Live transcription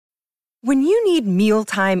When you need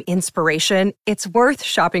mealtime inspiration, it's worth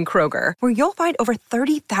shopping Kroger, where you'll find over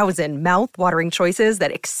 30,000 mouth-watering choices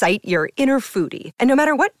that excite your inner foodie. And no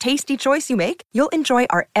matter what tasty choice you make, you'll enjoy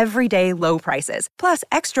our everyday low prices, plus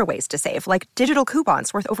extra ways to save, like digital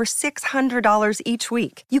coupons worth over $600 each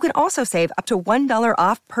week. You can also save up to $1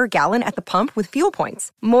 off per gallon at the pump with fuel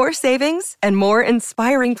points. More savings and more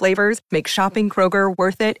inspiring flavors make shopping Kroger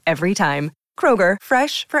worth it every time. Kroger,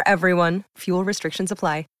 fresh for everyone. Fuel restrictions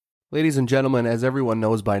apply. Ladies and gentlemen, as everyone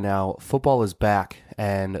knows by now, football is back,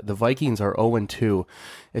 and the Vikings are 0-2.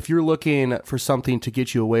 If you're looking for something to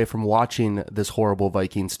get you away from watching this horrible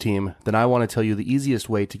Vikings team, then I want to tell you the easiest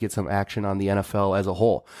way to get some action on the NFL as a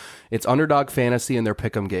whole. It's Underdog Fantasy and their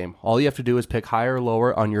pick'em game. All you have to do is pick higher or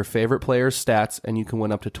lower on your favorite player's stats, and you can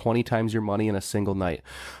win up to 20 times your money in a single night.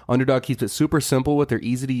 Underdog keeps it super simple with their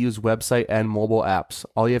easy-to-use website and mobile apps.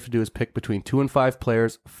 All you have to do is pick between 2 and 5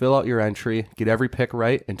 players, fill out your entry, get every pick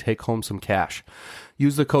right, and take home some cash.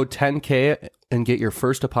 Use the code 10K and get your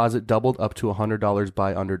first deposit doubled up to $100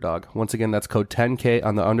 by Underdog. Once again, that's code 10K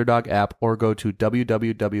on the Underdog app, or go to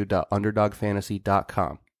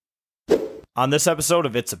www.underdogfantasy.com. On this episode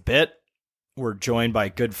of It's a Bit, we're joined by a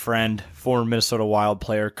good friend, former Minnesota Wild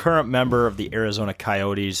player, current member of the Arizona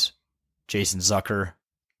Coyotes, Jason Zucker,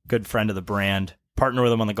 good friend of the brand, partner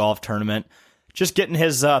with him on the golf tournament. Just getting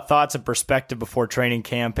his thoughts and perspective before training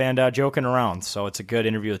camp and joking around. So it's a good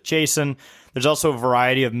interview with Jason. There's also a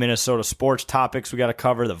variety of Minnesota sports topics we got to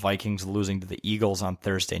cover. The Vikings losing to the Eagles on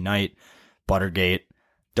Thursday night. Buttergate.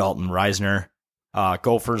 Dalton Reisner.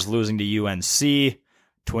 Gophers losing to UNC.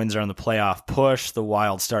 Twins are on the playoff push. The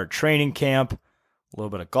Wild start training camp. A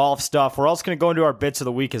little bit of golf stuff. We're also going to go into our bits of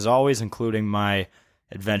the week as always, including my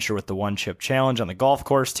adventure with the one-chip challenge on the golf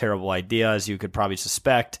course. Terrible idea, as you could probably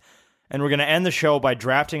suspect. And we're going to end the show by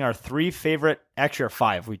drafting our 3 favorite, actually our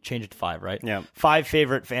 5. We changed it to 5, right? Yeah. 5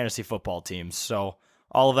 favorite fantasy football teams. So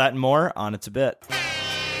all of that and more on It's a Bit.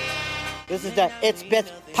 This is the It's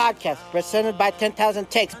Bits podcast presented by 10,000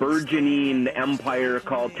 Takes. Burgeoning empire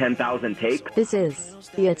called 10,000 Takes. This is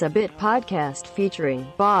the It's a Bit podcast featuring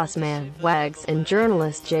Boss Man, Wags, and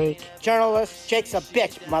journalist Jake. Journalist Jake's a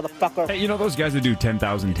bitch, motherfucker. Hey, you know those guys that do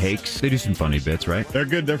 10,000 takes? They do some funny bits, right? They're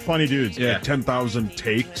good. They're funny dudes. Yeah. 10,000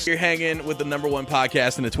 Takes. You're hanging with the #1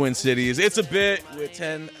 podcast in the Twin Cities. It's a Bit with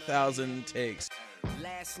 10,000 Takes.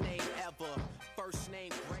 Last name ever, first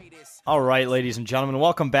name greatest. All right, ladies and gentlemen,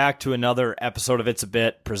 welcome back to another episode of It's a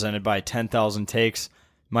Bit presented by 10,000 Takes.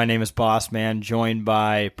 My name is Boss Man, joined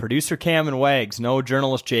by producer Cam and Wags. No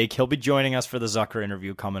journalist Jake. He'll be joining us for the Zucker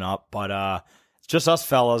interview coming up, but it's just us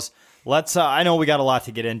fellas. Let's. I know we got a lot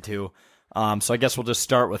to get into, so I guess we'll just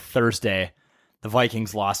start with Thursday. The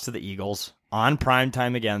Vikings lost to the Eagles on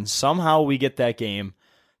primetime again. Somehow we get that game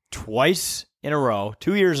twice in a row,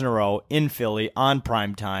 2 years in a row, in Philly, on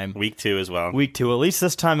primetime. Week 2 as well. Week 2. At least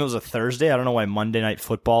this time it was a Thursday. I don't know why Monday Night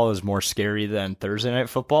Football is more scary than Thursday Night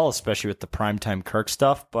Football, especially with the primetime Kirk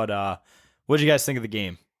stuff. But what did you guys think of the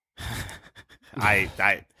game? I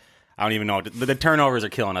don't even know. The turnovers are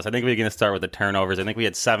killing us. I think we're going to start with the turnovers. I think we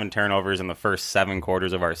had 7 turnovers in the first 7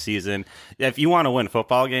 quarters of our season. If you want to win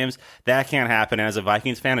football games, that can't happen. And as a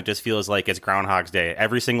Vikings fan, it just feels like it's Groundhog's Day.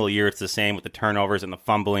 Every single year it's the same with the turnovers and the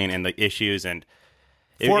fumbling and the issues. And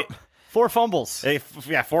Four fumbles.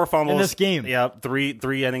 4 fumbles. In this game. Yeah, three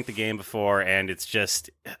I think the game before. And it's just,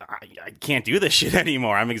 I can't do this shit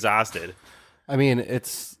anymore. I'm exhausted. I mean,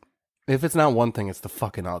 if it's not one thing, it's the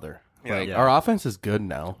fucking other. Our offense is good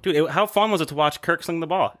now. Dude, how fun was it to watch Kirk sling the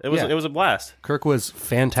ball? It was a blast. Kirk was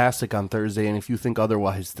fantastic on Thursday, and if you think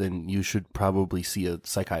otherwise, then you should probably see a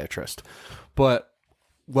psychiatrist. But,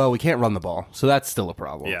 well, we can't run the ball, so that's still a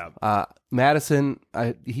problem. Yeah. Madison,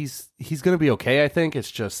 he's going to be okay, I think. It's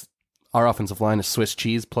just our offensive line is Swiss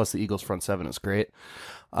cheese, plus the Eagles' front 7 is great.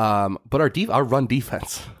 But our run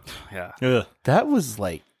defense, that was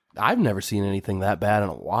like, I've never seen anything that bad in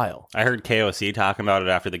a while. I heard KOC talking about it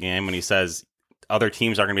after the game when he says other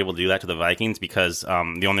teams aren't going to be able to do that to the Vikings because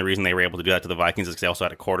the only reason they were able to do that to the Vikings is because they also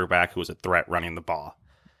had a quarterback who was a threat running the ball.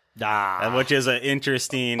 Which is an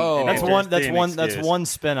interesting. That's one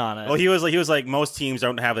spin on it. Well, he was like most teams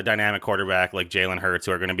don't have a dynamic quarterback like Jalen Hurts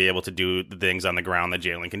who are going to be able to do the things on the ground that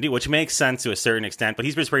Jalen can do, which makes sense to a certain extent. But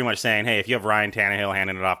he's just pretty much saying, hey, if you have Ryan Tannehill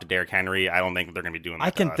handing it off to Derrick Henry, I don't think they're going to be doing that.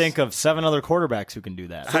 I can think of 7 other quarterbacks who can do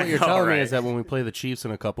that. So what you're telling me is that when we play the Chiefs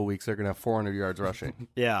in a couple weeks, they're going to have 400 yards rushing.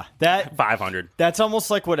 Yeah, that 500. That's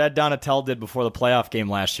almost like what Ed Donatel did before the playoff game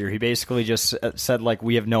last year. He basically just said like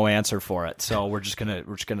we have no answer for it, so we're just gonna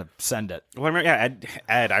send it. Well, Ed,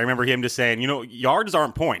 I remember him just saying, yards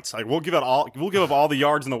aren't points. Like we'll give up all the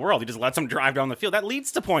yards in the world. He just lets them drive down the field. That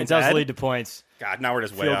leads to points. It does Ed. lead to points. God, now we're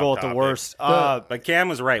just way Field goal off at the topic. worst. But Cam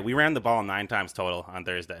was right. We ran the ball 9 times total on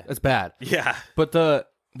Thursday. It's bad. Yeah. But the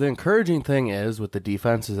encouraging thing is with the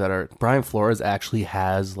defense is that our Brian Flores actually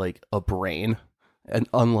has like a brain, and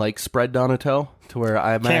unlike spread Donatel, to where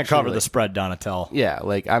I'm Can't actually, cover like, the spread Donatel. Yeah,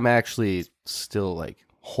 like I'm actually still like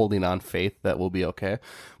holding on faith that we'll be okay.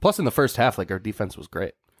 Plus, in the first half, like our defense was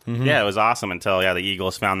great. Mm-hmm. Yeah, it was awesome until the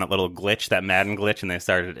Eagles found that little glitch, that Madden glitch, and they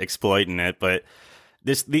started exploiting it. But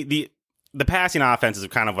the passing offense is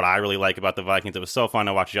kind of what I really like about the Vikings. It was so fun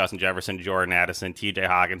to watch Justin Jefferson, Jordan Addison, T.J.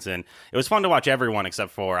 Hawkinson. It was fun to watch everyone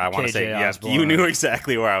except for, I want to say, yes, you knew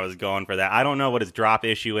exactly where I was going for that. I don't know what his drop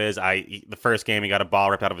issue is. The first game, he got a ball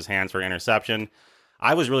ripped out of his hands for interception.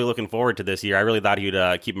 I was really looking forward to this year. I really thought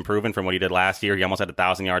he'd keep improving from what he did last year. He almost had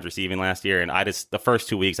 1,000 yards receiving last year, and the first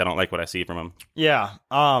 2 weeks, I don't like what I see from him. Yeah.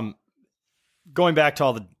 Going back to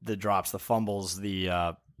all the drops, the fumbles,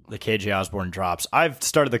 the KJ Osborne drops, I've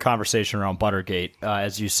started the conversation around Buttergate,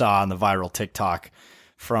 as you saw on the viral TikTok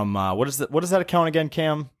from what is that account again,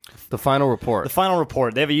 Cam? The Final Report. The Final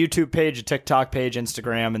Report. They have a YouTube page, a TikTok page,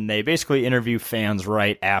 Instagram, and they basically interview fans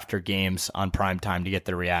right after games on primetime to get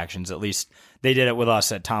their reactions. At least they did it with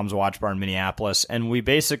us at Tom's Watch Bar in Minneapolis, and we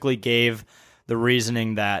basically gave the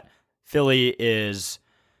reasoning that Philly is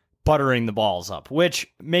buttering the balls up,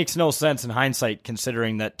 which makes no sense in hindsight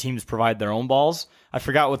considering that teams provide their own balls. I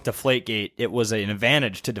forgot with Deflategate, it was an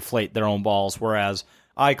advantage to deflate their own balls, whereas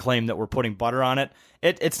I claim that we're putting butter on it.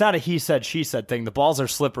 It's not a he said, she said thing. The balls are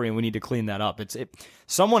slippery and we need to clean that up.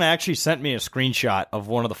 Someone actually sent me a screenshot of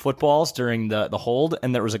one of the footballs during the hold,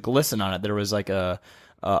 and there was a glisten on it. There was like a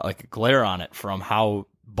glare on it from how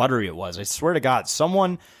buttery it was. I swear to God,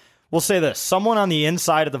 we'll say this, someone on the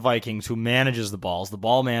inside of the Vikings who manages the balls, the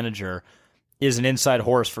ball manager, is an inside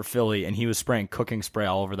horse for Philly, and he was spraying cooking spray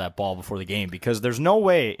all over that ball before the game because there's no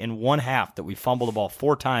way in one half that we fumbled the ball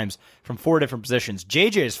 4 times from 4 different positions.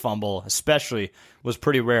 JJ's fumble especially was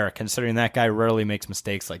pretty rare considering that guy rarely makes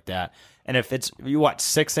mistakes like that. And if it's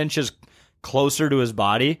 6 inches closer to his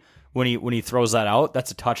body when he throws that out,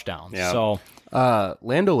 that's a touchdown. Yeah. So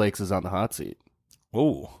Lando Lakes is on the hot seat.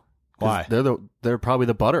 Ooh. Why? They're probably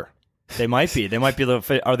the butter. They might be. They might be they're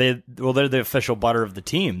the official butter of the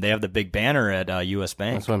team. They have the big banner at U.S.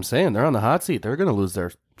 Bank. That's what I'm saying. They're on the hot seat. They're going to lose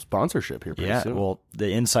their sponsorship here pretty soon. Well,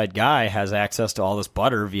 the inside guy has access to all this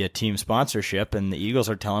butter via team sponsorship, and the Eagles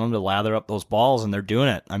are telling him to lather up those balls, and they're doing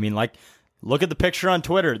it. I mean, look at the picture on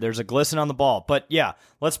Twitter. There's a glisten on the ball. But yeah,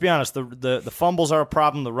 let's be honest. The fumbles are a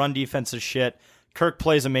problem. The run defense is shit. Kirk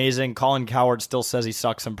plays amazing. Colin Cowherd still says he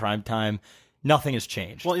sucks in prime time. Nothing has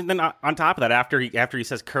changed. Well, and then on top of that, after he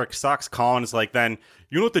says Kirk sucks, Colin is like, then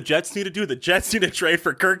you know what the Jets need to do? The Jets need to trade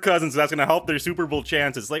for Kirk Cousins. That's going to help their Super Bowl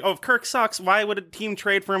chances. Like, if Kirk sucks, why would a team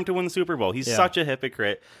trade for him to win the Super Bowl? He's such a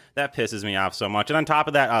hypocrite. That pisses me off so much. And on top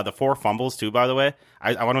of that, the 4 fumbles too, by the way,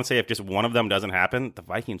 I want to say if just one of them doesn't happen, the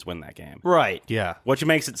Vikings win that game. Right. Yeah. Which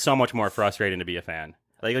makes it so much more frustrating to be a fan.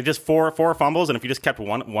 Like just four fumbles, and if you just kept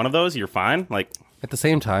one of those, you're fine. Like at the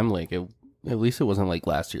same time, at least it wasn't like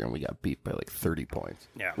last year and we got beat by 30 points.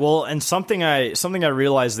 Yeah. Well, and something I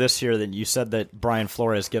realized this year that you said that Brian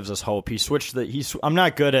Flores gives us hope. He switched I'm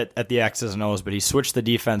not good at the X's and O's, but he switched the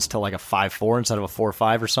defense to like a 5-4 instead of a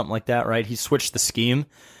 4-5 or something like that, right? He switched the scheme.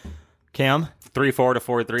 Cam? 3-4 to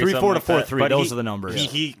 4-3. 3-4 to 4-3. Those are the numbers.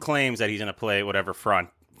 He claims that he's going to play whatever front.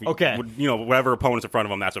 Okay. Whatever opponent's in front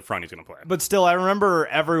of him, that's what front he's going to play. But still, I remember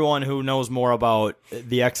everyone who knows more about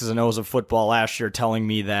the X's and O's of football last year telling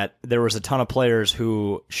me that there was a ton of players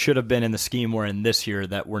who should have been in the scheme we're in this year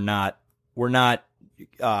that were not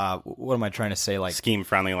what am I trying to say? Like scheme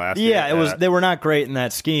friendly last year. Yeah, they were not great in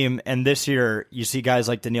that scheme. And this year, you see guys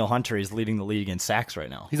like Daniil Hunter. He's leading the league in sacks right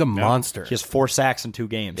now. He's a monster. He has 4 sacks in 2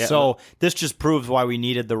 games. Yeah. So this just proves why we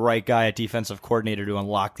needed the right guy at defensive coordinator to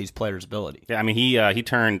unlock these players' ability. Yeah, I mean he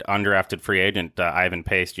turned undrafted free agent Ivan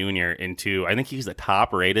Pace Jr. into, I think he's the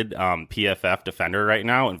top rated PFF defender right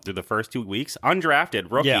now, and through the first 2 weeks,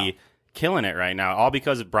 undrafted rookie. Yeah. Killing it right now, all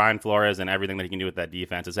because of Brian Flores and everything that he can do with that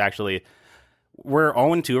defense. It's actually, we're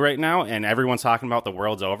 0-2 right now, and everyone's talking about the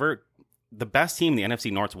world's over. The best team in the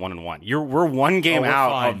NFC North's 1-1. We're one game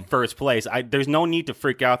out of first place. There's no need to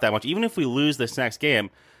freak out that much. Even if we lose this next game,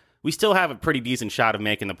 we still have a pretty decent shot of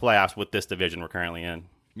making the playoffs with this division we're currently in.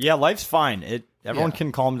 Yeah, life's fine. Everyone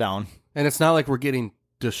can calm down. And it's not like we're getting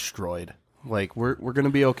destroyed. Like we're going to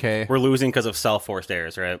be okay. We're losing because of self-forced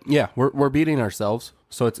errors, right? Yeah, we're beating ourselves.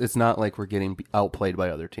 So it's not like we're getting outplayed by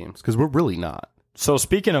other teams because we're really not. So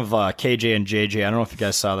speaking of KJ and JJ, I don't know if you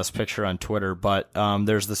guys saw this picture on Twitter, but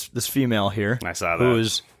there's this female here. I saw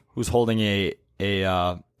that. Who's holding a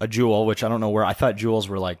jewel, which I don't know where. I thought jewels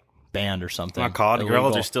were like banned or something. Well, college illegal.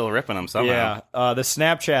 girls are still ripping them somehow. Yeah. The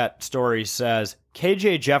Snapchat story says,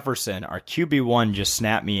 KJ Jefferson, our QB1, just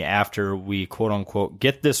snapped me after we, quote unquote,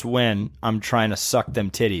 get this win. I'm trying to suck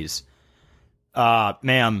them titties.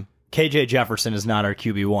 Ma'am, KJ Jefferson is not our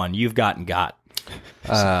QB1. You've gotten got.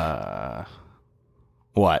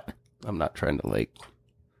 What? I'm not trying to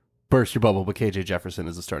burst your bubble, but KJ Jefferson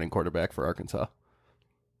is the starting quarterback for Arkansas.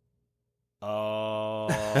 Oh.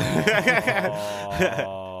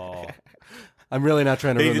 I'm really not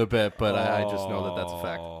trying to ruin the bit, but I just know that that's a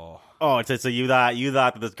fact. Oh, so you thought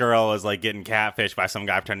that this girl was getting catfished by some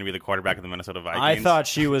guy pretending to be the quarterback of the Minnesota Vikings? I thought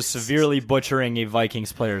she was severely butchering a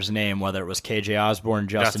Vikings player's name, whether it was KJ Osborne,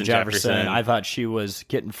 Justin Jefferson. I thought she was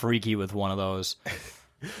getting freaky with one of those.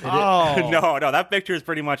 No, that picture is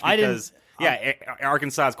pretty much because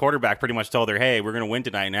Arkansas's quarterback pretty much told her, "Hey, we're going to win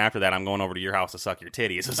tonight, and after that, I'm going over to your house to suck your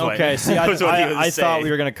titties." Okay, see, I thought we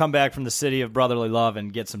were going to come back from the city of brotherly love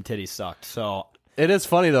and get some titties sucked. So it is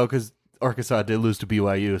funny though, because Arkansas did lose to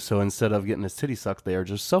BYU, so instead of getting his titty sucked, they are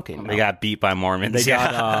just soaking. They got beat by Mormons. They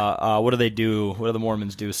got what do they do? What do the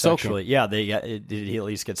Mormons do sexually? Soaking. Yeah, did he at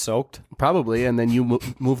least get soaked? Probably, and then you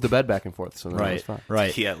move the bed back and forth. So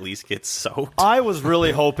right. He at least gets soaked. I was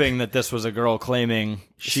really hoping that this was a girl claiming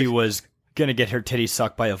she was gonna get her titty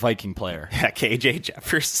sucked by a Viking player. Yeah, KJ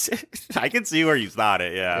Jefferson. I can see where you thought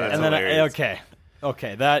it. Yeah, that's and then hilarious.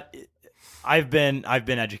 okay, that. I've been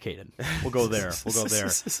educated. We'll go there.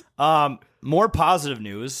 More positive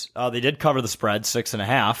news. They did cover the spread 6.5.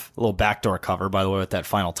 A little backdoor cover, by the way, with that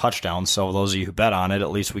final touchdown. So those of you who bet on it, at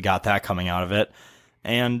least we got that coming out of it.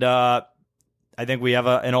 And I think we have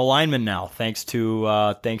an O lineman now, thanks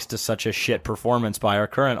to such a shit performance by our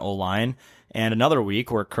current O line. And another week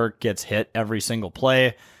where Kirk gets hit every single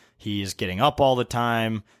play. He's getting up all the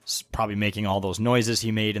time, probably making all those noises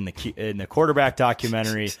he made in the quarterback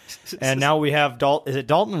documentary. And now we have is it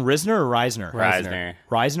Dalton Risner or Reisner?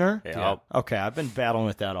 Reisner? Yeah. Okay, I've been battling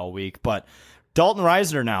with that all week. But Dalton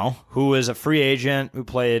Reisner now, who is a free agent, who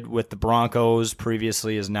played with the Broncos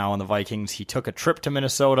previously, is now in the Vikings. He took a trip to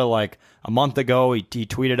Minnesota a month ago. He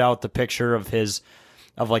tweeted out the picture of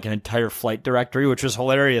an entire flight directory, which was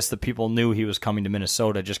hilarious that people knew he was coming to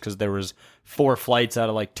Minnesota just because there was 4 flights out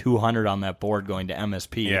of 200 on that board going to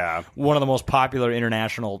MSP. Yeah. One of the most popular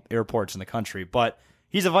international airports in the country. But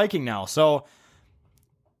he's a Viking now, so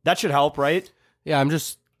that should help, right? Yeah, I'm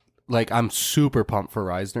just I'm super pumped for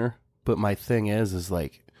Reisner, but my thing is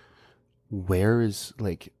where is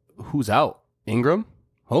who's out? Ingram?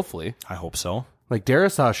 Hopefully. I hope so.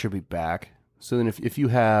 Darisaw should be back. So then if you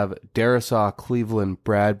have Darisaw, Cleveland,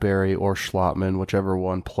 Bradbury, or Schlottman, whichever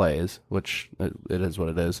one plays, which it is what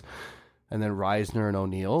it is, and then Reisner and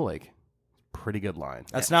O'Neal, pretty good line.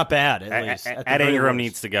 That's not bad, at least. Ed Ingram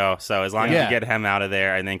needs to go, so as long as you get him out of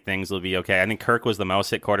there, I think things will be okay. I think Kirk was the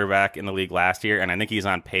most hit quarterback in the league last year, and I think he's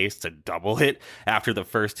on pace to double it after the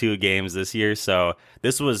first 2 games this year. So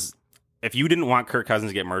this was, if you didn't want Kirk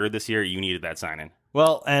Cousins to get murdered this year, you needed that signing.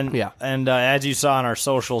 Well, and as you saw on our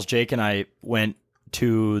socials, Jake and I went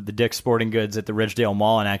to the Dick's Sporting Goods at the Ridgedale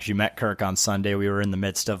Mall and actually met Kirk on Sunday. We were in the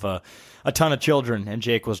midst of a ton of children, and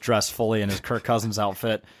Jake was dressed fully in his Kirk Cousins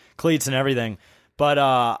outfit, cleats and everything. But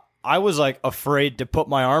I was afraid to put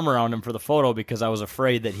my arm around him for the photo because I was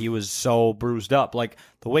afraid that he was so bruised up.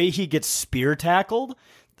 The way he gets spear tackled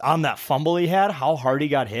on that fumble he had, how hard he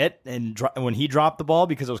got hit, and when he dropped the ball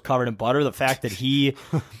because it was covered in butter, the fact that he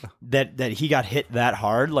that he got hit that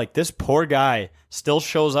hard, this poor guy still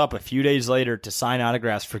shows up a few days later to sign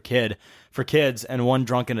autographs for kids and one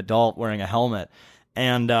drunken adult wearing a helmet.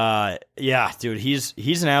 And dude,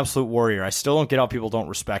 he's an absolute warrior. I still don't get how people don't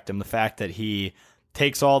respect him. The fact that he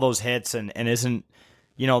takes all those hits and isn't,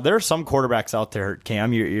 there are some quarterbacks out there,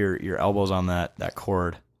 Cam, your elbows on that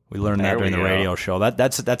cord. We learned that during the radio show.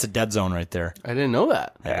 That's a dead zone right there. I didn't know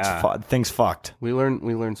that. Things fucked. We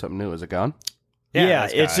learned something new. Is it gone? Yeah,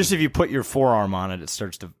 it's just if you put your forearm on it, it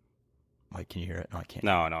starts to. Wait, can you hear it? No, I can't.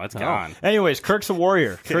 No, it's gone. Anyways, Kirk's a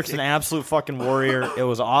warrior. Kirk's an absolute fucking warrior. It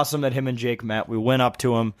was awesome that him and Jake met. We went up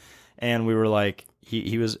to him, and we were like,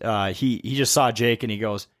 he just saw Jake, and he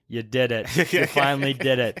goes, "You did it. You finally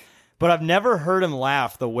did it." But I've never heard him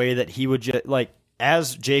laugh the way that he would just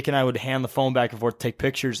as Jake and I would hand the phone back and forth to take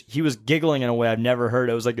pictures, he was giggling in a way I've never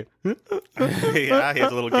heard. It was yeah, he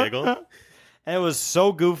has a little giggle. And it was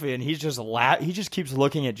so goofy, and he's just he just keeps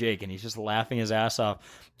looking at Jake, and he's just laughing his ass off.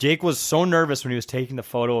 Jake was so nervous when he was taking the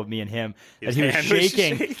photo of me and him that he was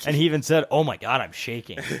shaking, and he even said, "Oh my God, I'm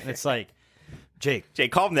shaking." And it's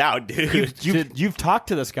Jake, calm down, dude. You've talked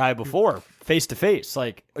to this guy before, face to face,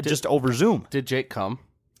 just over Zoom. Did Jake come?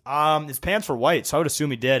 His pants were white, so I would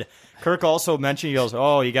assume he did. Kirk also mentioned, he goes,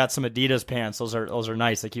 "Oh, you got some Adidas pants. Those are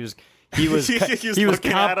nice." Like he was he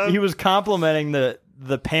was complimenting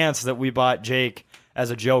the pants that we bought Jake as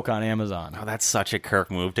a joke on Amazon. Oh, that's such a Kirk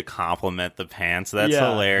move to compliment the pants. That's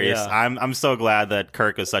hilarious. Yeah. I'm so glad that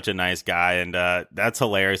Kirk is such a nice guy, and that's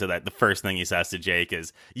hilarious that the first thing he says to Jake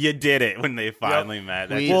is, "You did it," when they finally met.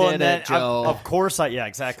 We did it, Joe. Of course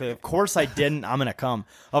exactly. Of course I didn't. I'm gonna come.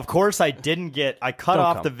 Of course I didn't get. I cut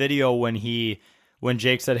off the video when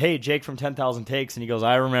Jake said, "Hey, Jake from 10,000 Takes," and he goes,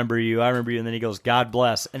 I remember you, and then he goes, "God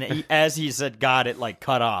bless," and as he said God, it like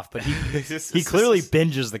cut off, but he clearly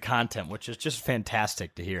binges the content, which is just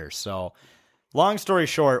fantastic to hear. So, long story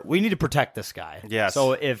short, we need to protect this guy. Yes.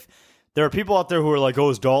 So if there are people out there who are like,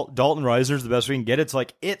 "Oh, is Dalton Reiser's the best we can get?" It's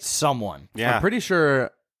like, it's someone. Yeah. I'm pretty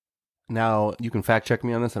sure now, you can fact check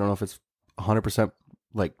me on this. I don't know if it's 100%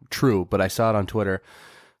 like true, but I saw it on Twitter.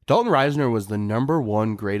 Dalton Reisner was the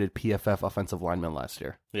 #1 graded PFF offensive lineman last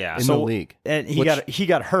year. Yeah, in the league, and he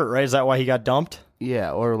got hurt. Right? Is that why he got dumped?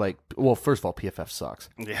 Yeah, or first of all, PFF sucks.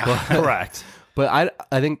 Yeah, correct. But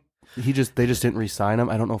I think they just didn't re-sign him.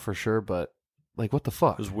 I don't know for sure, but like, what the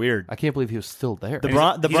fuck? It was weird. I can't believe he was still there. He's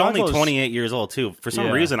only 28 years old too. For some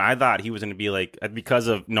reason, I thought he was going to be like, because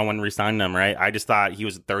of no one re-signed him. Right? I just thought he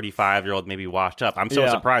was a 35-year-old, maybe washed up. I'm so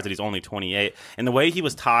surprised that he's only 28. And the way he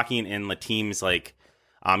was talking in the team's like.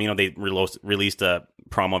 They released a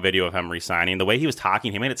promo video of him re-signing. The way he was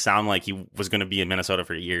talking, he made it sound like he was going to be in Minnesota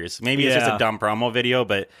for years. Maybe it's just a dumb promo video,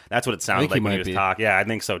 but that's what it sounded like when he was talking. Yeah, I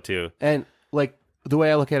think so too. And like the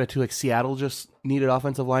way I look at it too, like Seattle just needed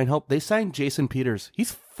offensive line help. They signed Jason Peters.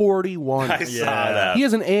 He's 41. I saw that. He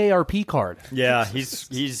has an AARP card. Yeah,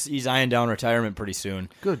 he's eyeing down retirement pretty soon.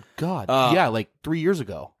 Good God. Like 3 years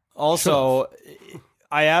ago. Also,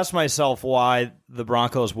 I asked myself why the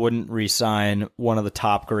Broncos wouldn't re-sign one of the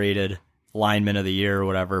top-graded linemen of the year or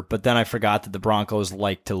whatever, but then I forgot that the Broncos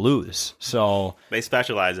like to lose. So they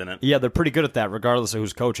specialize in it. Yeah, they're pretty good at that, regardless of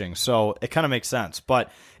who's coaching. So it kind of makes sense.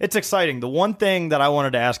 But it's exciting. The one thing that I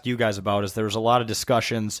wanted to ask you guys about is there was a lot of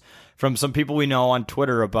discussions from some people we know on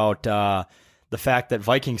Twitter about the fact that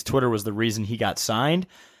Vikings Twitter was the reason he got signed.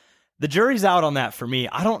 The jury's out on that for me.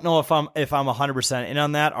 I don't know if I'm 100% in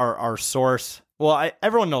on that. Our source... Well,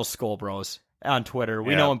 everyone knows Skull Bros on Twitter.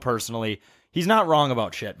 We know him personally. He's not wrong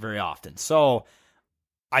about shit very often. So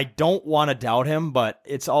I don't want to doubt him, but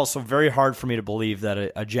it's also very hard for me to believe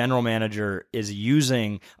that a general manager is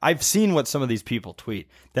using... I've seen what some of these people tweet,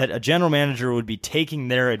 that a general manager would be taking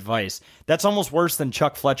their advice. That's almost worse than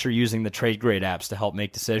Chuck Fletcher using the trade grade apps to help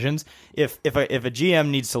make decisions. If a GM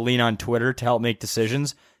needs to lean on Twitter to help make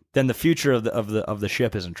decisions, then the future of the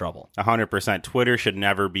ship is in trouble. 100%. Twitter should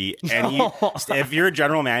never be any... If you're a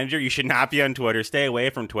general manager, you should not be on Twitter. Stay away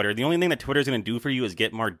from Twitter. The only thing that Twitter's going to do for you is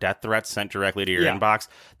get more death threats sent directly to your inbox.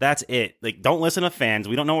 That's it. Like, don't listen to fans.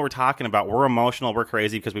 We don't know what we're talking about. We're emotional. We're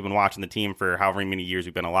crazy because we've been watching the team for however many years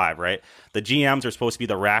we've been alive, right? The GMs are supposed to be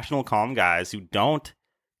the rational, calm guys who don't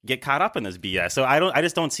get caught up in this BS. So I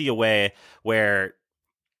just don't see a way where...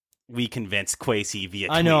 we convinced Kwesi via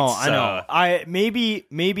tweets. I know. Maybe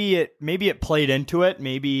it played into it.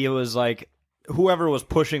 Maybe it was like whoever was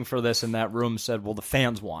pushing for this in that room said, "Well, the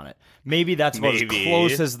fans want it." Maybe that's about as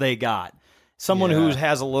close as they got. Someone who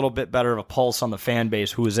has a little bit better of a pulse on the fan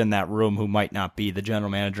base who is in that room, who might not be the general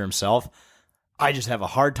manager himself. I just have a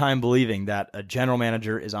hard time believing that a general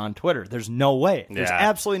manager is on Twitter. There's no way. There's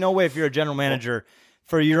absolutely no way if you're a general manager.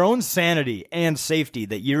 For your own sanity and safety,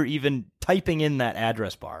 that you're even typing in that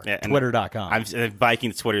address bar, twitter.com.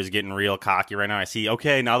 Vikings Twitter is getting real cocky right now. I see,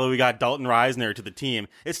 okay, now that we got Dalton Reisner to the team,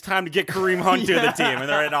 it's time to get Kareem Hunt to the team, and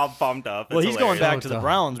they're all pumped up. Well, he's going back to the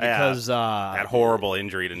Browns because that horrible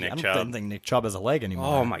injury to Nick Chubb. I don't think Nick Chubb has a leg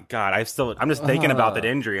anymore. Oh my God, I'm just thinking about that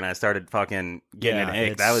injury, and I started fucking getting an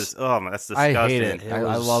ache. That's disgusting. I hate it.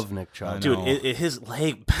 I love Nick Chubb, dude. His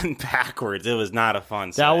leg bent backwards. It was not a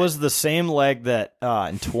fun sight. That was the same leg that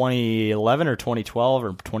in 2011 or 2012 or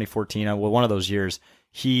 2014, one of those years,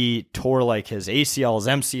 he tore like his ACL, his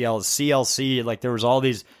MCL, his CLC. Like there was all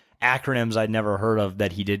these acronyms I'd never heard of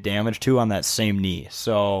that he did damage to on that same knee.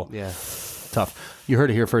 So yeah, tough. You heard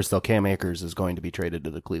it here first, though. Cam Akers is going to be traded to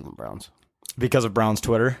the Cleveland Browns because of Browns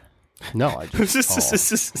Twitter. No, I just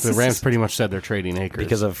the Rams pretty much said they're trading Akers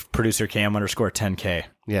because of producer Cam _10K.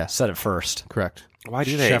 Yeah, said it first. Correct. Why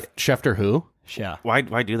do they? Schefter who? Yeah. Why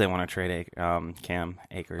do they want to trade Cam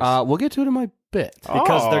Akers? We'll get to it in my bit.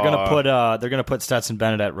 Because they're gonna put Stetson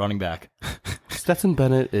Bennett at running back. Stetson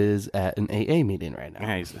Bennett is at an AA meeting right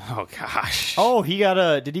now. Yeah, oh gosh. Oh,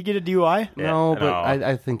 did he get a DUI? No, but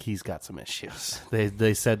I think he's got some issues.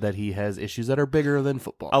 They said that he has issues that are bigger than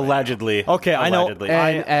football. Allegedly. Okay, Allegedly.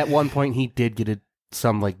 I know. And at one point he did get a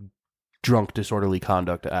some like drunk disorderly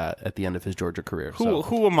conduct at the end of his Georgia career.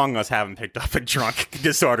 Who among us haven't picked up a drunk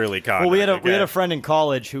disorderly conduct? Well, we had a friend in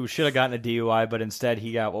college who should have gotten a DUI, but instead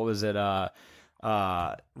he got, what was it,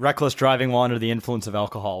 reckless driving while under the influence of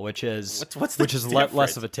alcohol, which is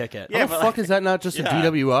less of a ticket. Yeah, How the fuck is that not just a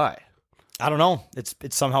DWI? I don't know. It's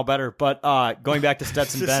somehow better. But going back to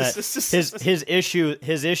Stetson Bennett,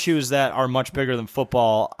 his issues that are much bigger than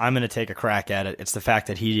football. I'm going to take a crack at it. It's the fact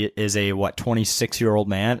that he is a 26-year-old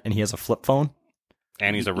man and he has a flip phone,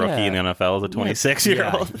 and he's a rookie in the NFL as a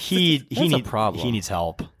 26-year-old. He needs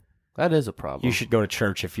help. That is a problem. You should go to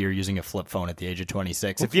church if you're using a flip phone at the age of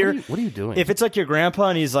 26. What are you doing? If it's like your grandpa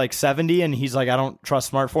and he's like 70 and he's like, I don't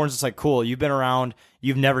trust smartphones, it's like, cool, you've been around,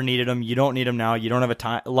 you've never needed them, you don't need them now, you don't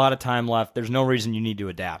have a lot of time left, there's no reason you need to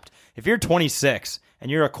adapt. If you're 26 and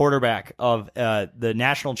you're a quarterback of the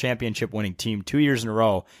national championship winning team 2 years in a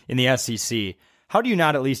row in the SEC, how do you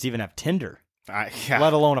not at least even have Tinder?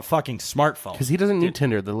 Let alone a fucking smartphone. Because he doesn't need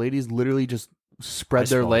Tinder. The ladies literally just spread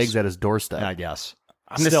their legs at his doorstep. I guess.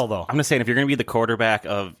 I'm just saying, if you're going to be the quarterback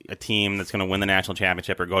of a team that's going to win the national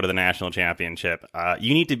championship or go to the national championship,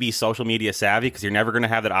 you need to be social media savvy because you're never going to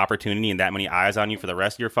have that opportunity and that many eyes on you for the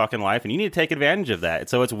rest of your fucking life, and you need to take advantage of that.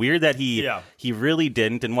 So it's weird that he really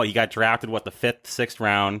didn't, and he got drafted, the 5th, 6th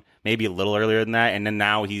round, maybe a little earlier than that, and then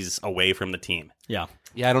now he's away from the team. Yeah,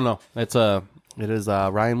 I don't know. It is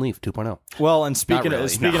Ryan Leaf 2.0. Well, and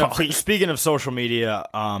speaking of social media,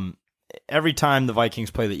 every time the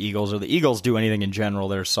Vikings play the Eagles or the Eagles do anything in general,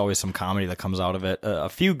 there's always some comedy that comes out of it. A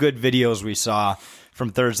few good videos we saw from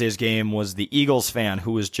Thursday's game was the Eagles fan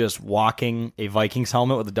who was just walking a Vikings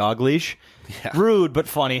helmet with a dog leash. Yeah. Rude, but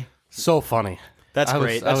funny. So funny. That's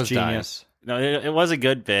great. That's genius. Dying. No, it was a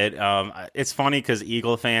good bit. It's funny because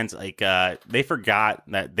Eagle fans, they forgot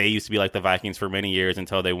that they used to be like the Vikings for many years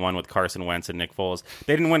until they won with Carson Wentz and Nick Foles.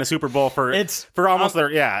 They didn't win a Super Bowl for almost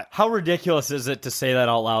How ridiculous is it to say that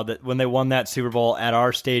out loud, that when they won that Super Bowl at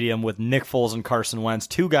our stadium with Nick Foles and Carson Wentz,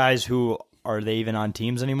 two guys who, are they even on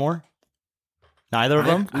teams anymore? Neither of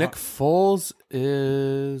them? Nick Foles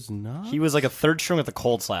is not. He was like a third string with the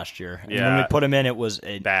Colts last year. And when we put him in, it was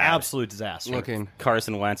an absolute disaster.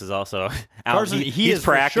 Carson Wentz is also out. He's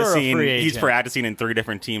practicing. Sure he's practicing in 3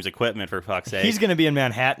 different teams' equipment, for fuck's sake. He's going to be in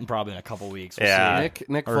Manhattan probably in a couple weeks. Nick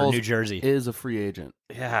Foles New Jersey is a free agent.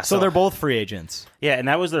 Yeah, so they're both free agents. Yeah, and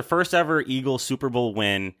that was their first ever Eagles Super Bowl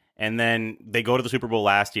win. And then they go to the Super Bowl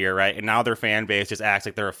last year, right? And now their fan base just acts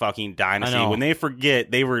like they're a fucking dynasty. When they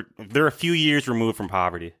forget they're a few years removed from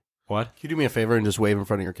poverty. What? Can you do me a favor and just wave in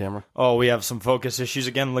front of your camera? Oh, we have some focus issues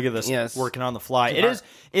again. Look at this. Yes. Working on the fly.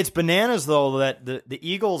 It's bananas, though, that the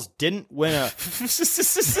Eagles didn't win a...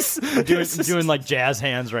 doing like jazz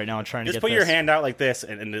hands right now and trying to just get put your hand out like this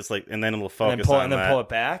and then it'll focus and then pull it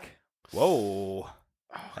back. Whoa.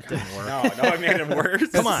 Oh, that didn't work. No, it made it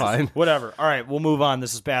worse. Come on. Fine. Whatever. All right, we'll move on.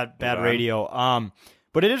 This is bad radio.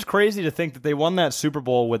 But it is crazy to think that they won that Super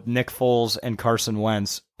Bowl with Nick Foles and Carson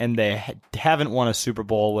Wentz, and they haven't won a Super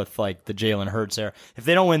Bowl with like the Jalen Hurts there. If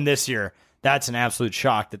they don't win this year, that's an absolute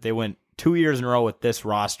shock that they went 2 years in a row with this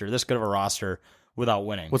good of a roster, without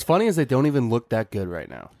winning. What's funny is they don't even look that good right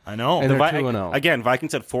now. I know. And they're 2-0. Again,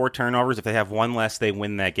 Vikings had 4 turnovers. If they have one less, they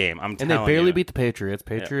win that game. And they barely beat the Patriots.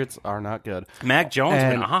 Patriots are not good. Mac Jones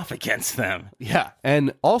went off against them. Yeah.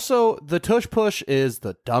 And also, the tush push is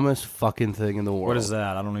the dumbest fucking thing in the world. What is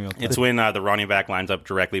that? I don't even know. It's when the running back lines up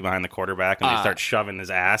directly behind the quarterback and they start shoving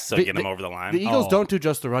his ass to get him over the line. The Eagles don't do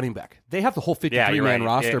just the running back. They have the whole 53-man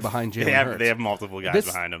roster behind Jalen Hurts. They have multiple guys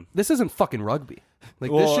behind him. This isn't fucking rugby.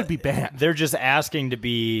 This should be banned. They're just asking to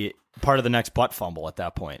be part of the next butt fumble at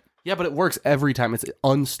that point. Yeah, but it works every time. It's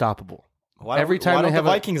unstoppable. Why don't the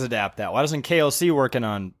Vikings adapt that? Why doesn't KOC working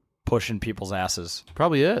on pushing people's asses?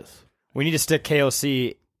 Probably is. We need to stick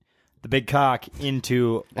KOC, the big cock,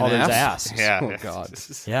 into others' ass. Yeah. Oh, God.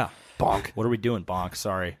 Yeah. Bonk. What are we doing? Bonk.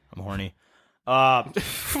 Sorry. I'm horny.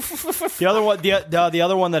 The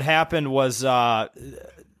other one that happened was...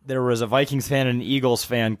 there was a Vikings fan and an Eagles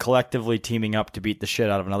fan collectively teaming up to beat the shit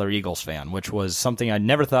out of another Eagles fan, which was something I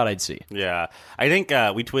never thought I'd see. Yeah. I think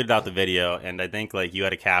we tweeted out the video, and I think you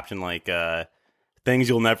had a caption things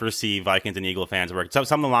you'll never see Vikings and Eagle fans work.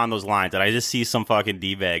 Something along those lines. And I just see some fucking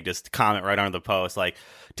D-bag just comment right under the post,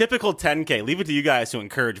 typical 10K. Leave it to you guys to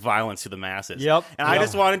encourage violence to the masses. Yep. And I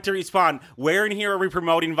just wanted to respond, where in here are we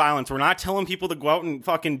promoting violence? We're not telling people to go out and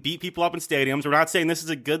fucking beat people up in stadiums. We're not saying this is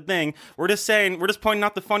a good thing. We're just pointing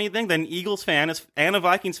out the funny thing that an Eagles fan and a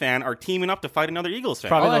Vikings fan are teaming up to fight another Eagles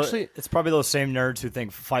fan. It's probably those same nerds who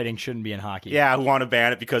think fighting shouldn't be in hockey. Yeah, who want to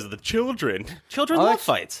ban it because of the children. Children love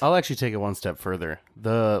fights. I'll actually take it one step further.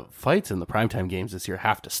 The fights in the primetime games this year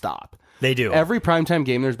have to stop. They do. Every primetime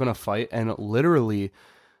game, there's been a fight, and literally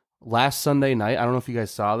last Sunday night, I don't know if you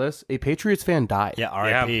guys saw this, a Patriots fan died. Yeah,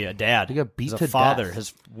 R.I.P. A dad. He got beat His to father,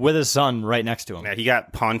 death. with his son right next to him. Yeah, he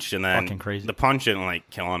got punched, and then Fucking crazy. the punch didn't like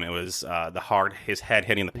kill him. It was his head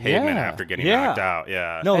hitting the pavement after getting knocked out.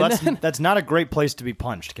 Yeah, No, that's not a great place to be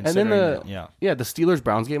punched. And then Considering the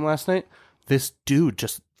Steelers-Browns game last night, this dude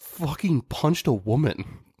just fucking punched a woman.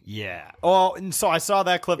 Yeah. Oh, and so I saw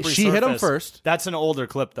that clip. She hit him resurface. first. That's an older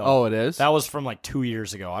clip, though. Oh, it is? That was from like 2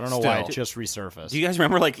 years ago. I don't know why it Still. just resurfaced. Do you guys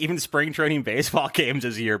remember like even spring training baseball games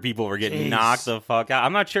this year? People were getting knocked the fuck out.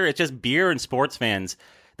 I'm not sure. It's just beer and sports fans.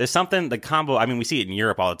 There's something, the combo. I mean, we see it in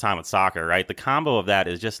Europe all the time with soccer, right? The combo of that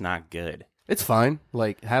is just not good. It's fine.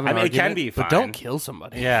 Like, have an argument, it can be fine, but don't kill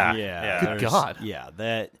somebody. Yeah. Good God. Yeah,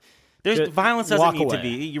 that. There's violence doesn't walk need away. to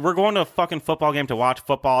be. We're going to a fucking football game to watch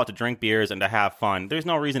football, to drink beers, and to have fun. There's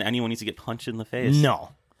no reason anyone needs to get punched in the face. No.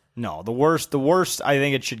 The worst I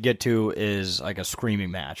think it should get to is like a screaming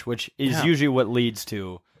match, which is usually what leads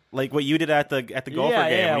to like what you did at the Gopher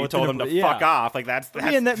game when you told him to fuck off. Like that's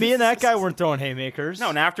me and that guy weren't throwing haymakers. No,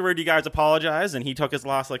 and afterward you guys apologized, and he took his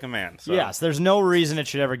loss like a man. So. Yes, there's no reason it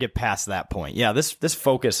should ever get past that point. Yeah, this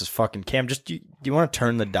focus is fucking Cam. Just do you want to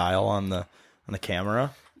turn the dial on the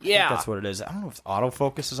camera? Yeah, that's what it is. I don't know if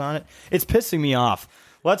autofocus is on it. It's pissing me off.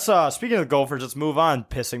 Let's speaking of the Gophers, let's move on.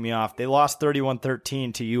 Pissing me off. They lost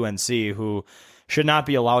 31-13 to UNC, who should not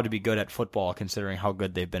be allowed to be good at football, considering how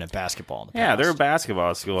good they've been at basketball in the past. Yeah, they're a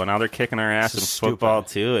basketball school, and now they're kicking our ass in football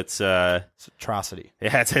too. It's atrocity.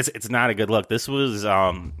 Yeah, it's not a good look. This was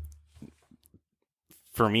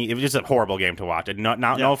for me, it was just a horrible game to watch.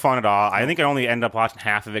 No fun at all. I think I only ended up watching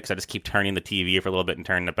half of it because I just keep turning the TV for a little bit and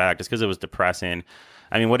turning it back just because it was depressing.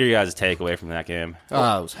 I mean, what are you guys' takeaway from that game? It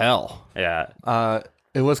was hell. Yeah.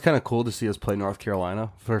 It was kind of cool to see us play North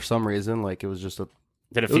Carolina for some reason. Like, it was just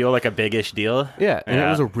Did it feel like a big-ish deal? Yeah, and it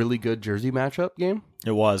was a really good jersey matchup game.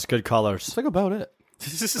 It was. Good colors. That's like about it.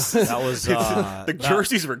 That was the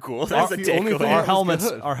jerseys were cool. That's the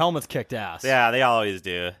takeaway. Our helmets kicked ass. Yeah, they always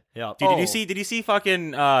do. Yeah. Dude, did you see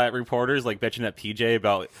fucking reporters like bitching at PJ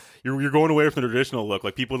about you're going away from the traditional look?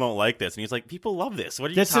 Like people don't like this, and he's like, people love this. What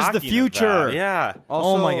are you talking about? This is the future. Yeah.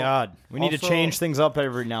 Oh my God, we need to change things up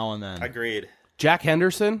every now and then. Agreed. Jack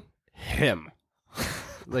Henderson, him.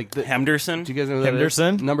 Like Henderson. Do you guys know who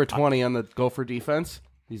that is? Number 20 on the Gopher defense.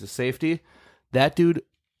 He's a safety. That dude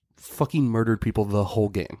fucking murdered people the whole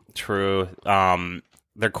game. True.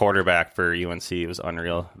 Their quarterback for UNC was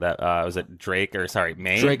unreal. That was it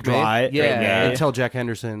May? Drake May. Yeah. Until Jack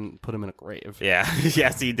Henderson put him in a grave. Yeah.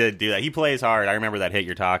 Yes, he did do that. He plays hard. I remember that hit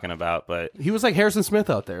you're talking about, but he was like Harrison Smith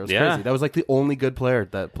out there. It was crazy. That was like the only good player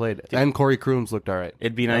that played. And Corey Crooms looked all right.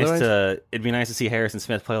 It'd be nice to see Harrison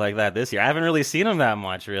Smith play like that this year. I haven't really seen him that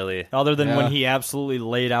much, really. Other than when he absolutely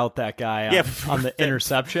laid out that guy on the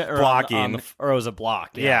interception or blocking, or it was a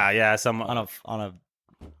block. Yeah. On a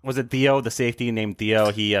was it Theo, the safety named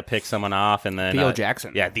Theo? He picked someone off, and then Theo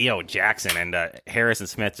Jackson. Yeah, Theo Jackson, and Harrison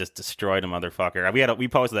Smith just destroyed a motherfucker. We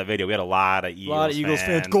posted that video. We had a lot of Eagles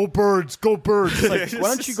fans. Go Birds, go Birds! Like, why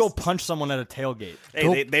don't you go punch someone at a tailgate?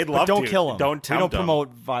 Hey, they'd love don't to. Kill them. Don't tempt We don't them.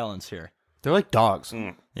 promote violence here. They're like dogs.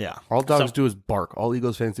 Yeah, all dogs do is bark. All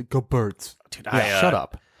Eagles fans say, "Go Birds!" Dude, shut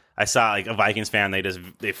up. I saw like a Vikings fan.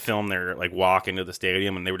 They filmed their like walk into the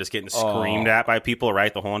stadium, and they were just getting screamed at by people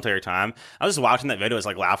right the whole entire time. I was just watching that video, I was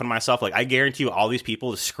like laughing to myself. Like I guarantee you, all these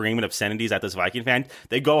people just screaming obscenities at this Viking fan.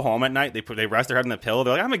 They go home at night. They rest their head on the pillow.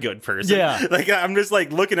 They're like, I'm a good person. Yeah. Like I'm just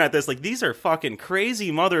like looking at this. Like these are fucking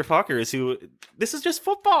crazy motherfuckers. Who this is just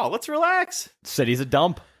football. Let's relax. City's a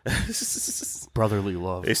dump. Brotherly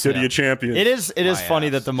love. A city of champions. It is funny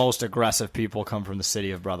that the most aggressive people come from the city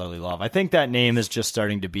of brotherly love. I think that name is just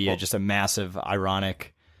starting to be just a massive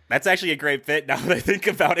ironic. That's actually a great fit. Now that I think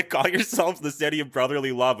about it, call yourselves the city of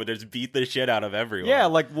brotherly love, but just beat the shit out of everyone. Yeah,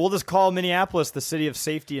 like we'll just call Minneapolis the city of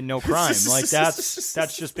safety and no crime. Like that's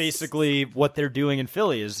just basically what they're doing in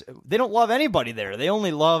Philly. Is they don't love anybody there. They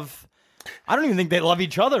only love. I don't even think they love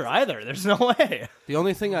each other either. There's no way. The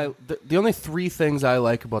only three things I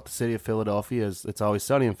like about the city of Philadelphia is It's Always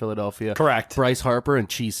Sunny in Philadelphia. Correct. Bryce Harper and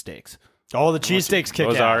cheesesteaks. Oh, the cheesesteaks kick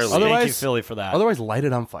ass. Thank you, Philly, for that. Otherwise, light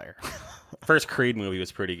it on fire. First Creed movie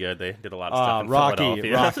was pretty good. They did a lot of stuff in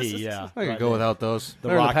Philadelphia. Rocky, yeah. I could go without those.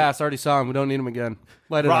 They're in the past. Already saw them. We don't need them again.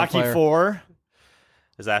 Light it Rocky on fire. 4.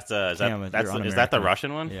 Is that the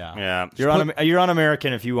Russian one? Yeah. You're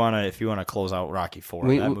un-American if you wanna close out Rocky 4.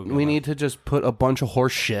 We need to just put a bunch of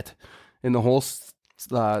horse shit in the whole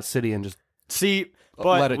city and just see.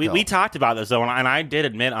 But we talked about this though, and I did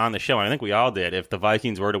admit on the show, and I think we all did. If the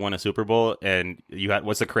Vikings were to win a Super Bowl, and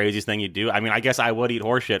what's the craziest thing you'd do? I mean, I guess I would eat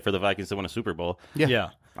horse shit for the Vikings to win a Super Bowl. Yeah.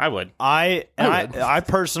 I would. I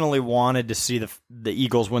personally wanted to see the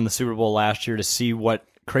Eagles win the Super Bowl last year to see what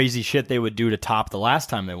crazy shit they would do to top the last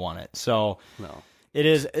time they won it. So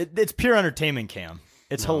it's pure entertainment, Cam.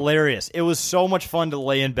 It's hilarious. It was so much fun to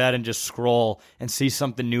lay in bed and just scroll and see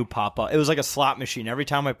something new pop up. It was like a slot machine. Every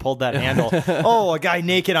time I pulled that handle, a guy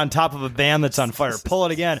naked on top of a van that's on fire. Pull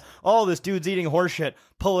it again. Oh, this dude's eating horse shit.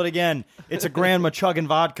 Pull it again. It's a grandma chugging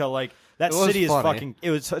vodka. Like, that city is fucking...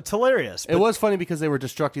 It's hilarious. It was funny because they were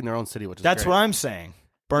destructing their own city, which is That's great. what I'm saying.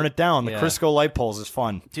 Burn it down. The Crisco light poles is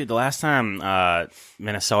fun. Dude, the last time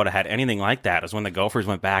Minnesota had anything like that was when the Gophers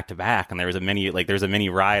went back to back, and there was a mini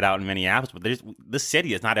riot out in Minneapolis. But this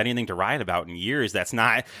city is not anything to riot about in years. That's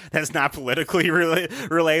not politically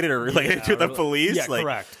related or related to the police.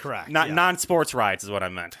 Yeah, correct. Non-sports riots is what I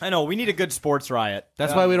meant. I know we need a good sports riot.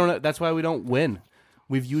 That's why we don't. That's why we don't win.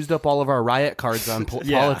 We've used up all of our riot cards on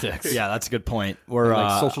politics. Yeah, that's a good point. We're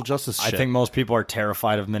like social justice shit. I think most people are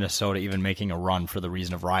terrified of Minnesota even making a run for the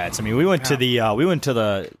reason of riots. I mean, we went to the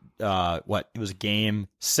it was game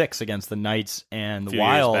 6 against the Knights and the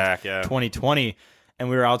Wild back, 2020. And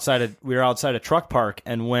we were outside a truck park,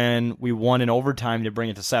 and when we won in overtime to bring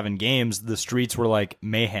it to 7 games, the streets were like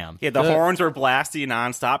mayhem. Yeah, the horns were blasting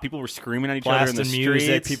nonstop. People were screaming at each other in the streets.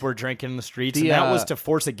 Music, people were drinking in the streets, and that was to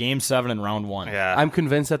force a game 7 in round 1. Yeah, I'm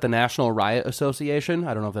convinced that the National Riot Association,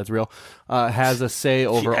 I don't know if that's real, has a say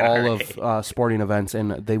over all of sporting events,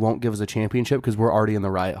 and they won't give us a championship because we're already in the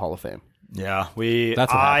Riot Hall of Fame. Yeah,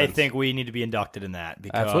 I think we need to be inducted in that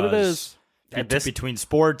because that's what it is. Between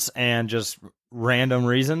sports and just random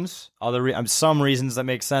reasons, some reasons that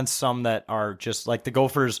make sense, some that are just like the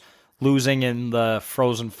Gophers losing in the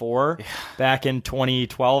Frozen Four back in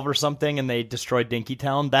 2012 or something, and they destroyed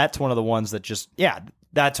Dinkytown. That's one of the ones that just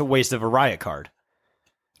that's a waste of a riot card.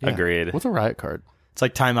 Yeah. Agreed. What's a riot card? It's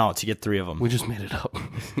like timeouts. You get 3 of them. We just made it up.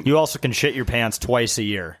 You also can shit your pants twice a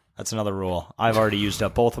year. That's another rule. I've already used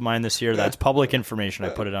up both of mine this year. That's public information. I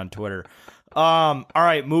put it on Twitter. All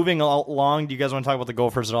right, moving along. Do you guys want to talk about the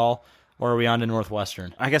Gophers at all, or are we on to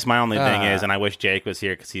Northwestern? I guess my only thing is, and I wish Jake was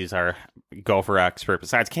here because he's our Gopher expert.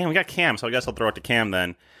 Besides Cam, we got Cam, so I guess I'll throw it to Cam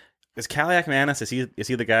then. Is Kaliak Manis? Is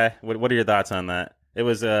he the guy? What are your thoughts on that? It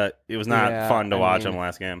was not fun to watch him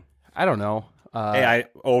last game. I don't know.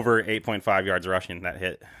 Over 8.5 yards rushing that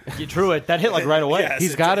hit. You drew it. That hit like right away.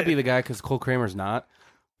 He's got to be the guy because Cole Kramer's not.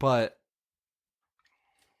 But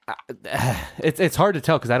it's hard to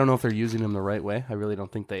tell because I don't know if they're using him the right way. I really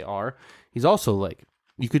don't think they are. He's also like,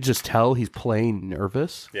 you could just tell he's playing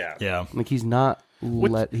nervous. Yeah. Like he's not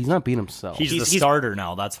being himself. He's the starter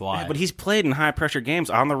now. That's why. Yeah, but he's played in high pressure games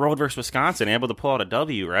on the road versus Wisconsin, able to pull out a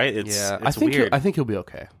W. Right? It's weird. I think he'll be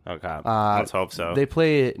okay. Okay, let's hope so. They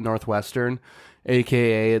play Northwestern,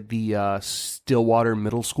 aka the Stillwater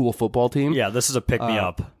Middle School football team. Yeah, this is a pick me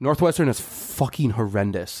up. Northwestern is fucking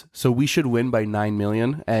horrendous, so we should win by 9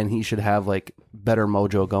 million, and he should have like better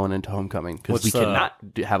mojo going into homecoming because we cannot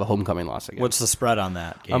have a homecoming loss again. What's the spread on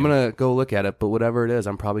that game? I'm gonna go look at it, but whatever it is,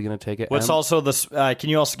 I'm probably gonna take it. What's also the? Can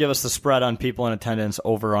you also give us the spread on people in attendance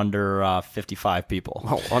over under 55 people?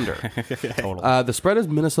 Oh, under total. The spread is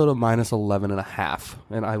Minnesota minus 11.5,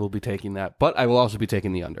 and I will be taking that, but I will also be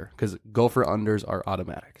taking the under because Gopher unders are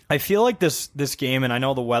automatic. I feel like this game, and I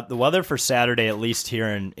know the weather for Saturday, at least here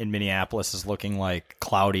in Minneapolis, is looking like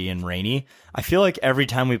cloudy and rainy. I feel like every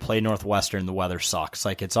time we play Northwestern, the weather sucks.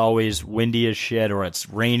 Like it's always windy as shit, or it's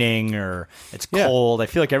raining, or it's cold. I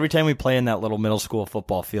feel like every time we play in that little middle school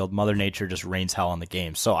football field, Mother Nature just rains hell on the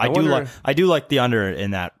game. So I do like the under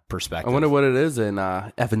in that perspective. I wonder what it is in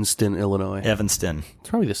Evanston, Illinois. Evanston, it's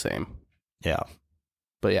probably the same. Yeah.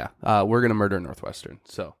 But yeah, we're gonna murder Northwestern.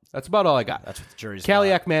 So that's about all I got. That's what the jury's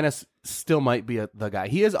Kaliak Manis still might be the guy.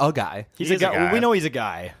 He is a guy. He's a guy. Well, we know he's a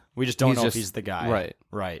guy. We just don't know if he's the guy.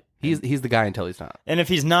 Right. He's the guy until he's not. And if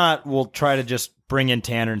he's not, we'll try to just bring in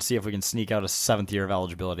Tanner and see if we can sneak out a 7th year of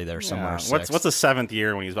eligibility there somewhere. What's a 7th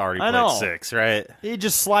year when he's already played 6, right? You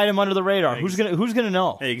just slide him under the radar. Who's gonna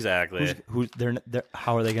know? Exactly.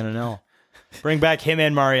 How are they gonna know? Bring back him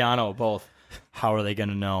and Mariano both. How are they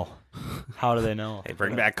gonna know? How do they know? Hey,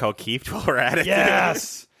 bring back O'Keefe while we're at it.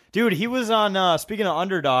 Yes. Dude, he was on, speaking of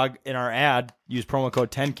Underdog, in our ad, use promo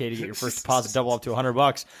code 10K to get your first deposit double up to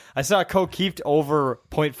 $100. I saw O'Keefe over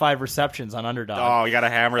 0.5 receptions on Underdog. Oh, you got to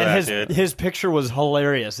hammer that, dude. His picture was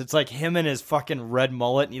hilarious. It's like him and his fucking red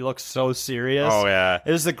mullet, and he looks so serious. Oh, yeah.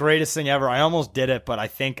 It was the greatest thing ever. I almost did it, but I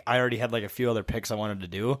think I already had like a few other picks I wanted to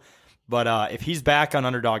do. But if he's back on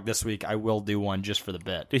Underdog this week, I will do one just for the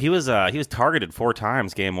bit. Dude, he was targeted 4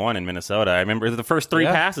 times game 1 in Minnesota. I remember the first 3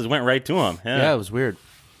 passes went right to him. Yeah, it was weird.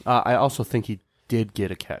 I also think he did get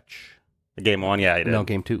a catch. Game 1, yeah, he did. No,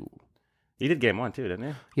 game 2. He did game 1 too, didn't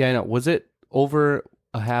he? Yeah, I know. Was it over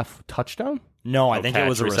a half touchdown? No, I think it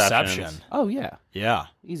was a reception. Oh, yeah. Yeah.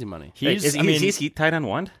 Easy money. Is he tight end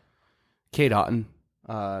 1? Cade Otton.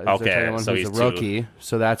 Okay, so he's a rookie,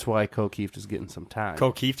 so that's why Cokeeft is getting some time.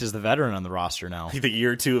 Cokeeft is the veteran on the roster now. He's the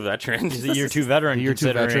year 2 veteran. He's the year 2 veteran. The year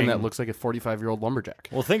 2 veteran that looks like a 45-year-old lumberjack.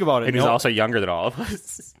 Well, think about it. And he's also younger than all of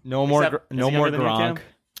us. No more Gronk.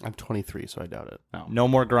 I'm 23, so I doubt it. No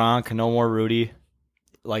more Gronk. No more Rudy.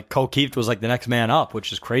 Like Cokeeft was like the next man up,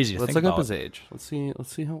 which is crazy. Let's look up his age. Let's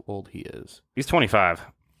see how old he is. He's 25.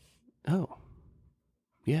 Oh.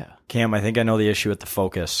 Yeah. Cam, I think I know the issue with the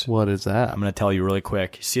focus. What is that? I'm going to tell you really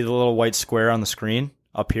quick. You see the little white square on the screen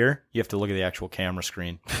up here? You have to look at the actual camera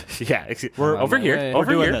screen. Yeah. We're over here. We're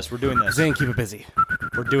doing this. We're doing this. Zane, keep it busy.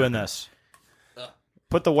 We're doing this.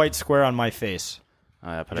 Put the white square on my face.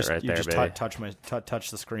 Put it right there, just baby.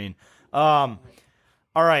 touch the screen. All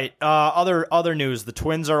right. Other news. The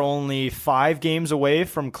Twins are only 5 games away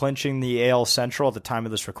from clinching the AL Central at the time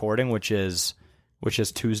of this recording, which is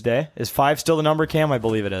Tuesday. Is 5 still the number, Cam? I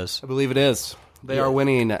believe it is. I believe it is. They are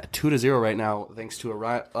winning 2-0 right now, thanks to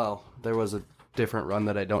there was a different run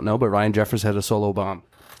that I don't know, but Ryan Jeffers had a solo bomb.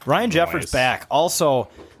 Ryan Jeffers back. Also,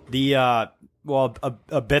 the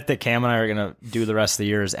a bit that Cam and I are gonna do the rest of the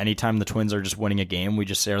year is anytime the Twins are just winning a game, we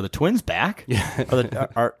just say, "Are the Twins back?"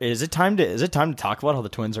 Yeah. Is it time to talk about how the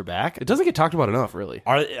Twins are back? It doesn't get talked about enough, really.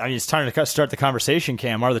 It's time to start the conversation.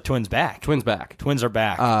 Cam, are the Twins back? Twins back. Twins are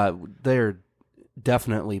back. They're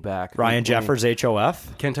definitely back. Ryan Jeffers,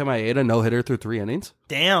 HOF. Kenta Maeda, no-hitter through 3 innings.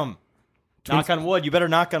 Damn. Knock on wood. You better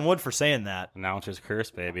knock on wood for saying that. Announcer's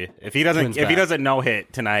curse, baby. If he doesn't no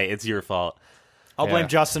hit tonight, it's your fault. I'll blame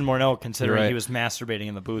Justin Morneau, considering he was masturbating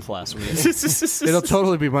in the booth last week. It'll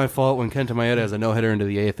totally be my fault when Kenta Maeda has a no-hitter into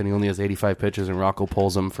the 8th and he only has 85 pitches and Rocco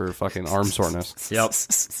pulls him for fucking arm soreness. Yep.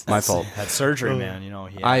 My fault. Had surgery, man.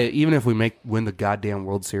 Even if we win the goddamn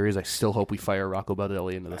World Series, I still hope we fire Rocco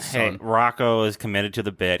Baldelli into the sun. Hey, Rocco is committed to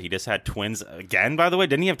the bit. He just had Twins again, by the way.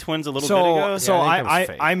 Didn't he have Twins a little bit ago? So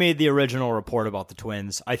I made the original report about the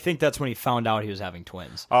Twins. I think that's when he found out he was having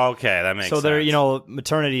twins. Okay, that makes sense. So there,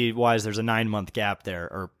 maternity-wise, there's a 9-month gap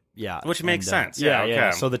there, which makes sense.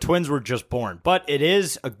 Yeah. So the Twins were just born, but it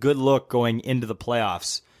is a good look going into the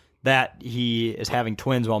playoffs that he is having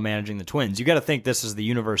twins while managing the Twins. You got to think this is the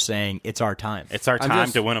universe saying it's our time. It's our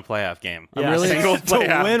time to win a playoff game. Yeah,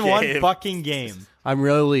 to win one fucking game. I'm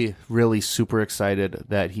really, really super excited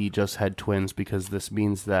that he just had twins because this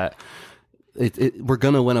means that we're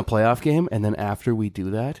going to win a playoff game, and then after we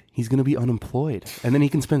do that, he's going to be unemployed. And then he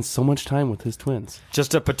can spend so much time with his twins.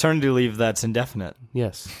 Just a paternity leave that's indefinite.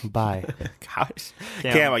 Yes. Bye. Gosh.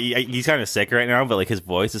 Cam, he's kind of sick right now, but like his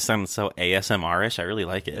voice is sounding so ASMR-ish. I really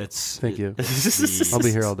like it. Thank you. I'll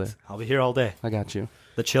be here all day. I'll be here all day. I got you.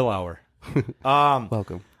 The chill hour.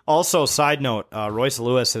 Welcome. Also, side note, Royce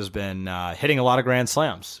Lewis has been hitting a lot of grand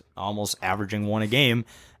slams, almost averaging 1 a game.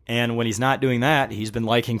 And when he's not doing that, he's been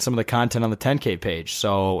liking some of the content on the 10K page.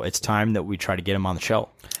 So it's time that we try to get him on the show.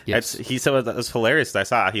 Yes. He said it was hilarious. I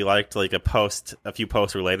saw he liked like a few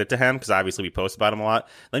posts related to him because obviously we post about him a lot.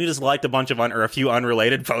 Then he just liked a bunch of a few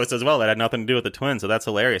unrelated posts as well that had nothing to do with the Twins. So that's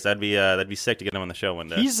hilarious. That'd be sick to get him on the show one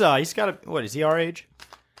day. He's got what is he our age?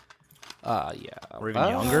 Yeah. Or even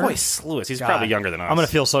younger? Royce Lewis. He's probably younger than us. I'm going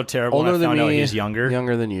to feel so terrible Older when I than found out me, he's younger.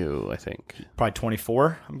 Younger than you, I think. Probably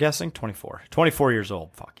 24, I'm guessing. 24. 24 years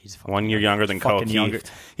old. Fuck, he's 1 year younger than Cokeeft.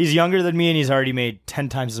 He's younger than me, and he's already made 10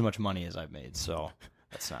 times as much money as I've made, so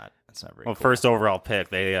that's not very cool. First overall pick,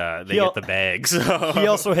 they get the bag. So. He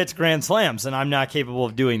also hits grand slams, and I'm not capable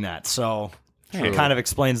of doing that, so... It kind of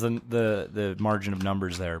explains the margin of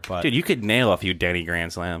numbers there. But dude, you could nail a few Denny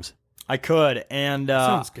grand slams. I could, and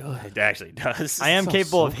sounds good. It actually does. I am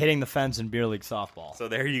capable of hitting the fence in beer league softball. So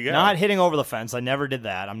there you go. Not hitting over the fence. I never did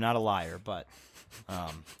that. I'm not a liar, but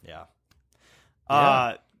yeah.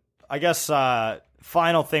 I guess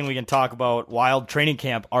final thing we can talk about: Wild training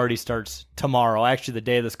camp already starts tomorrow. Actually, the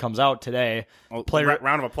day this comes out today. Well,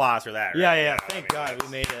 round of applause for that. Right? Yeah. Thank God we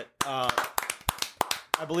made it.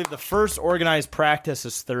 I believe the first organized practice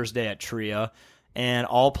is Thursday at Tria. And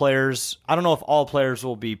all players, I don't know if all players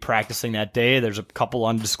will be practicing that day. There's a couple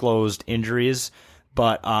undisclosed injuries,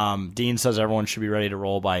 but Dean says everyone should be ready to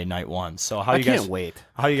roll by night 1. So I can't wait.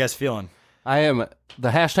 How are you guys feeling? I am. The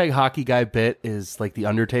hashtag hockey guy bit is like the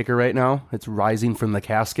Undertaker right now. It's rising from the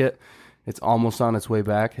casket. It's almost on its way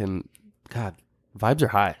back, and God, vibes are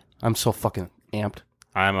high. I'm so fucking amped.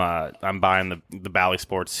 I'm buying the Bally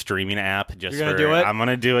Sports streaming app. You're gonna do it? I'm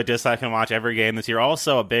gonna do it just so I can watch every game this year.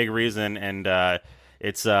 Also, a big reason, and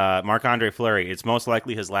It's Marc-Andre Fleury. It's most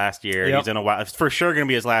likely his last year. Yep. He's in a wild, it's for sure going to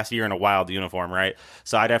be his last year in a Wild uniform, right?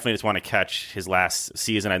 So I definitely just want to catch his last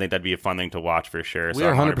season. I think that'd be a fun thing to watch for sure. We so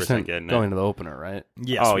are I'm 100% getting going it. to the opener, right?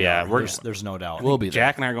 Yes. Oh, we yeah. are. There's no doubt. We'll be there.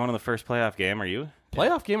 Jack and I are going to the first playoff game. Are you?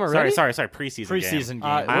 Playoff game already? Sorry, preseason game.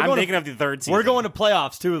 I'm thinking of the third season. We're going to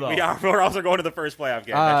playoffs too, though. We're also going to the first playoff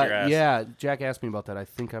game. That's your ass. Yeah, Jack asked me about that. I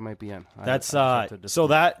think I might be in. That's so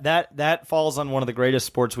that falls on one of the greatest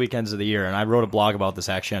sports weekends of the year, and I wrote a blog about this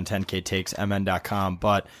actually on 10ktakesmn.com.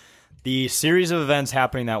 But the series of events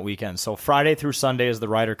happening that weekend. So Friday through Sunday is the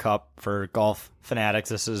Ryder Cup for golf fanatics.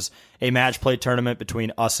 This is a match play tournament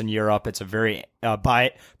between us and Europe. It's a very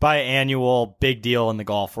biannual big deal in the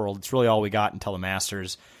golf world. It's really all we got until the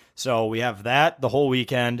Masters. So we have that the whole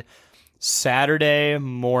weekend. Saturday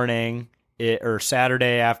morning or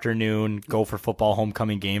Saturday afternoon, Gopher football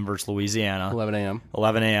homecoming game versus Louisiana. 11 a.m.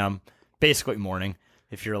 11 a.m. Basically morning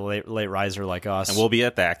if you're a late riser like us. And we'll be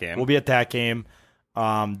at that game.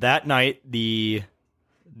 That night, the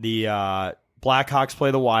Blackhawks play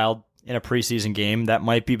the Wild in a preseason game. That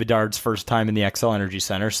might be Bedard's first time in the XL Energy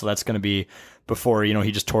Center, so that's going to be before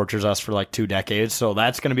he just tortures us for like 2 decades. So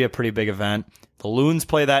that's going to be a pretty big event. The Loons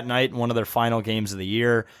play that night in one of their final games of the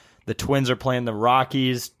year. The Twins are playing the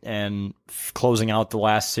Rockies and closing out the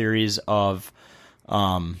last series of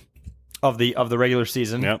the regular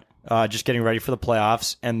season. Yep. Just getting ready for the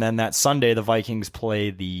playoffs. And then that Sunday, the Vikings play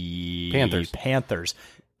the Panthers.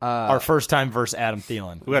 Our first time versus Adam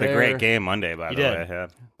Thielen. We had a great game Monday, by the way. Yeah.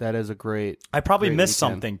 That is a great. I probably great missed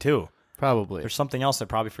weekend. something, too. Probably. There's something else I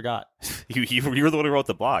probably forgot. You were the one who wrote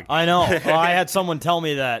the blog. I know. Well, I had someone tell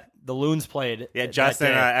me that the Loons played. Yeah,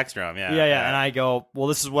 Justin Ekstrom. Yeah. And I go, well,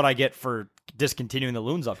 this is what I get for discontinuing the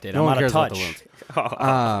Loons update. No I'm one out cares of touch.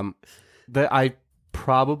 about the Loons. I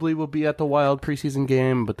probably will be at the Wild preseason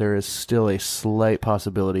game, but there is still a slight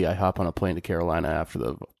possibility I hop on a plane to Carolina after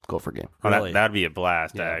the Gopher game. Oh, Really? that'd be a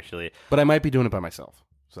blast, actually. But I might be doing it by myself,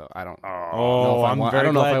 so I don't. Oh, I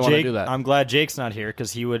don't know if I want to do that. I'm glad Jake's not here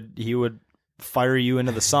because he would fire you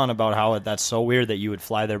into the sun about how that's so weird that you would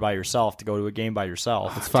fly there by yourself to go to a game by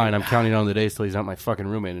yourself. It's fine. I'm counting on the days till he's not my fucking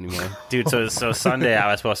roommate anymore. Dude, so Sunday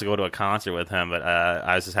I was supposed to go to a concert with him, but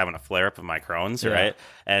I was just having a flare up of my Crohn's, right?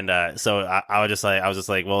 And so I was just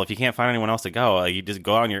like, well, if you can't find anyone else to go, you just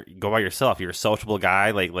go by yourself. You're a sociable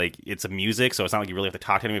guy. Like it's a music, so it's not like you really have to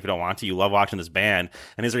talk to anyone if you don't want to. You love watching this band.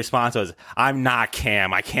 And his response was, "I'm not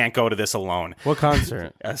Cam. I can't go to this alone." What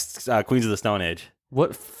concert? Queens of the Stone Age.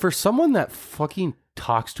 What, for someone that fucking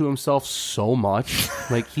talks to himself so much,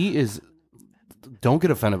 like he is. Don't get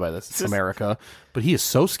offended by this, America, but he is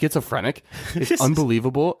so schizophrenic. It's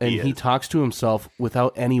unbelievable, and he talks to himself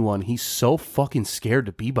without anyone. He's so fucking scared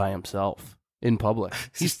to be by himself in public.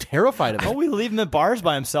 He's terrified of it. Oh, we leave him at bars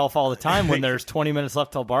by himself all the time when there's 20 minutes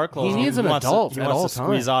left till bar closes. He needs an adult at all wants to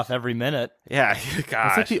squeeze times. off every minute. Yeah, gosh.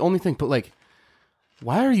 That's like the only thing. But like,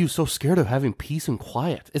 why are you so scared of having peace and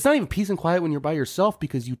quiet? It's not even peace and quiet when you're by yourself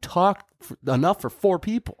because you talk enough for 4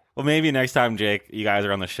 people. Well, maybe next time, Jake, you guys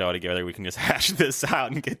are on the show together, we can just hash this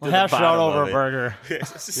out and get to the Hash it out bottom over of a it. burger.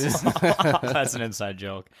 That's an inside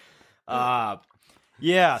joke.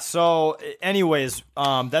 Yeah. So, anyways,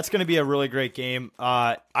 that's going to be a really great game.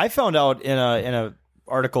 I found out in a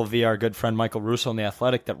article via our good friend Michael Russo in the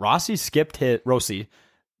Athletic that Rossi skipped Rossi.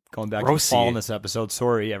 Going back to fall in this episode.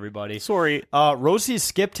 Sorry, everybody. Sorry. Rossi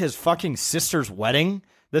skipped his fucking sister's wedding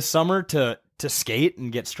this summer to skate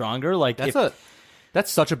and get stronger. Like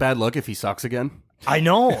that's such a bad look if he sucks again. I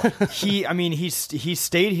know. He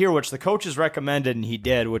stayed here, which the coaches recommended, and he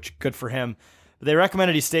did, which good for him. They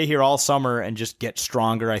recommended he stay here all summer and just get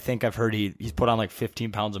stronger. I think I've heard he's put on like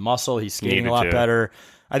 15 pounds of muscle. He's skating a lot better.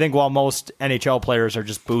 I think while most NHL players are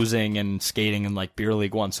just boozing and skating in like beer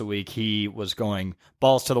league once a week, he was going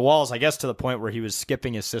balls to the walls, I guess to the point where he was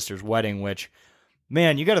skipping his sister's wedding, which,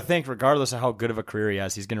 man, you got to think, regardless of how good of a career he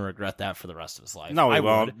has, he's going to regret that for the rest of his life. No, he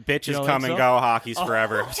won't. Bitches come and go. Hockey's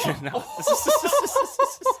forever.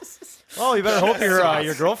 Oh, you better hope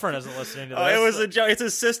your girlfriend isn't listening to this. Oh, it was a joke. It's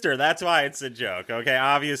his sister. That's why it's a joke. Okay,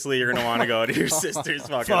 obviously you're gonna want to go to your sister's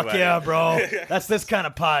fucking Fuck wedding. yeah, bro. That's this kind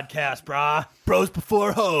of podcast, brah. Bros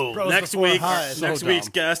before hoes. Next week's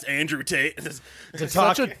guest, Andrew Tate.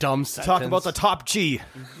 Such a dumb sentence. Talk about the top G.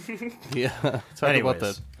 Yeah. Talk about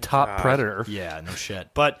the top predator. Yeah, no shit.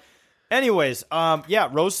 But anyways,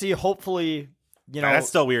 Rossi, hopefully, that's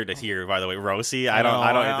still weird to hear, by the way. Rossi, I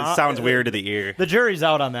don't. It sounds weird to the ear. The jury's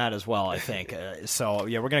out on that as well, I think. So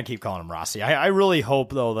yeah, we're gonna keep calling him Rossi. I really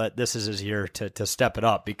hope though that this is his year to step it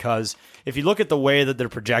up, because if you look at the way that they're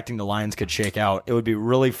projecting the Lions could shake out, it would be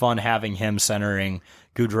really fun having him centering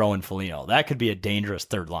Goudreau and Foligno. That could be a dangerous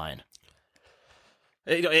third line.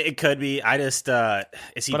 It could be. I just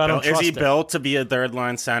is he But built to be a third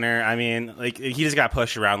line center? I mean, like he just got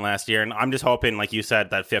pushed around last year, and I'm just hoping, like you said,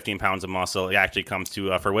 that 15 pounds of muscle actually comes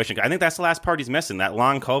to fruition. I think that's the last part he's missing. That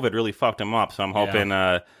long COVID really fucked him up. So I'm hoping.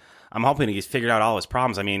 I'm hoping he's figured out all his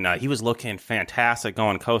problems. I mean, he was looking fantastic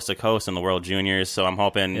going coast to coast in the World Juniors, so I'm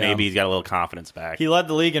hoping maybe he's got a little confidence back. He led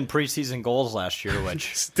the league in preseason goals last year,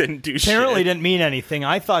 which didn't do apparently shit. didn't mean anything.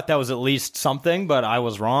 I thought that was at least something, but I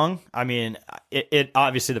was wrong. I mean, it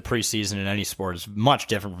obviously the preseason in any sport is much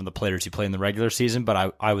different from the players you play in the regular season,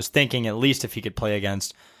 but I was thinking at least if he could play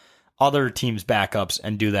against other teams' backups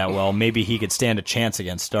and do that well, maybe he could stand a chance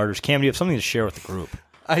against starters. Cam, do you have something to share with the group?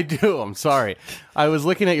 I do. I'm sorry. I was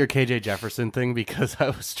looking at your KJ Jefferson thing because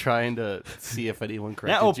I was trying to see if anyone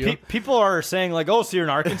corrected you. People are saying like, "Oh, so you're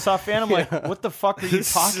an Arkansas fan?" I'm like, "What the fuck are you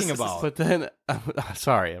talking about?" But then,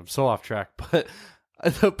 sorry, I'm so off track. But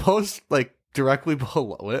the post, like directly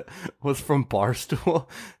below it, was from Barstool,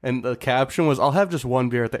 and the caption was, "I'll have just one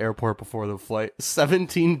beer at the airport before the flight."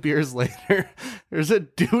 17 beers later, there's a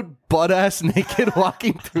dude butt ass naked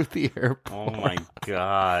walking through the airport. Oh my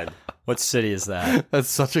god. What city is that? That's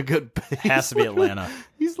such a good base. Has to be Atlanta.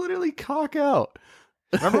 He's literally cock out.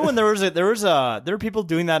 Remember when there were people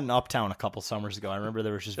doing that in Uptown a couple summers ago? I remember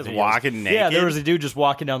there was just videos. Walking naked. Yeah, there was a dude just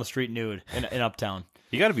walking down the street nude in Uptown.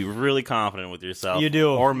 You got to be really confident with yourself. You do,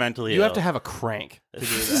 or mentally. You have to have a crank to do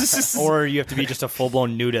that, or you have to be just a full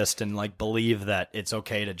blown nudist and like believe that it's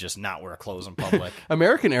okay to just not wear clothes in public.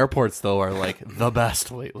 American airports though are like the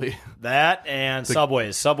best lately. That and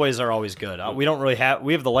subways. Subways are always good. We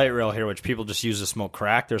have the light rail here, which people just use to smoke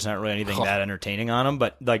crack. There's not really anything that entertaining on them,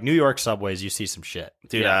 but like New York subways, you see some shit.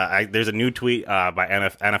 Dude, there's a new tweet by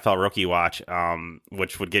NFL Rookie Watch,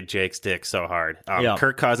 which would get Jake's dick so hard.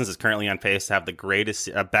 Kirk Cousins is currently on pace to have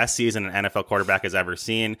the best season an NFL quarterback has ever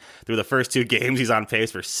seen. Through the first 2 games, he's on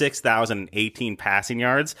pace for 6,018 passing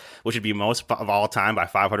yards, which would be most of all time by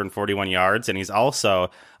 541 yards. And he's also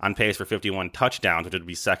on pace for 51 touchdowns, which would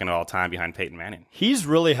be second of all time behind Peyton Manning. He's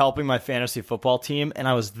really helping my fantasy football team, and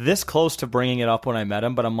I was this close to bringing it up when I met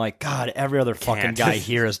him, but I'm like, God, every other fucking guy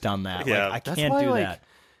here has done that. Yeah. Like, I can't do that.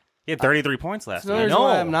 He had 33 points last night. I know.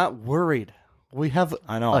 I'm not worried. We have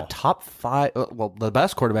a top 5, the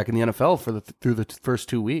best quarterback in the NFL through the first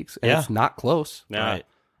 2 weeks, and it's not close. Yeah. Right.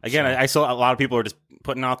 Again, I saw a lot of people are just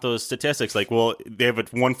putting out those statistics like, well, they have a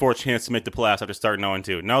 1/4 chance to make the playoffs after starting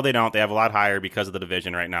 0-2. No, they don't. They have a lot higher because of the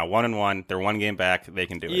division right now. 1-1. They're 1 game back. They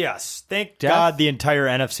can do it. Yes. Thank God the entire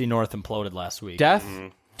NFC North imploded last week. Death,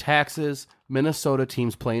 taxes, Minnesota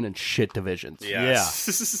teams playing in shit divisions.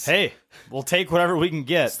 Yes. Yeah. Hey, we'll take whatever we can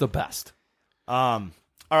get. It's the best. All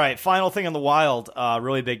right, final thing on the Wild.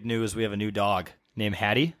 Really big news. We have a new dog named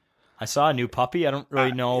Hattie. I saw a new puppy. I don't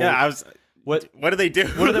really know. Yeah, What do they do?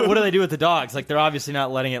 What do they do with the dogs? Like, they're obviously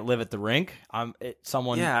not letting it live at the rink. And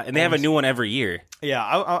they have a new one every year. Yeah,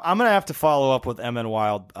 I'm gonna have to follow up with MN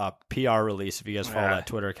Wild PR release if you guys follow that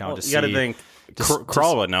Twitter account. Well, you got to think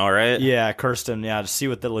Kroll would know, right? Yeah, Kirsten. Yeah, to see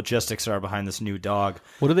what the logistics are behind this new dog.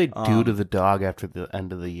 What do they do to the dog after the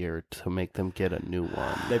end of the year to make them get a new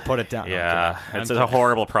one? They put it down. Yeah, it's a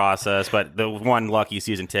horrible process, but the one lucky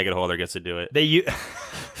season ticket holder gets to do it. They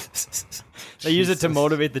use it to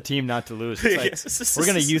motivate the team not to lose. It's like, we're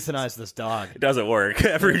going to euthanize this dog. It doesn't work.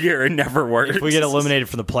 Every year, it never works. If we get eliminated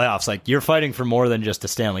from the playoffs, like, you're fighting for more than just a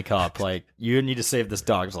Stanley Cup. Like, you need to save this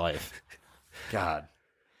dog's life. God.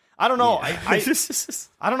 I don't know. Yeah.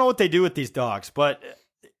 I don't know what they do with these dogs, but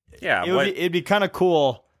it'd be kind of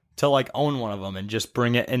cool to like own one of them and just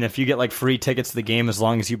bring it. And if you get like free tickets to the game, as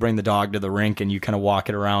long as you bring the dog to the rink and you kind of walk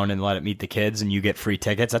it around and let it meet the kids and you get free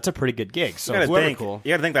tickets, that's a pretty good gig. So you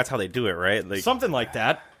gotta think that's how they do it, right? Like, something like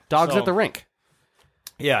that. Dogs at the rink.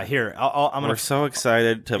 Yeah, here. We're so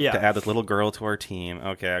excited to add this little girl to our team.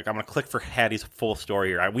 Okay, I'm going to click for Hattie's full story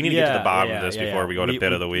here. We need to get to the bottom of this before we go to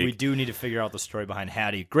bit of the week. We do need to figure out the story behind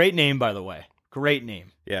Hattie. Great name, by the way. Great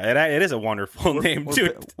name. Yeah, it is a wonderful name,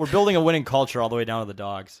 too. We're building a winning culture all the way down to the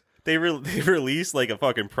dogs. They released like a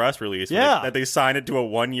fucking press release that they signed it to a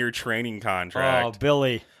 1-year training contract. Oh,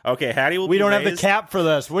 Billy. Okay, Hattie will We be don't raised... have the cap for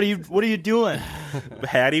this. What are you doing?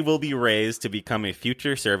 Hattie will be raised to become a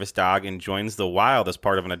future service dog and joins the Wild as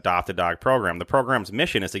part of an adopted dog program. The program's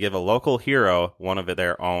mission is to give a local hero one of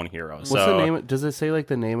their own heroes. What's the name? Does it say like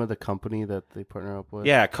the name of the company that they partner up with?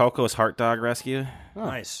 Yeah, Coco's Heart Dog Rescue. Oh.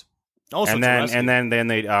 Nice. Also, and then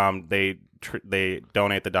they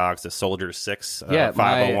donate the dogs to Soldier 6,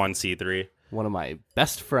 501c3. One of my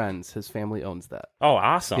best friends, his family owns that. Oh,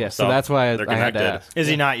 awesome. Yeah, so that's why I had to ask. Is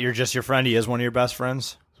he not just your friend? He is one of your best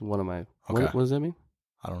friends? One of my... Okay. What does that mean?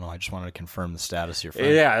 I don't know. I just wanted to confirm the status of your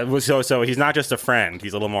friend. Yeah, so he's not just a friend.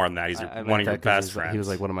 He's a little more than that. He's one of your best friends. He was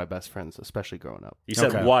like one of my best friends, especially growing up. You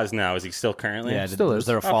said was now. Is he still currently? Yeah, still was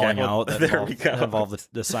there a falling out that there we go. involved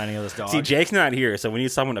the signing of this dog? See, Jake's not here, so we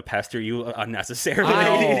need someone to pester you unnecessarily.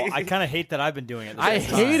 I kind of hate that I've been doing it. I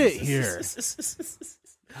hate it here.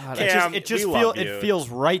 God, Cam, it just feels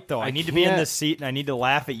right though. I need to be in this seat and I need to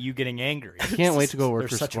laugh at you getting angry. I can't wait to go work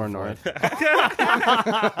for Score North.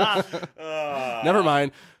 Never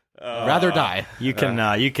mind. Rather die. You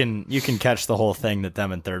can catch the whole thing that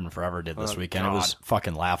them and Third and Forever did this weekend. God. It was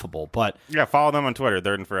fucking laughable. But yeah, follow them on Twitter,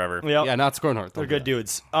 Third and Forever. Yep. Yeah, not Score North. They're good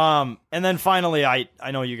dudes. And then finally, I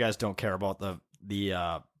know you guys don't care about the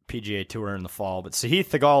PGA Tour in the fall, but Sahith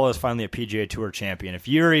Theegala is finally a PGA Tour champion. If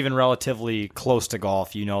you're even relatively close to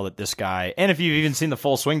golf, you know that this guy, and if you've even seen the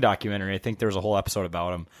Full Swing documentary, I think there's a whole episode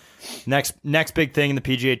about him. Next big thing in the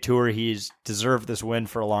PGA Tour, he's deserved this win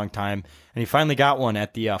for a long time, and he finally got one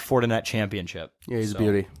at the Fortinet Championship. Yeah, he's a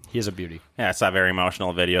beauty. He is a beauty. Yeah, it's a very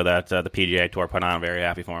emotional video that the PGA Tour put on. I'm very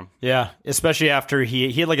happy for him. Yeah, especially after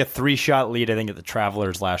he had like a 3-shot lead, I think, at the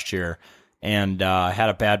Travelers last year, and had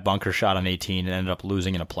a bad bunker shot on 18 and ended up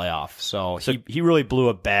losing in a playoff. So he really blew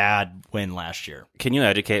a bad win last year. Can you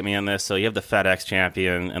educate me on this? So you have the FedEx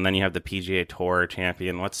champion, and then you have the PGA Tour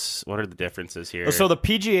champion. What are the differences here? So the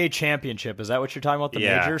PGA Championship, is that what you're talking about, the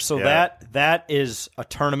major? So yeah. that is a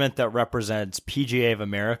tournament that represents PGA of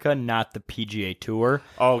America, not the PGA Tour.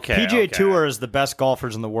 Okay. PGA Tour is the best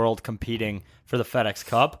golfers in the world competing for the FedEx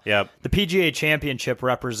Cup. Yep. The PGA Championship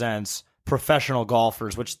represents professional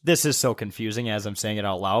golfers, which this is so confusing as I'm saying it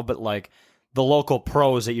out loud, but like the local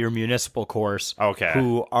pros at your municipal course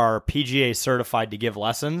who are PGA certified to give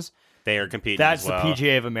lessons. They are competing. That's as well. the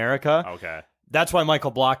PGA of America. Okay. That's why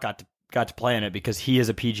Michael Block got to play in it, because he is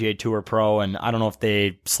a PGA Tour pro, and I don't know if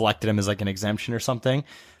they selected him as like an exemption or something,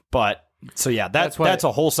 but so yeah, that's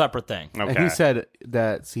a whole separate thing. Okay. And he said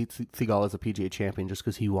that Theegala is a PGA champion just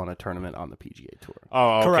because he won a tournament on the PGA Tour.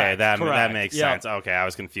 Oh, okay, Correct. that makes sense. Okay, I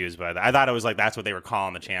was confused by that. I thought it was like that's what they were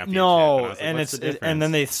calling the championship. No, and, and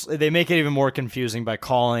then they make it even more confusing by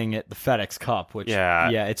calling it the FedEx Cup. Which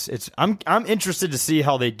it's I'm interested to see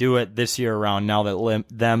how they do it this year around. Now that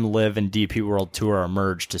Live and DP World Tour are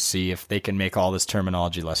merged, to see if they can make all this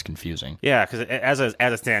terminology less confusing. Yeah, because as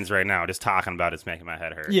it stands right now, just talking about it's making my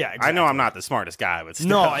head hurt. Yeah, exactly. I know I'm not the smartest guy, but still.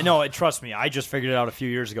 No, I know. Trust me, I just figured it out a few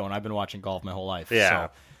years ago, and I've been watching golf my whole life. Yeah.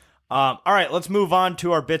 So. All right, let's move on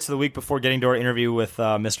to our bits of the week before getting to our interview with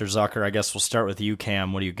Mr. Zucker. I guess we'll start with you,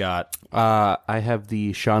 Cam. What do you got? I have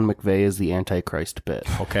the Sean McVay as the Antichrist bit.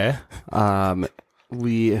 Okay.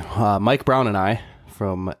 Mike Brown and I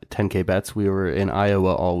from 10K Bets, we were in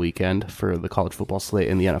Iowa all weekend for the college football slate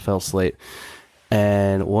and the NFL slate.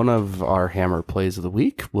 And one of our hammer plays of the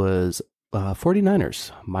week was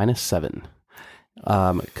 49ers -7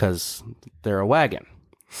 because they're a wagon.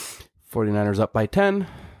 49ers up by 10.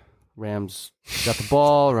 Rams got the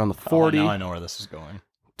ball around the 40. Now I know where this is going.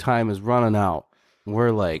 Time is running out.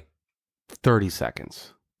 We're like 30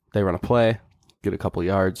 seconds. They run a play, get a couple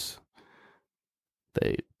yards.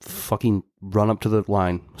 They fucking run up to the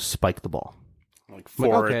line, spike the ball. Like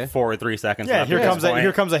 4 or 3 seconds. Yeah, left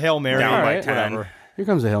here comes a Hail Mary. Down by right, 10. Whatever. Here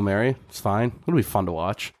comes a Hail Mary. It's fine. It'll be fun to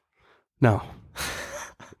watch. No.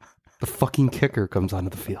 The fucking kicker comes onto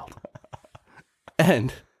the field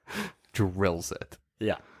and drills it.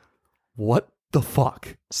 Yeah. What the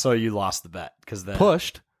fuck? So you lost the bet because then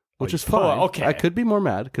Pushed, which is fine. Okay. I could be more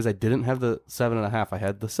mad because I didn't have the 7.5. I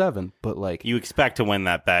had the 7, but like, You expect to win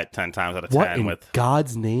that bet 10 times out of 10. what in with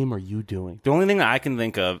God's name are you doing? The only thing that I can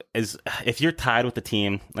think of is if you're tied with the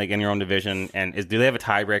team, like in your own division, and do they have a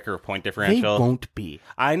tiebreaker or point differential? They won't be.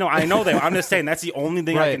 I know they. I'm just saying that's the only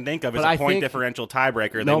thing I Right. can think of is But a I point think- differential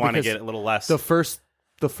tiebreaker. No, They want to because get a little less. The first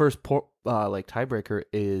tiebreaker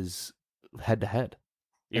is head to head.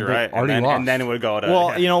 You're they right. already and lost. then it would go to.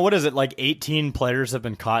 Well, you know, what is it? Like 18 players have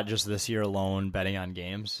been caught just this year alone betting on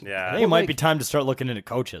games. Yeah. I think it might be time to start looking into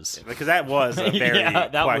coaches. Because that was a very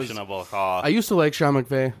that questionable call. I used to like Sean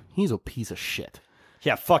McVay. He's a piece of shit.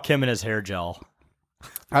 Yeah, fuck him and his hair gel.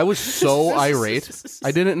 I was so irate.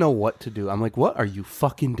 I didn't know what to do. I'm like, what are you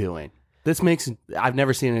fucking doing? I've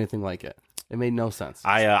never seen anything like it. It made no sense.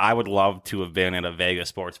 I would love to have been at a Vegas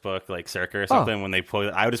sports book like Zucker or something when they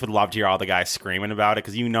put. I just would love to hear all the guys screaming about it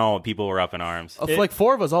because people were up in arms. Like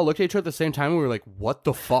 4 of us all looked at each other at the same time and we were like, what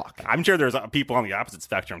the fuck? I'm sure there's people on the opposite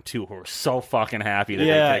spectrum too who were so fucking happy. That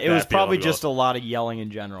Yeah, they kicked it was that probably field goal. just a lot of yelling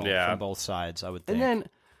in general Yeah. from both sides, I would think.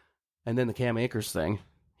 And then the Cam Akers thing.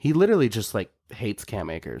 He literally just like hates Cam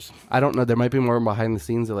Akers. I don't know. There might be more behind the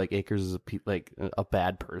scenes that like Akers is a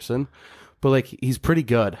bad person, but like he's pretty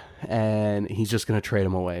good, and he's just going to trade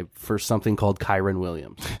him away for something called Kyron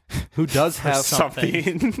Williams, who does have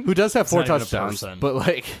who does have 4 touchdowns, but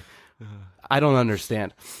like I don't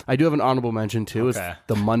understand. I do have an honorable mention too. Is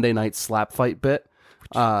the Monday night slap fight bit.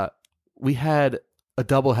 We had a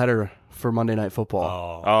doubleheader for Monday Night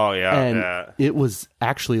Football. Oh yeah, and it was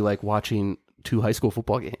actually like watching 2 high school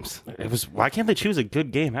football games. It was. Why can't they choose a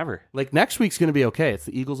good game ever? Like next week's going to be okay. It's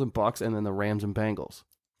the Eagles and Bucks, and then the Rams and Bengals.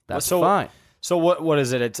 That's fine. So what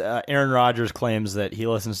is it? It's Aaron Rodgers claims that he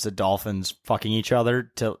listens to Dolphins fucking each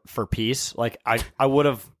other for peace. Like I would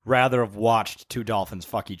have rather have watched 2 Dolphins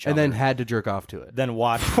fuck each other and then had to jerk off to it. Then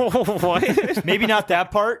watch. What? Maybe not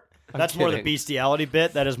that part. That's more the bestiality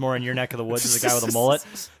bit. That is more in your neck of the woods as a guy with a mullet.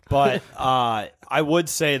 But I would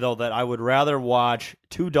say, though, that I would rather watch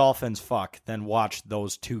 2 Dolphins fuck than watch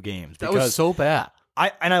those 2 games. That was so bad.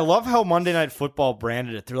 I love how Monday Night Football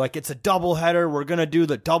branded it. They're like, it's a doubleheader. We're going to do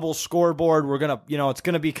the double scoreboard. We're going to, it's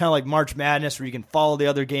going to be kind of like March Madness where you can follow the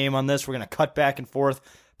other game on this. We're going to cut back and forth.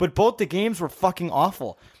 But both the games were fucking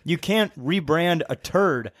awful. You can't rebrand a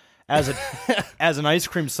turd as an ice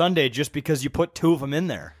cream sundae just because you put 2 of them in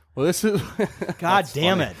there. Well, this is God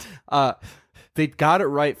damn funny. it. They got it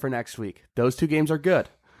right for next week. Those 2 games are good.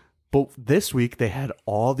 But this week, they had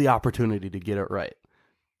all the opportunity to get it right.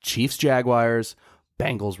 Chiefs, Jaguars,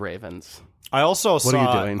 Bengals, Ravens. I also What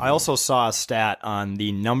are you doing? I also saw a stat on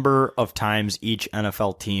the number of times each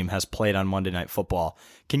NFL team has played on Monday Night Football.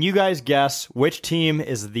 Can you guys guess which team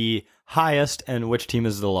is the highest and which team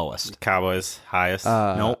is the lowest? Cowboys highest.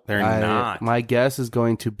 Nope, they're not. My guess is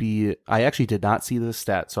going to be, I actually did not see this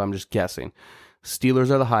stat, so I'm just guessing. Steelers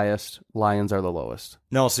are the highest, Lions are the lowest.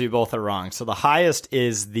 No, so you both are wrong. So the highest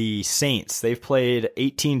is the Saints. They've played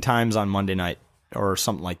 18 times on Monday night or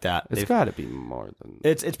something like that. It's got to be more than...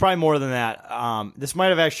 It's probably more than that. This might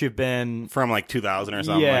have actually been... From like 2000 or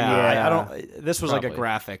something. Yeah, I don't... This was probably like a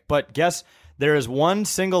graphic. But guess... There is one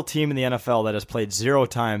single team in the NFL that has played 0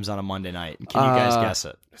 times on a Monday night. Can you guys guess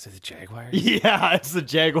it? Is it the Jaguars? Yeah, it's the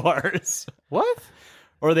Jaguars. What?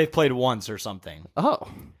 Or they've played once or something. Oh.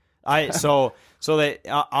 So they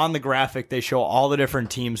on the graphic they show all the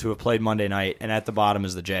different teams who have played Monday night, and at the bottom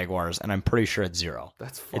is the Jaguars, and I'm pretty sure it's 0.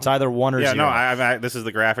 That's funny. It's either 1 or 0. Yeah, no, this is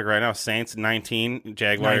the graphic right now. Saints 19,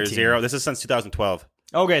 Jaguars 19. 0. This is since 2012.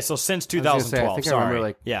 Okay, so since 2012. I think I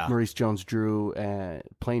remember Maurice Jones-Drew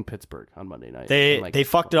playing Pittsburgh on Monday night. They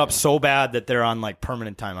fucked it up so bad that they're on like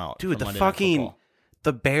permanent timeout. Dude,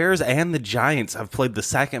 the Bears and the Giants have played the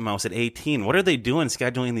second most at 18. What are they doing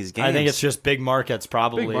scheduling these games? I think it's just big markets,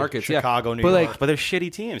 probably. Big markets, Chicago, New York. York. But they're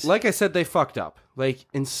shitty teams. Like I said, they fucked up. Like,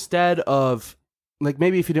 instead of... Like,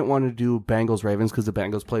 maybe if you didn't want to do Bengals-Ravens because the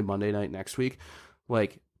Bengals play Monday night next week,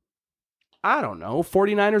 like, I don't know,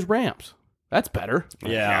 49ers-Rams. That's better.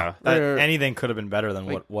 Yeah. Anything could have been better than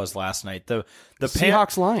what was last night. The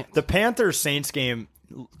Seahawks-Lions. The Panthers-Saints game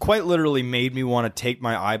quite literally made me want to take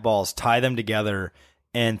my eyeballs, tie them together,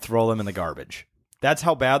 and throw them in the garbage. That's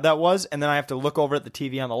how bad that was. And then I have to look over at the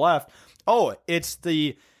TV on the left. Oh, it's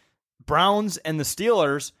the Browns and the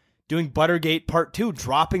Steelers doing Buttergate Part 2,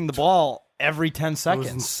 dropping the ball every 10 seconds.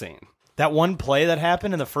 That was insane. That one play that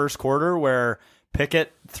happened in the first quarter where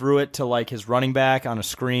Pickett threw it to like his running back on a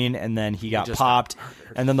screen, and then he got popped,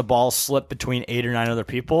 and then the ball slipped between 8 or 9 other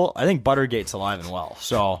people. I think Buttergate's alive and well.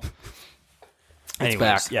 So... Anyways,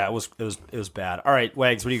 back. Yeah, it was bad. All right,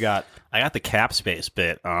 Wags, what do you got? I got the cap space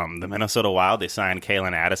bit. The Minnesota Wild, they signed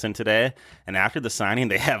Kalen Addison today, and after the signing,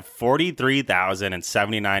 they have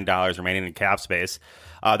 $43,079 remaining in cap space.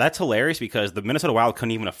 That's hilarious because the Minnesota Wild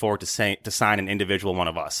couldn't even afford to sign an individual one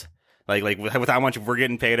of us. Like with how much we're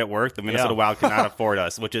getting paid at work, the Minnesota Wild cannot afford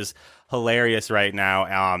us, which is hilarious right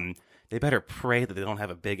now. They better pray that they don't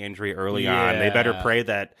have a big injury early on. They better pray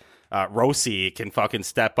that Rossi can fucking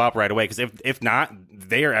step up right away, because if not,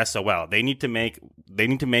 they are SOL. They need to make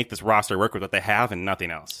this roster work with what they have and nothing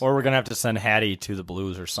else. Or we're gonna have to send Hattie to the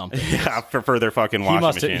Blues or something. Yeah, for their fucking washing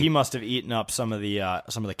machine. He must have eaten up some of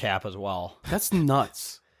the cap as well. That's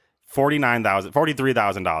nuts.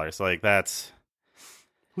 $43,000. Like that's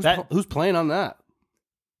who's playing on that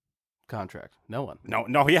contract? No one. No.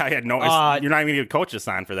 Yeah. You're not even gonna get a coach to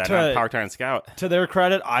sign for that. Not part-time scout. To their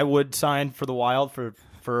credit, I would sign for the Wild for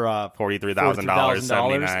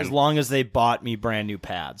 $43,000 as long as they bought me brand new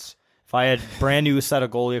pads. If I had brand new set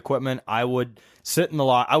of goalie equipment, I would sit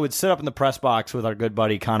I would sit up in the press box with our good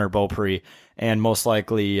buddy Connor Beaupre and most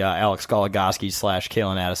likely Alex Goligoski /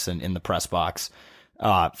 Kalen Addison in the press box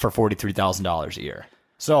for $43,000 a year.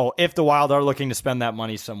 So if the Wild are looking to spend that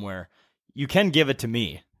money somewhere, you can give it to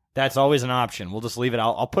me. That's always an option. We'll just leave it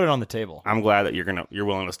out. I'll put it on the table. I'm glad that you're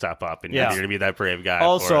willing to step up and you're going to be that brave guy.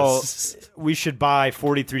 Also, for us. we should buy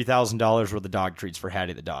 $43,000 worth of dog treats for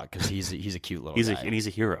Hattie the dog because he's a cute little guy. He's a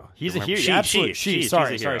hero. He's a hero. Absolutely.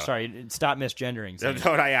 Sorry. Stop misgendering.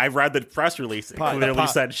 I read the press release. It clearly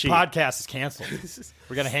said she. Podcast is canceled.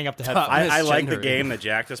 We're gonna hang up the headphones. I like the game that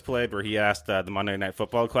Jack just played where he asked the Monday Night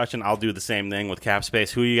Football question. I'll do the same thing with cap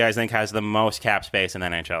space. Who do you guys think has the most cap space in the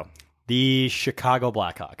NHL? The Chicago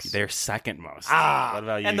Blackhawks. They're second most. What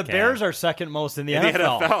about you? And the Cam? Bears are second most in the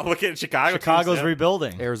NFL. Look at Chicago. Chicago's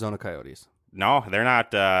rebuilding. Arizona Coyotes. No, they're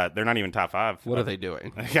not. They're not even top 5. What are they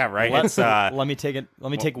doing? Yeah, right. Let me take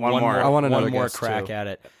one more. I want another one more guess, crack too. at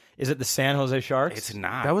it. Is it the San Jose Sharks? It's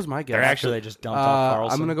not. That was my guess. They're actually they just dumped off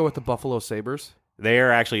Carlson. I'm going to go with the Buffalo Sabres. They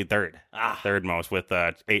are actually third most with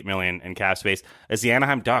 $8 million in cap space. As the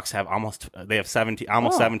Anaheim Ducks have almost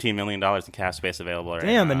 $17 million in cap space available. Right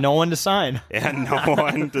Damn, now. and no one to sign. Yeah, no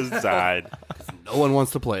one to sign. No one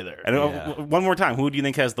wants to play there. And one more time, who do you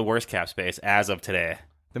think has the worst cap space as of today?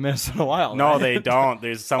 The Minnesota Wild. No, right? they don't.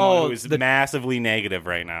 There's someone who's massively negative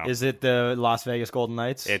right now. Is it the Las Vegas Golden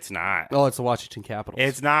Knights? It's not. Oh, it's the Washington Capitals.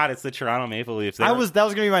 It's not. It's the Toronto Maple Leafs. That was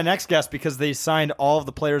going to be my next guess because they signed all of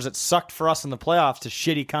the players that sucked for us in the playoffs to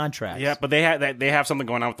shitty contracts. Yeah, but they have something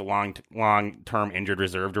going on with the long-term injured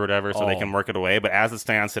reserve or whatever, so they can work it away. But as it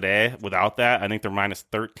stands today, without that, I think they're minus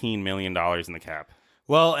 $13 million in the cap.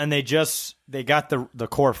 Well, and they got the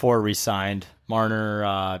core 4 re-signed.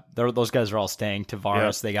 Marner, those guys are all staying. Tavares,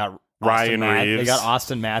 Yep. They got Ryan Reeves. They got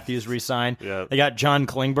Austin Matthews re-signed. Yep. They got John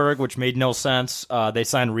Klingberg, which made no sense. They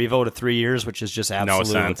signed Revo to 3 years, which is just absolute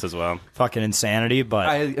No sense as well. fucking insanity. But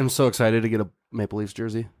I am so excited to get a Maple Leafs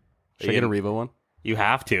jersey. Should I get a Revo one? You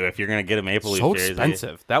have to if you're going to get a Maple Leaf So jersey.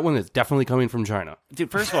 expensive. That one is definitely coming from China.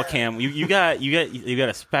 Dude, first of all, Cam, you got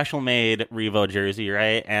a special made Revo jersey,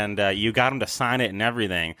 right? And you got him to sign it and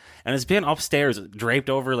everything. And it's been upstairs,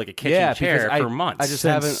 draped over like a kitchen chair for months. I just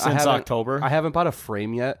Since October. I haven't bought a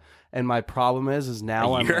frame yet. And my problem is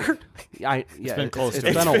now A year? It's been close to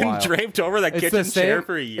it's been a while. draped over that kitchen chair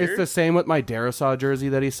for a year. It's the same with my Darisaw jersey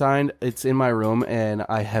that he signed. It's in my room, and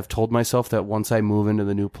I have told myself that once I move into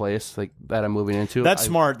the new place like that I'm moving into, that's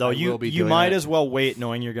smart though. You might it. as well wait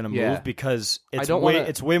knowing you're going to move Yeah. because it's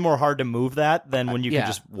it's way more hard to move that than when you can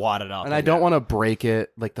just wad it up. And I don't want to break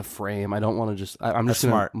it like the frame. I don't want to just. I'm just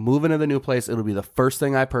going to move into the new place. It'll be the first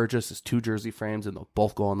thing I purchase is 2 jersey frames, and they'll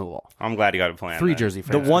both go on the wall. I'm glad you got a plan. 3 jersey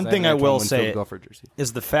frames. The one thing I will say jersey.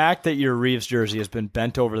 is the fact that your Reeves jersey has been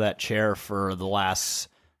bent over that chair for the last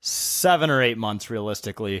 7 or 8 months,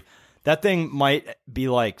 realistically. That thing might be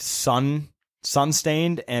like sun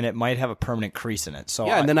stained, and it might have a permanent crease in it. So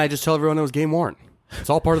and then I just tell everyone it was game worn.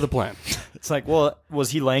 It's all part of the plan. It's like, well,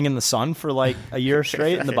 was he laying in the sun for like a year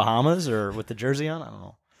straight in the Bahamas or with the jersey on? I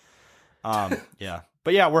don't know. Yeah.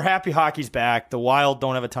 But yeah, we're happy hockey's back. The Wild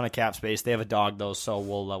don't have a ton of cap space. They have a dog though, so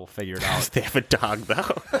we'll figure it out. They have a dog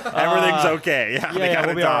though. Everything's okay. Yeah,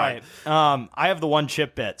 we'll be all right. I have the one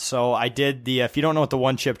chip bit. So I did the. If you don't know what the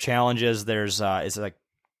one chip challenge is, there's it's like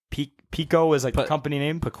Pico is like the company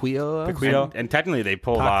name. Paquito. And technically they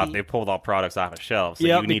pulled all products off of shelves. So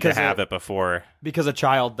you need to have it before. Because a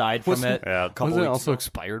child died from it. Yeah. Wasn't it also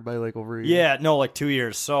expired by like over a year? Yeah, no, like 2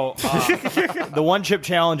 years. So the one chip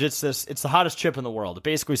challenge, it's the hottest chip in the world. It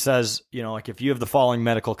basically says, like if you have the following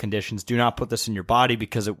medical conditions, do not put this in your body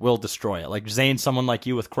because it will destroy it. Like Zane, someone like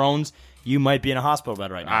you with Crohn's, you might be in a hospital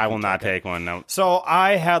bed right now. I will not take one, no. So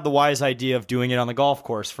I had the wise idea of doing it on the golf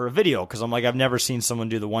course for a video because I'm like, I've never seen someone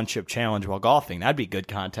do the one chip challenge while golfing. That'd be good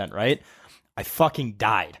content, right? I fucking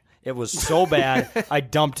died. It was so bad. I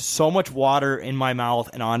dumped so much water in my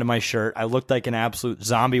mouth and onto my shirt. I looked like an absolute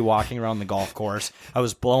zombie walking around the golf course. I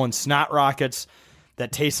was blowing snot rockets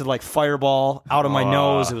that tasted like Fireball out of my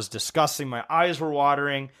nose. It was disgusting. My eyes were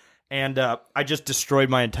watering. And I just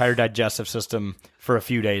destroyed my entire digestive system for a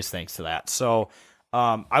few days thanks to that. So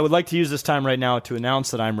I would like to use this time right now to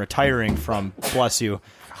announce that I'm retiring from, bless you,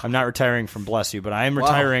 I'm not retiring from bless you, but I am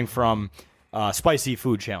retiring from spicy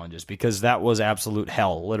food challenges because that was absolute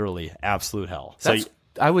hell, literally absolute hell.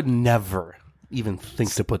 I would never even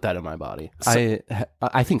think to put that in my body.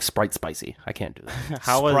 I think Sprite's spicy. I can't do that.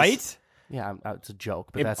 Sprite? Yeah, it's a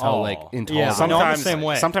joke, but that's how intolerant. Yeah, sometimes the same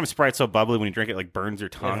way. Sometimes Sprite's so bubbly when you drink it, like burns your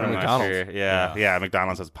tongue. from I'm not McDonald's. sure. Yeah,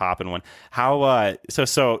 McDonald's has popping one. How?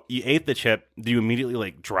 So you ate the chip. Do you immediately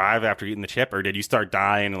like drive after eating the chip, or did you start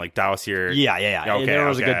dying and like douse your? Yeah. Okay, there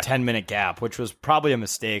was a good 10-minute gap, which was probably a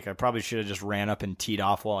mistake. I probably should have just ran up and teed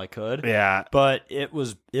off while I could. Yeah, but it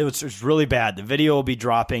was really bad. The video will be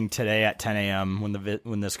dropping today at 10 a.m.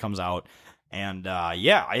 when this comes out. And I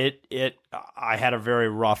had a very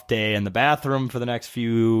rough day in the bathroom for the next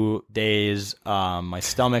few days. My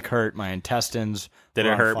stomach hurt, my intestines. Did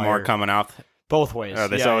it hurt more coming out? Both ways. Oh,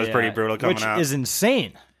 so it was pretty brutal coming out. Which is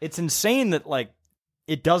insane. It's insane that like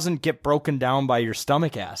it doesn't get broken down by your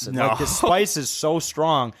stomach acid. No. Like the spice is so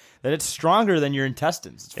strong that it's stronger than your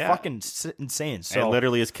intestines. It's fucking insane. So it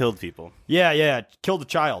literally has killed people. Yeah, killed a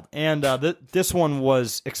child. And this one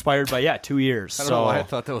was expired by 2 years. I don't know why I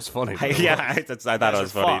thought that was funny. I thought it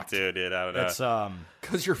was funny too, dude. I don't know. It's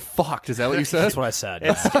because you're fucked. Is that what you said? That's what I said.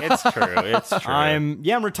 It's true. It's true.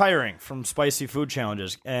 I'm retiring from spicy food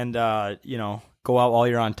challenges, and go out while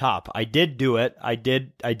you're on top. I did do it. I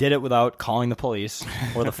did it without calling the police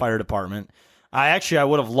or the fire department. I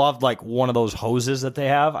would have loved like one of those hoses that they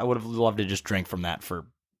have. I would have loved to just drink from that for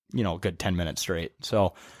a good 10 minutes straight.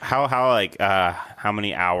 So how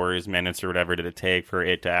many hours, minutes, or whatever did it take for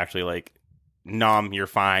it to actually like numb? You're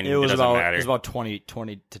fine. It doesn't matter. It was about 20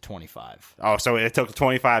 to 25. Oh, so it took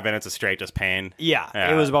 25 minutes of straight just pain.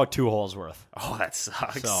 Yeah, it was about 2 holes worth. Oh, that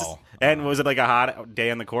sucks. So, and was it like a hot day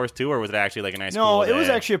on the course too, or was it actually like a nice? No, cool it was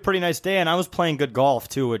day? actually a pretty nice day, and I was playing good golf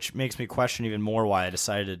too, which makes me question even more why I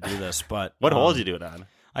decided to do this. But what hole did you do it on?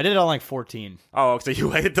 I did it on like 14. Oh, so you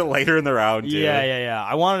waited till later in the round, too. Yeah.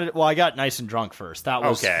 I got nice and drunk first. That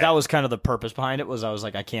was kind of the purpose behind it. I was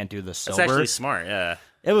like, I can't do this sober. That's actually smart. Yeah.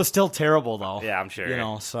 It was still terrible though. Yeah, I'm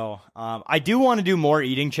sure. So I do want to do more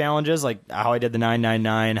eating challenges, like how I did the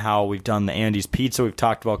 999, how we've done the Andy's Pizza. We've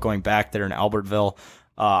talked about going back there in Albertville.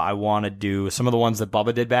 I want to do some of the ones that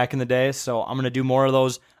Bubba did back in the day. So I'm going to do more of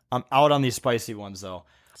those. I'm out on these spicy ones though.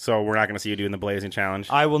 So we're not going to see you doing the Blazing Challenge?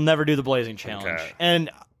 I will never do the Blazing Challenge. Okay. And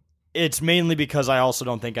it's mainly because I also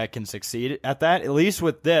don't think I can succeed at that. At least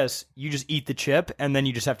with this, you just eat the chip and then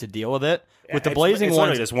you just have to deal with it. Yeah, with the Blazing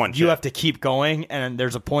ones, just one you chip. have to keep going, and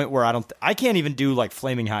there's a point where I can't even do like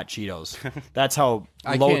flaming hot Cheetos. That's how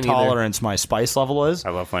low tolerance my spice level is. I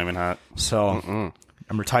love Flaming Hot. So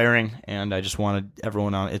I'm retiring, and I just wanted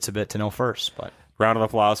everyone on It's a Bit to know first. But round of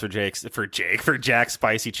applause for Jack's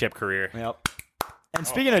spicy chip career. Yep. And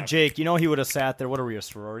speaking of Jake, he would have sat there. What are we, a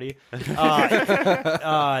sorority?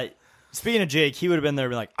 Speaking of Jake, he would have been there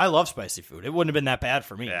and been like, I love spicy food. It wouldn't have been that bad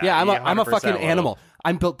for me. Yeah, I'm a fucking animal.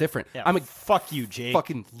 I'm built different. Yeah, I'm a fuck you, Jake.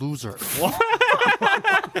 fucking loser.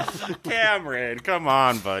 Cameron, come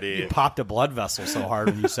on, buddy. You popped a blood vessel so hard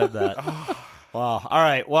when you said that. Wow. All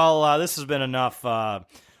right. Well, this has been enough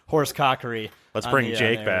horse cockery. Let's bring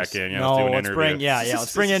Jake back in. Let's do an interview.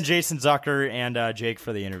 Let's bring in Jason Zucker and Jake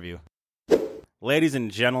for the interview. Ladies and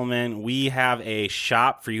gentlemen, we have a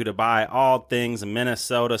shop for you to buy all things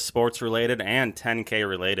Minnesota sports related and 10K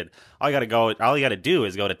related. All you got to do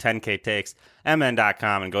is go to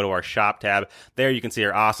 10ktakesmn.com and go to our shop tab. There you can see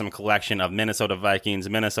our awesome collection of Minnesota Vikings,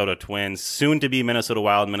 Minnesota Twins, soon to be Minnesota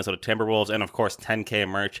Wild, Minnesota Timberwolves, and of course 10K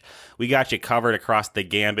merch. We got you covered across the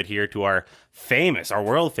gambit here to our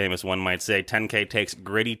world famous, one might say, 10K Takes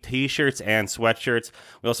gritty t-shirts and sweatshirts.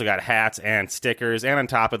 We also got hats and stickers, and on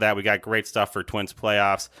top of that, we got great stuff for Twins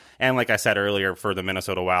playoffs, and like I said earlier, for the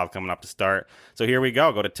Minnesota Wild coming up to start. So here we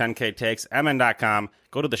go. Go to 10ktakesmn.com,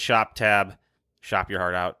 go to the shop tab, shop your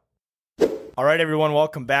heart out. All right, everyone,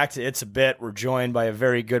 welcome back to It's a Bit. We're joined by a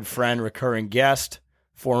very good friend, recurring guest,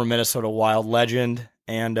 former Minnesota Wild legend,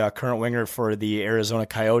 and current winger for the Arizona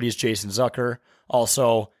Coyotes, Jason Zucker.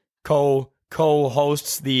 Also,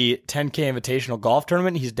 co-hosts the 10K Invitational Golf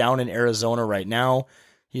Tournament. He's down in Arizona right now.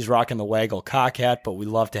 He's rocking the Waggle cock hat, but we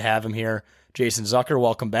love to have him here. Jason Zucker,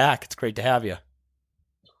 welcome back. It's great to have you.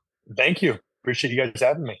 Thank you. Appreciate you guys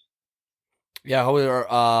having me. Yeah,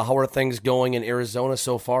 how are things going in Arizona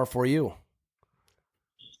so far for you?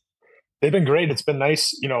 They've been great. It's been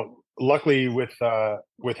nice. Luckily with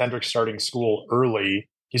Hendrix starting school early,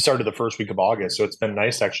 he started the first week of August, so it's been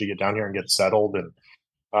nice to actually get down here and get settled. And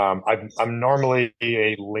I'm normally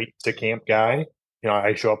a late to camp guy.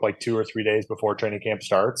 I show up like 2 or 3 days before training camp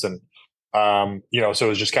starts, and so it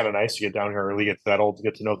was just kind of nice to get down here early, get settled,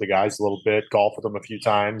 get to know the guys a little bit, golf with them a few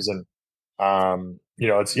times, and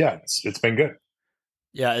it's been good.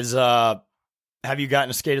 Yeah, have you gotten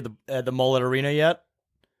to skate at the Mullet Arena yet?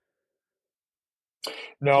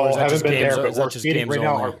 No, I haven't been there, but we're we're skating right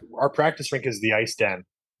now. Our practice rink is the Ice Den,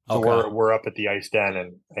 so we're up at the Ice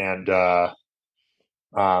Den and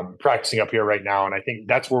practicing up here right now, and I think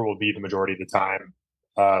that's where we'll be the majority of the time.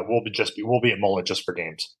 We'll be at Mullet just for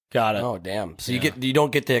games. Got it. Oh, damn! So you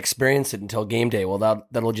don't get to experience it until game day. Well,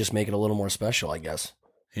 that'll just make it a little more special, I guess.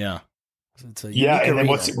 Yeah. It's a and then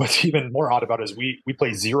what's even more odd about it is we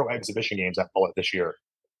play 0 exhibition games at Mullet this year.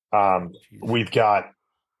 We've got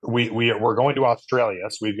we're going to Australia,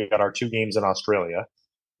 so we've got our 2 games in Australia.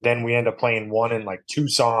 Then we end up playing one in like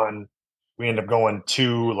Tucson. We end up going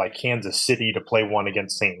to like Kansas City to play one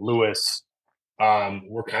against St. Louis.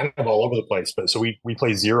 We're kind of all over the place, but so we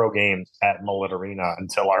play 0 games at Mullet Arena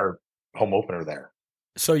until our home opener there.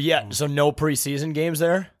 So so no preseason games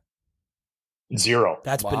there? 0.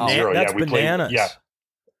 That's Wow. Zero. That's we bananas. Play,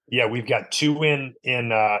 yeah. We've got 2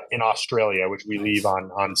 in Australia, which we leave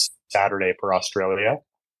on Saturday for Australia,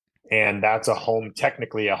 and that's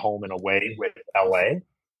technically a home and away with LA.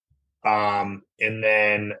 And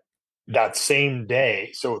then that same day,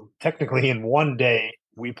 so technically in one day,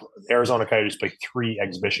 Arizona Coyotes play 3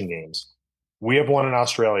 exhibition games. We have one in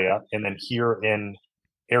Australia, and then here in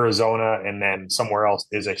Arizona, and then somewhere else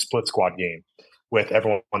is a split squad game with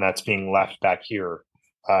everyone that's being left back here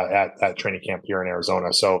at training camp here in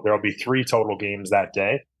Arizona. So there'll be 3 total games that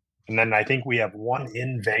day, and then I think we have one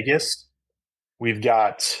in Vegas. We've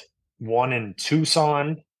got one in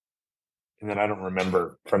Tucson, and then I don't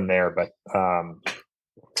remember from there, but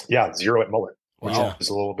 0 at Mullet, which is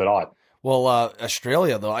a little bit odd. Well,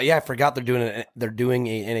 Australia though, I forgot they're doing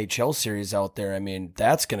a NHL series out there. I mean,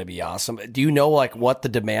 that's going to be awesome. Do you know like what the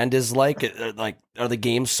demand is like? Like, are the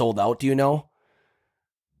games sold out? Do you know?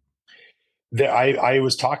 I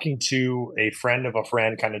was talking to a friend of a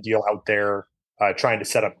friend kind of deal out there, trying to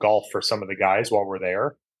set up golf for some of the guys while we're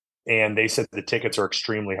there, and they said the tickets are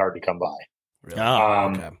extremely hard to come by. Really?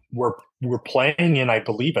 Okay. We're playing in, I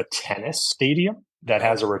believe, a tennis stadium that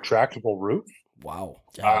has a retractable roof. Wow.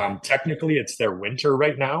 Technically, it's their winter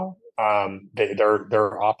right now.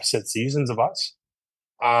 They're opposite seasons of us.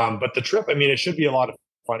 But the trip, I mean, it should be a lot of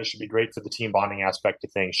fun. It should be great for the team bonding aspect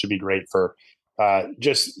of things. It should be great for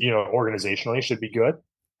just, organizationally, it should be good.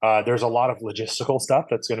 There's a lot of logistical stuff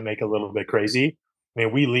that's going to make it a little bit crazy. I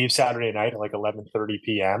mean, we leave Saturday night at like 11:30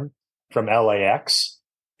 p.m. from LAX,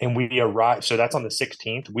 and we arrive. So that's on the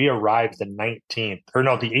 16th. We arrived the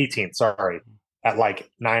 18th, sorry, at like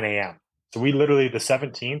 9 a.m. So we literally, the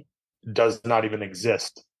 17th does not even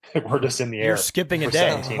exist. We're just in the air. You're skipping a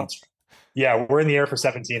day. 17. Yeah, we're in the air for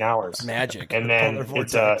 17 hours. Magic. And then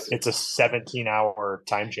it's a 17-hour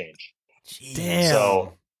time change. Damn.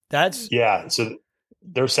 So that's so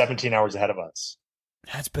they're 17 hours ahead of us.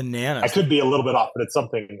 That's bananas. I could be a little bit off, but it's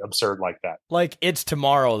something absurd like that. Like it's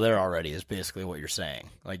tomorrow there already is basically what you're saying.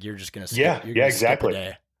 Like you're just gonna skip, exactly. Skip a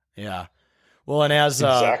day. Yeah. Well, and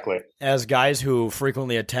as guys who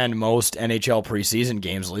frequently attend most NHL preseason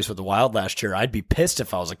games, at least with the Wild last year, I'd be pissed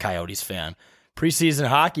if I was a Coyotes fan. Preseason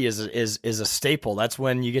hockey is a staple. That's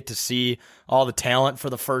when you get to see all the talent for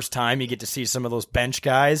the first time. You get to see some of those bench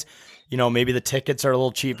guys. Maybe the tickets are a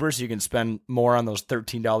little cheaper, so you can spend more on those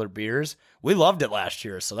 $13 beers. We loved it last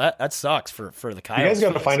year, so that sucks for the Coyotes. You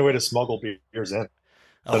guys got to find a way to smuggle beers in.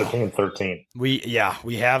 Instead of paying 13. We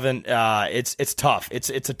haven't. It's tough. It's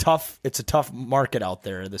a tough market out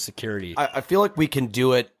there. The security. I feel like we can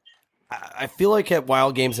do it. I feel like at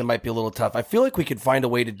Wild games it might be a little tough. I feel like we could find a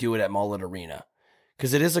way to do it at Mullet Arena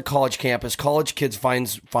because it is a college campus. College kids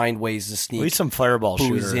find ways to sneak. At least some fireball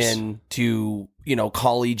shooters in to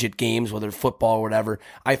collegiate games, whether football or whatever.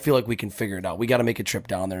 I feel like we can figure it out. We got to make a trip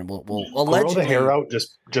down there, and we'll grow the hair out.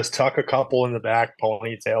 Just tuck a couple in the back,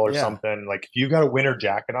 ponytail or something. Like if you got a winter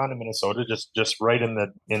jacket on in Minnesota, just right in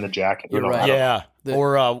the jacket. You're right. Yeah.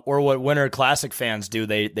 Or what Winter Classic fans do,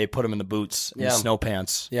 they put them in the boots, in the snow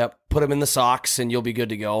pants. Yep. Put them in the socks, and you'll be good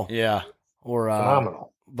to go. Yeah. Or phenomenal.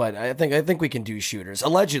 But I think we can do shooters.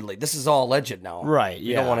 Allegedly, this is all alleged now, right?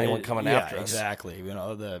 You don't want anyone coming after us. Exactly.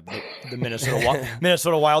 The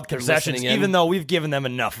Minnesota Wild concessions. Even though we've given them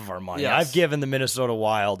enough of our money, I've given the Minnesota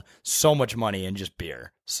Wild so much money in just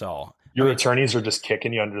beer. So your attorneys are just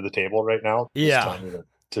kicking you under the table right now. Yeah. Telling you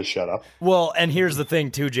to shut up. Well, and here's the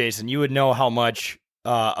thing too, Jason. You would know how much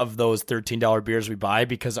of those $13 beers we buy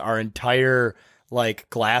because our entire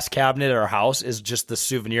glass cabinet at our house is just the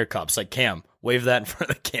souvenir cups. Like Cam, wave that in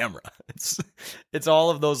front of the camera. It's all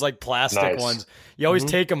of those plastic ones. You always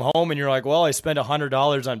take them home and you're like, well, I spent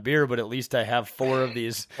 $100 on beer, but at least I have 4 of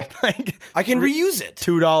these. I can reuse it.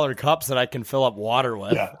 $2 cups that I can fill up water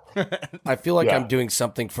with. Yeah. I feel like I'm doing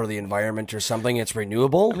something for the environment or something. It's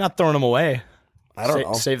renewable. I'm not throwing them away. I don't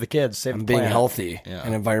know. Save the kids. Save the being planet. Healthy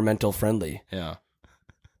and environmental friendly. Yeah.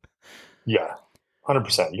 Yeah.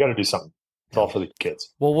 100%. You got to do something. It's all for the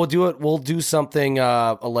kids. Well, we'll do it. We'll do something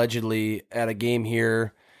allegedly at a game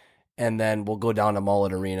here, and then we'll go down to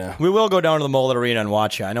Mullet Arena. We will go down to the Mullet Arena and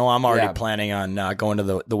watch you. I know I'm already planning on going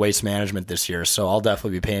to the Waste Management this year, so I'll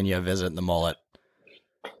definitely be paying you a visit in the Mullet.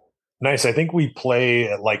 Nice. I think we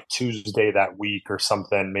play Tuesday that week or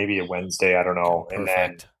something, maybe a Wednesday. I don't know.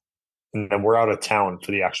 Perfect. And then we're out of town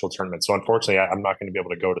for the actual tournament. So unfortunately, I'm not going to be able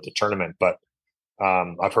to go to the tournament, but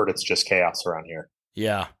I've heard it's just chaos around here.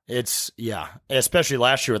 Yeah, especially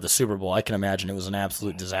last year with the Super Bowl. I can imagine it was an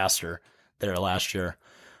absolute disaster there last year.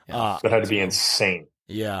 That had to be insane.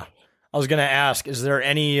 Yeah. I was going to ask, is there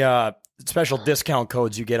any special discount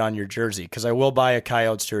codes you get on your jersey? Because I will buy a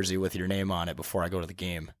Coyotes jersey with your name on it before I go to the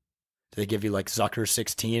game. Do they give you like Zucker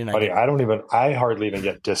 16? Buddy, I hardly even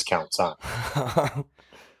get discounts on.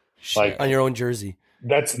 Like on your own jersey.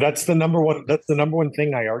 That's the number one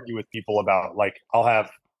thing I argue with people about. Like I'll have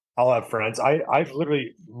friends. I've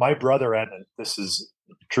literally, my brother, and this is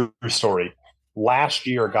a true story, last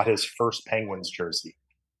year got his first Penguins jersey.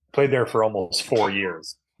 Played there for almost 4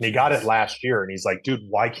 years. And he got it last year, and he's like, dude,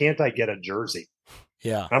 why can't I get a jersey?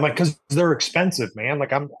 Yeah. And I'm like, because they're expensive, man.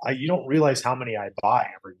 Like you don't realize how many I buy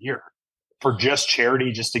every year for just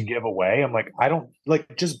charity, just to give away. I'm like, I don't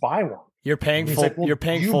like, just buy one. You're paying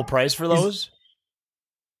full price for those?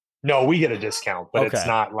 No, we get a discount, but Okay. it's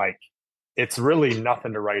not like, it's really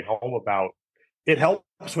nothing to write home about. It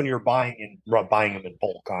helps when you're buying them in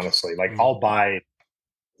bulk, honestly. Like I'll buy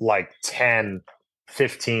like 10,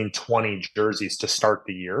 15, 20 jerseys to start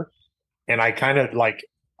the year. And I kind of like,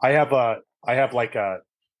 I have like a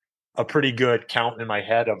pretty good count in my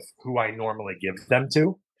head of who I normally give them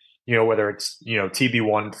to, whether it's,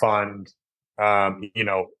 TB1 fund,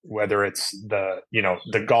 whether it's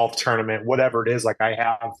the golf tournament, whatever it is. Like I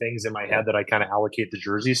have things in my head that I kind of allocate the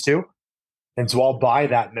jerseys to. And so I'll buy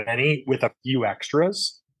that many with a few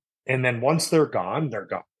extras. And then once they're gone, they're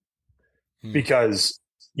gone. Because,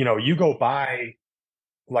 you go buy,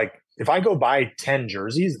 like, if I go buy 10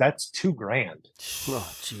 jerseys, that's $2,000.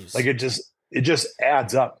 Oh, jeez. Like it just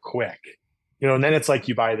adds up quick, and then it's like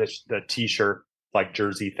you buy the t-shirt, like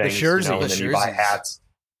jersey things, and then you buy hats,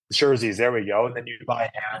 jerseys. There we go. And then you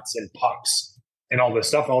buy hats and pucks and all this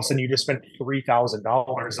stuff. All of a sudden you just spent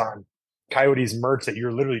 $3,000 on Coyotes merch that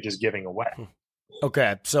you're literally just giving away.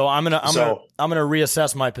 Okay, so I'm gonna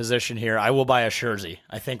reassess my position here. I will buy a jersey.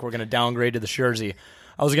 I think we're gonna downgrade to the jersey.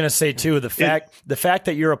 I was gonna say too, the fact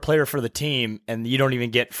that you're a player for the team and you don't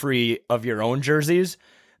even get free of your own jerseys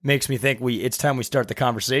makes me think it's time we start the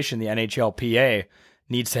conversation. The NHLPA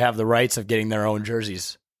needs to have the rights of getting their own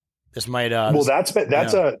jerseys. This might that's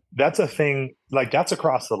a thing, like that's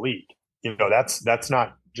across the league. That's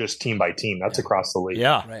not just team by team. That's across the league.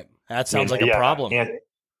 Yeah, right. That sounds like a problem. And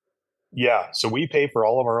so we pay for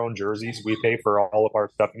all of our own jerseys. We pay for all of our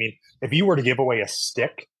stuff. I mean, if you were to give away a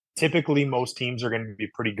stick, typically most teams are going to be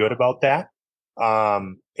pretty good about that.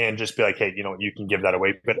 And just be like, hey, you can give that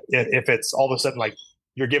away. But if it's all of a sudden like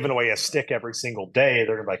you're giving away a stick every single day,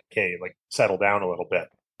 they're going to be like, hey, like settle down a little bit.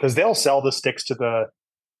 Because they'll sell the sticks to the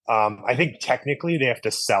I think technically they have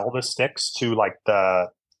to sell the sticks to like the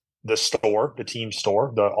store, the team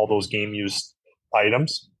store, all those game used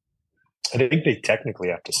items. I think they technically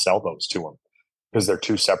have to sell those to them because they're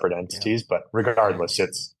two separate entities. But regardless,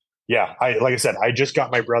 like I said, I just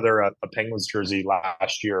got my brother a Penguins jersey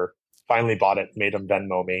last year. Finally bought it, made him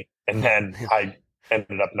Venmo me, and then I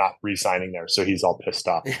ended up not re-signing there, so he's all pissed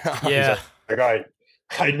off. Yeah, like,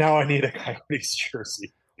 I need a Coyotes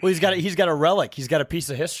jersey. Well, he's got a relic. He's got a piece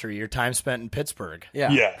of history. Your time spent in Pittsburgh.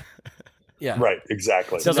 Yeah. Right.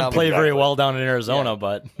 Exactly. It doesn't play very well down in Arizona,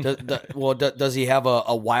 but does he have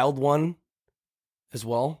a wild one as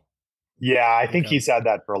well? Yeah, I think he's had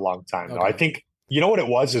that for a long time now. I think what it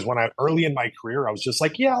was is when early in my career, I was just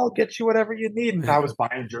like, yeah, I'll get you whatever you need, and I was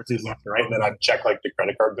buying jerseys left and right, and then I'd check like the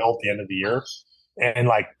credit card bill at the end of the year and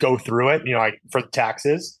like go through it. For the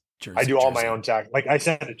taxes. I do all my own tax. Like I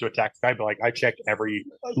send it to a tax guy, but like I check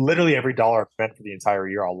literally every dollar I've spent for the entire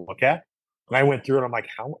year. I'll look at, and I went through it. I'm like,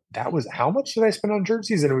 how much did I spend on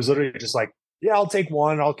jerseys? And it was literally just like, yeah, I'll take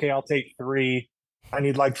one. Okay, I'll take 3. I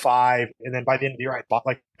need like 5. And then by the end of the year, I bought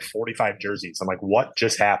like 45 jerseys. I'm like, what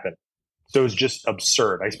just happened? So it was just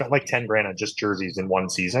absurd. I spent like $10,000 on just jerseys in one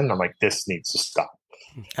season. I'm like, this needs to stop.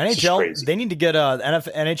 NHL, they need to get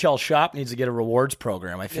NHL shop needs to get a rewards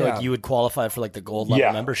program. I feel like you would qualify for like the gold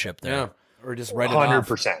level membership there. Yeah. Or just write it off.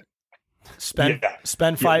 100%.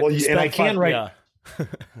 Spend 5. And I can write.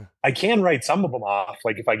 I can write some of them off,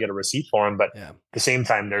 like if I get a receipt for them. But at the same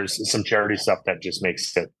time, there's some charity stuff that just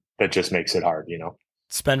makes it hard.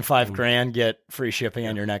 Spend $5,000, get free shipping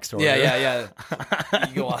on your next order. Yeah.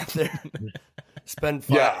 You go out there, spend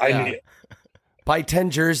 5. Yeah, buy 10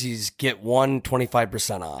 jerseys, get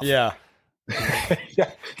 25% off. Yeah.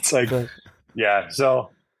 It's like, So,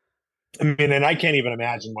 I mean, and I can't even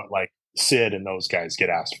imagine what like Sid and those guys get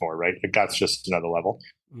asked for, right? Like that's just another level.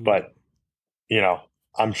 But,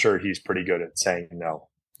 I'm sure he's pretty good at saying no.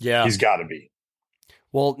 Yeah. He's got to be.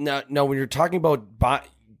 Well, now when you're talking about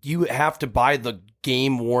you have to buy the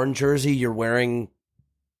game worn jersey you're wearing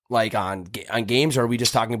like on games, or are we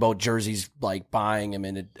just talking about jerseys, like buying them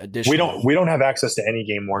in addition? We don't have access to any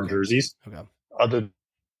game worn jerseys. Okay. Other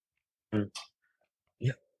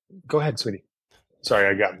yeah. Go ahead, sweetie. Sorry,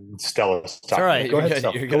 I got Stella talking. All right. Go ahead, You're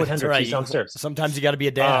Stella. good. Go with It's Hendrik. all right. She's downstairs. Sometimes you got to be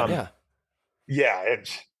a dad. Yeah,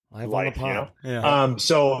 it's Live life, on the you know. pod. Yeah.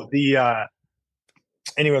 So the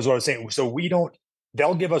anyways, what I was saying. So we don't.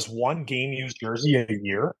 They'll give us one game used jersey a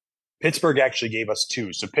year. Pittsburgh actually gave us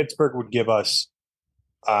two. So Pittsburgh would give us.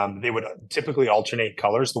 They would typically alternate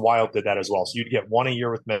colors. The Wild did that as well. So you'd get one a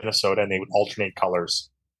year with Minnesota, and they would alternate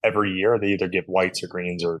colors every year. They either give whites or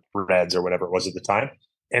greens or reds or whatever it was at the time.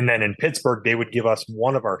 And then in Pittsburgh, they would give us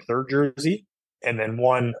one of our third jersey and then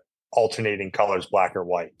one alternating colors, black or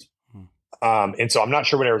white. And so I'm not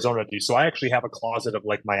sure what Arizona would do. So I actually have a closet of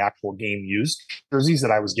like my actual game used jerseys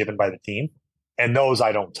that I was given by the team. And those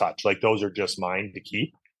I don't touch. Like those are just mine to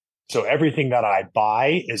keep. So everything that I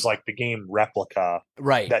buy is like the game replica,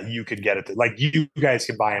 right? That you could get at like you guys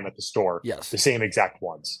can buy them at the store, yes, the same exact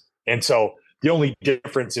ones. And so the only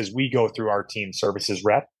difference is we go through our team services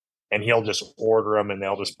rep, and he'll just order them, and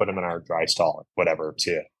they'll just put them in our dry stall, whatever,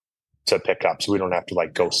 to pick up. So we don't have to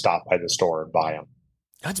like go stop by the store and buy them.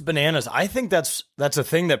 That's bananas. I think that's a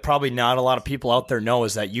thing that probably not a lot of people out there know,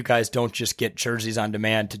 is that you guys don't just get jerseys on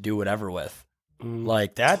demand to do whatever with.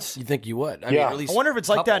 Like that's, you think you would? I mean, I wonder if it's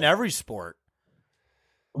like that in every sport.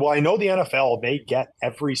 Well, I know the NFL, they get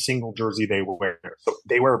every single jersey they wear. So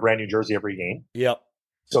they wear a brand new jersey every game. Yep.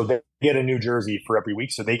 So they get a new jersey for every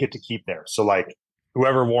week. So they get to keep theirs. So like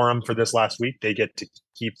whoever wore them for this last week, they get to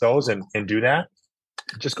keep those and do that.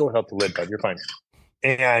 Just go help the lid, bud. You're fine.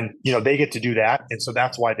 And, they get to do that. And so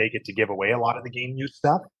that's why they get to give away a lot of the game use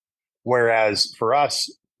stuff. Whereas for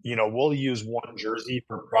us, we'll use one jersey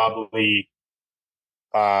for probably,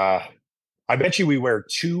 I bet you we wear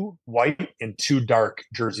 2 white and 2 dark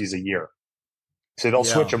jerseys a year. So they'll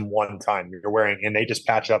switch them one time you're wearing, and they just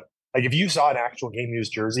patch up. Like if you saw an actual game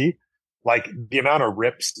used jersey, like the amount of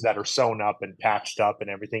rips that are sewn up and patched up and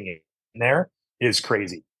everything in there is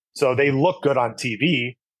crazy. So they look good on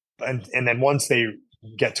TV. And then once they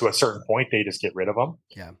get to a certain point, they just get rid of them.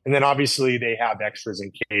 Yeah. And then obviously they have extras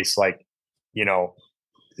in case, like,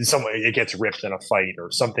 it gets ripped in a fight or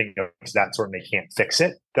something of that sort, and they can't fix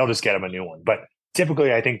it. They'll just get them a new one. But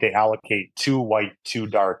typically, I think they allocate 2 white, 2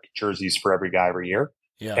 dark jerseys for every guy every year.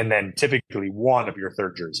 Yeah. And then typically one of your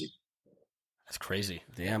third jersey. That's crazy.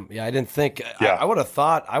 Damn. Yeah, I didn't think. Yeah. I would have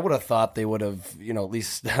thought they would have, at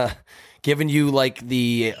least given you like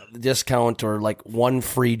the discount or like one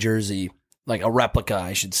free jersey, like a replica,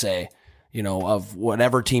 I should say, of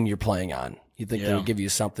whatever team you're playing on. You think they would give you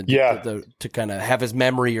something to kind of have his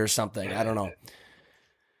memory or something? I don't know.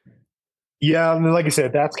 Yeah, I mean, like I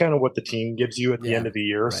said, that's kind of what the team gives you at the end of the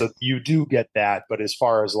year. Right. So you do get that. But as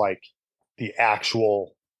far as like the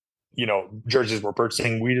actual, jerseys we're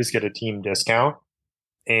purchasing, we just get a team discount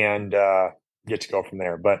and get to go from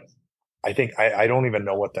there. But I think I don't even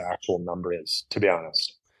know what the actual number is, to be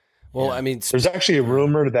honest. Well, I mean, there's actually a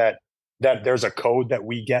rumor that there's a code that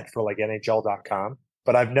we get for like NHL.com.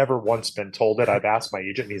 But I've never once been told it. I've asked my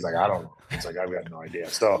agent, and he's like, I don't know. He's like, I've got no idea.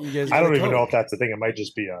 So I don't even know if that's the thing. It might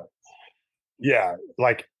just be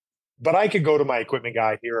but I could go to my equipment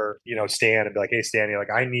guy here, Stan, and be like, hey, Stan,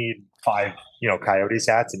 I need 5, Coyotes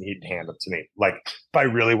hats, and he'd hand them to me. Like, if I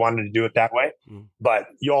really wanted to do it that way. But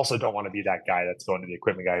you also don't want to be that guy that's going to the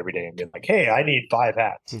equipment guy every day and being like, hey, I need 5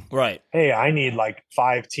 hats. Right. Hey, I need like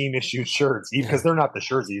 5 team issued shirts, because they're not the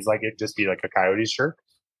jerseys. Like, it'd just be like a Coyotes shirt.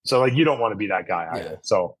 So like you don't want to be that guy either.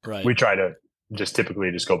 So we try to just typically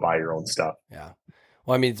just go buy your own stuff. Yeah.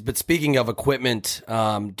 Well, I mean, but speaking of equipment,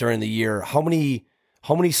 during the year, how many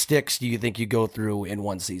sticks do you think you go through in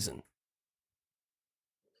one season?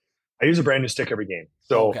 I use a brand new stick every game.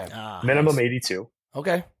 So minimum 82.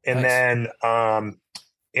 Okay. And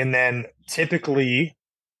then typically,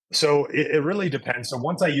 so it really depends. So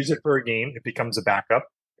once I use it for a game, it becomes a backup.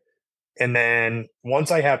 And then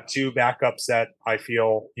once I have 2 backups that I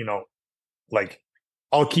feel, like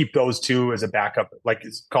I'll keep those 2 as a backup, like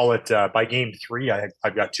call it by game 3,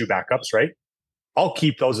 I've got 2 backups, right? I'll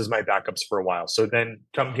keep those as my backups for a while. So then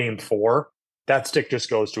come game 4, that stick just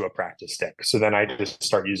goes to a practice stick. So then I just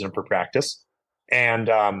start using them for practice. And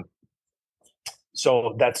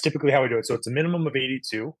so that's typically how we do it. So it's a minimum of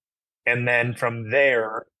 82. And then from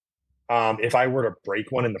there, if I were to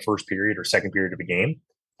break one in the first period or second period of a game,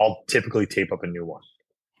 I'll typically tape up a new one.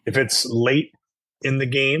 If it's late in the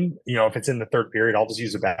game, if it's in the third period, I'll just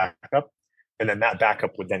use a backup, and then that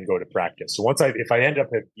backup would then go to practice. So if I end up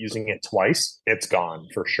using it twice, it's gone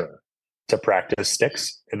for sure to practice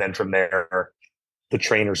sticks. And then from there, the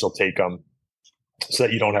trainers will take them so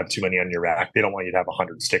that you don't have too many on your rack. They don't want you to have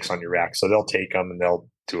 100 sticks on your rack, so they'll take them and they'll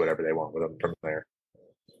do whatever they want with them from there.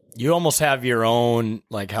 You almost have your own,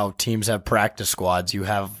 like how teams have practice squads. You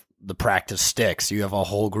have the practice sticks. You have a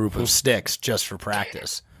whole group of sticks just for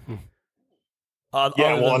practice. And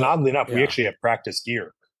oddly enough, we actually have practice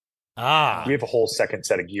gear. We have a whole second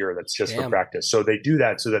set of gear that's just for practice. So they do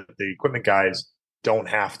that so that the equipment guys don't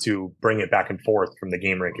have to bring it back and forth from the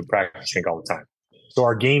game rink and practice rink all the time. So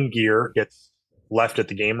our game gear gets left at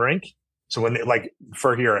the game rink. So when they, like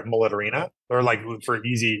for here at Mullet Arena, or like for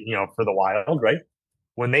easy, for the Wild, right?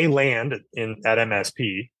 When they land at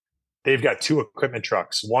MSP, they've got 2 equipment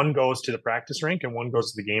trucks. One goes to the practice rink and one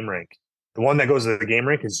goes to the game rink. The one that goes to the game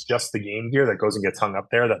rink is just the game gear that goes and gets hung up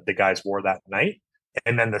there that the guys wore that night.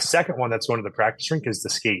 And then the second one that's going to the practice rink is the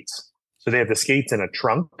skates. So they have the skates in a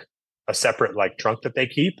trunk, a separate trunk that they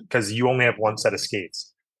keep, because you only have one set of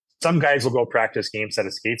skates. Some guys will go practice game set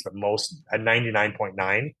of skates, but most at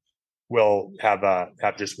 99.9 will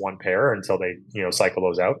have just one pair until they cycle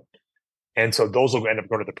those out. And so those will end up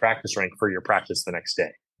going to the practice rink for your practice the next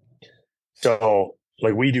day. So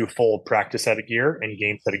we do full practice set of gear and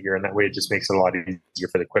game set of gear, and that way it just makes it a lot easier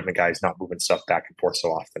for the equipment guys not moving stuff back and forth so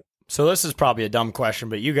often. So this is probably a dumb question,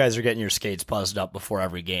 but you guys are getting your skates buzzed up before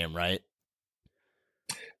every game, right?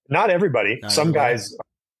 Not everybody. Some guys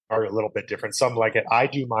are a little bit different. Some like it. I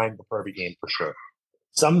do mine before every game for sure.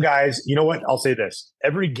 Some guys, you know what? I'll say this.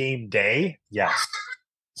 Every game day, yes.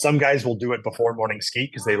 Some guys will do it before morning skate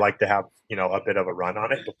because they like to have, a bit of a run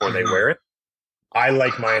on it before they wear it. I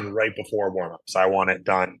like mine right before warmups. I want it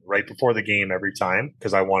done right before the game every time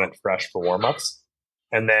because I want it fresh for warmups.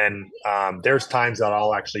 And then there's times that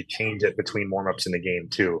I'll actually change it between warmups and the game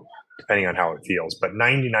too, depending on how it feels. But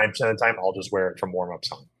 99% of the time, I'll just wear it from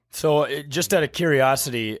warmups on. So just out of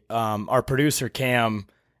curiosity, our producer Cam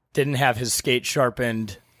didn't have his skate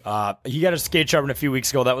sharpened. He got his skate sharpened a few weeks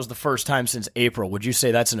ago. That was the first time since April. Would you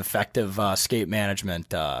say that's an effective skate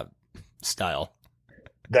management style?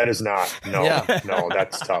 That is not. No, no,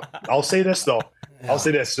 that's tough. I'll say this, though. Yeah. I'll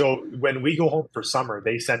say this. So when we go home for summer,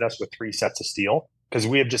 they send us with 3 sets of steel because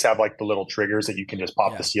we just have the little triggers that you can just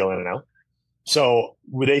pop the steel in and out. So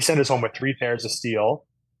they send us home with 3 pairs of steel,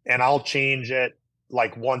 and I'll change it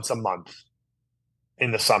once a month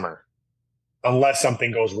in the summer, unless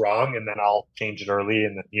something goes wrong, and then I'll change it early,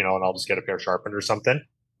 and and I'll just get a pair sharpened or something.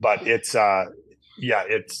 But it's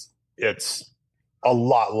it's a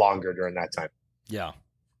lot longer during that time. Yeah.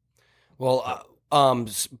 Well,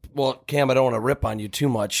 Cam, I don't want to rip on you too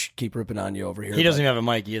much. Keep ripping on you over here. He doesn't have a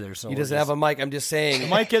mic either, so he doesn't have a mic. I'm just saying, the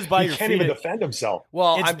mic is by your feet. He can't even defend himself.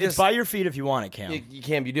 Well, it's by your feet if you want it, Cam.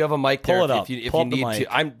 Cam, you do have a mic. Pull there it up. if you need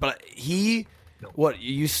to. But he, what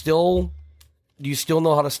you still? Do you still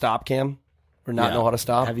know how to stop, Cam? Or not know how to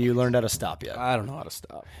stop? Have you learned how to stop yet? I don't know how to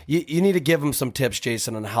stop. You need to give him some tips,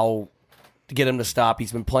 Jason, on how to get him to stop.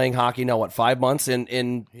 He's been playing hockey now, 5 months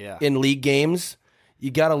in league games. You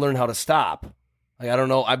got to learn how to stop. I don't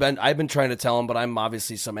know. I've been trying to tell him, but I'm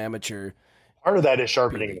obviously some amateur. Part of that is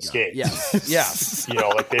sharpening the skate. Yes, yes.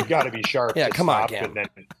 They've got to be sharp. Yeah, come on, Cam.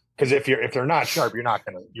 Because if they're not sharp,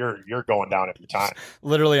 you're going down every time.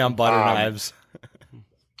 Literally on butter knives.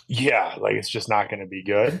 Yeah, it's just not going to be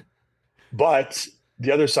good. But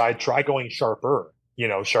the other side, try going sharper.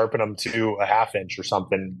 Sharpen them to a 1/2 inch or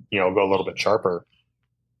something. Go a little bit sharper.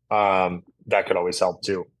 That could always help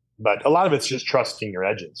too. But a lot of it's just trusting your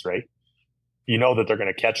edges, right? You know that they're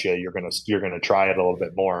going to catch you. You're going to try it a little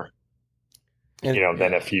bit more. Than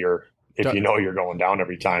if you're going down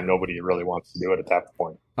every time. Nobody really wants to do it at that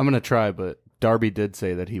point. I'm going to try, but Darby did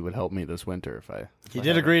say that he would help me this winter if I. He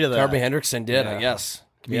did agree to that. Darby Hendrickson did, I guess.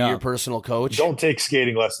 Be your personal coach. Don't take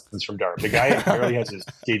skating lessons from Darby. The guy barely has his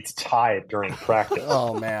skates tied during practice.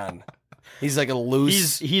 Oh man, he's like a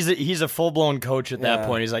loose. He's a full blown coach at that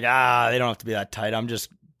point. He's like, they don't have to be that tight. I'm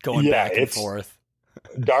just going back and forth.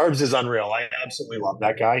 Darbs is unreal. I absolutely love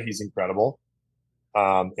that guy. He's incredible.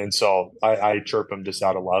 And so I chirp him just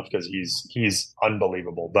out of love because he's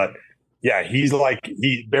unbelievable. But yeah,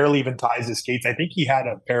 he barely even ties his skates. I think he had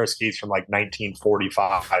a pair of skates from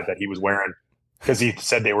 1945 that he was wearing because he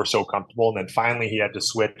said they were so comfortable. And then finally he had to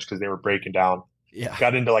switch because they were breaking down. Yeah.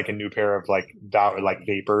 Got into a new pair of Bauer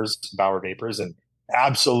Vapors, and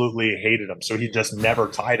absolutely hated them. So he just never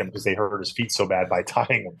tied them because they hurt his feet so bad by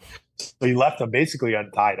tying them. So he left them basically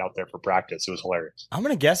untied out there for practice. It was hilarious. I'm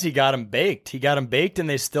going to guess he got them baked. He got them baked and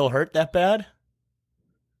they still hurt that bad?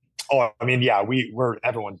 Oh, I mean, yeah,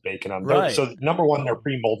 everyone's baking them. Right. So number one, they're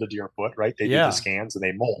pre-molded to your foot, right? They do the scans and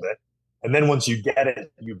they mold it. And then once you get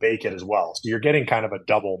it, you bake it as well. So you're getting kind of a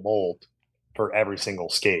double mold for every single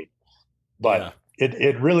skate. But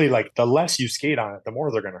it really, the less you skate on it, the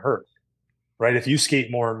more they're going to hurt. right? If you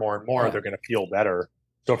skate more and more and more, Yeah. they're going to feel better.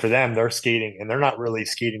 So for them, they're skating, and they're not really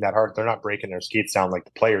skating that hard. They're not breaking their skates down like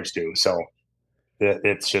the players do. So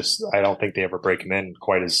it's just, I don't think they ever break them in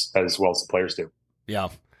quite as well as the players do. Yeah.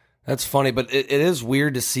 That's funny, but it is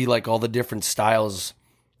weird to see like all the different styles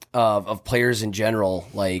of players in general.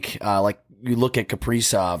 Like you look at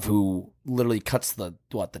Kaprizov, who literally cuts the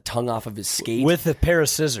tongue off of his skate with a pair of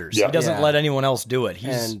scissors. Yeah. He doesn't let anyone else do it.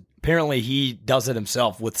 And Apparently he does it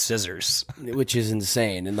himself with scissors, which is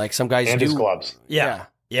insane. And like some guys and do his gloves. Yeah.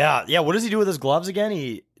 What does he do with his gloves again?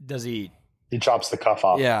 He chops the cuff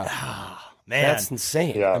off. Yeah. Man, that's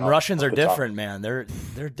insane. Yeah, and Russians are the top. different, man. They're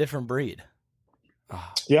a different breed.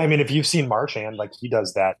 Yeah, I mean, if you've seen Marchand, like he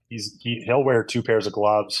does that. He'll wear 2 pairs of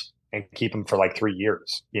gloves and keep them for like 3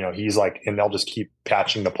 years. You know, he's like, and they'll just keep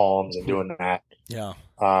patching the palms and doing that. Yeah.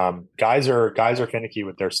 Guys are finicky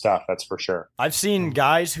with their stuff. That's for sure. I've seen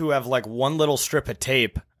guys who have like one little strip of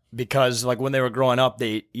tape because like when they were growing up,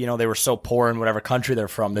 they were so poor in whatever country they're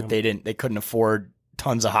from that they couldn't afford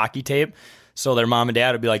tons of hockey tape. So their mom and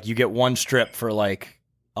dad would be like, you get one strip for like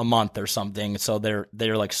a month or something. So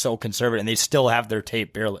they're like so conservative, and they still have their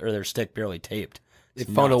tape barely, or their stick barely taped. They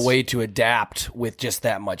found a way to adapt with just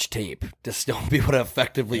that much tape to still be able to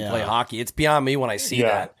effectively play hockey. It's beyond me when I see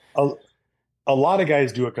that. A lot of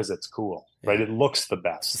guys do it because it's cool, right? It looks the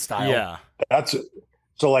best. Style. Yeah.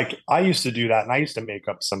 So like I used to do that, and I used to make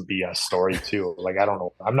up some BS story too. Like, I don't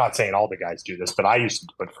know. I'm not saying all the guys do this, but I used to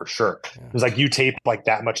do it for sure. It was like, you tape like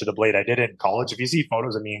that much of the blade. I did it in college. If you see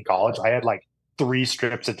photos of me in college, I had like 3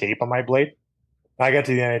 strips of tape on my blade. I got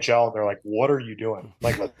to the NHL, and they're like, what are you doing?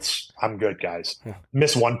 Like, I'm good, guys.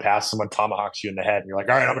 Miss one pass, someone tomahawks you in the head, and you're like,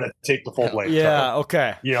 all right, I'm going to take the full blade. Yeah,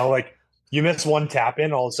 okay. You know, like you miss one tap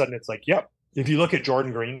in, all of a sudden it's like, yep. If you look at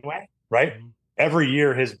Jordan Greenway, right? Every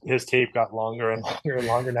year his tape got longer and longer and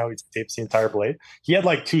longer. Now he tapes the entire blade. He had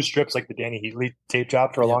like 2 strips like the Danny Heatley tape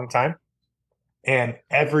job for a long time. And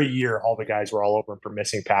every year all the guys were all over him for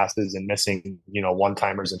missing passes and missing,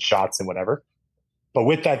 one-timers and shots and whatever. But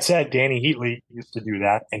with that said, Danny Heatley used to do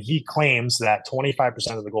that, and he claims that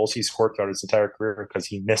 25% of the goals he scored throughout his entire career because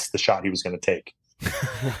he missed the shot he was going to take.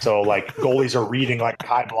 So like goalies are reading like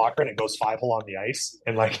high blocker and it goes 5-hole on the ice,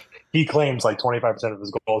 and like he claims like 25% of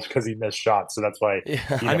his goals because he missed shots, so that's why he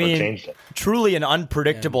never changed it. Truly an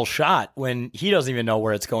unpredictable shot when he doesn't even know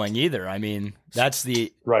where it's going either. I mean, that's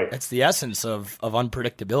the essence of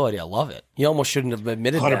unpredictability. I love it. He almost shouldn't have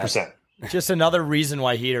admitted 100%. that. Just another reason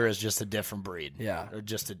why Heater is just a different breed. Yeah.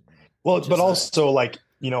 Or but also like,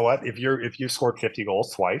 you know what? If you scored 50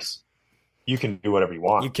 goals twice, you can do whatever you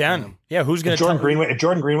want. You can. Yeah, who's going to If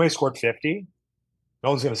Jordan Greenway scored 50, no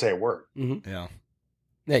one's going to say a word. Mm-hmm. Yeah.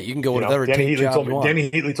 Yeah, you can go with whatever Danny tape job you want.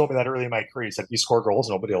 Danny Heatley told me that early in my career. He said, if you score goals,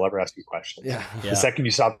 nobody will ever ask you questions. Yeah. The second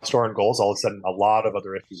you stop scoring goals, all of a sudden a lot of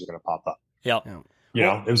other issues are going to pop up. Yep. Yeah. You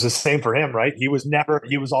know, it was the same for him, right? He was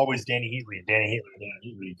always Danny Heatley. Danny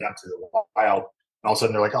Heatley got to the Wild. And all of a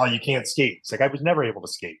sudden they're like, oh, you can't skate. It's like, I was never able to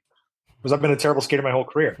skate because I've been a terrible skater my whole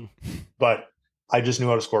career. But I just knew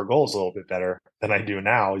how to score goals a little bit better than I do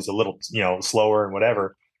now. He's a little, slower and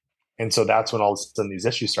whatever. And so that's when all of a sudden these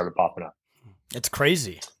issues started popping up. It's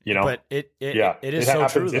crazy. But it is so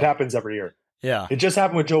happens, true. Though. It happens every year. Yeah. It just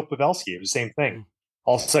happened with Joe Pavelski. It was the same thing.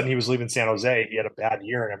 All of a sudden he was leaving San Jose. He had a bad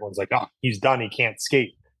year and everyone's like, oh, he's done. He can't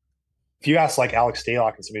skate. If you ask like Alex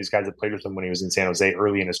Stalock and some of these guys that played with him when he was in San Jose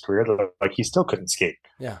early in his career, they're like, he still couldn't skate.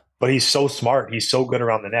 Yeah. But he's so smart. He's so good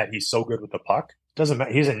around the net. He's so good with the puck. Doesn't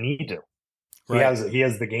matter. He doesn't need to. Right. He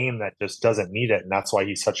has the game that just doesn't need it, and that's why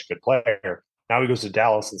he's such a good player. Now he goes to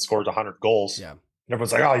Dallas and scores 100 goals. Yeah. And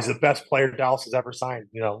everyone's like, oh, he's the best player Dallas has ever signed,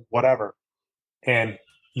 whatever. And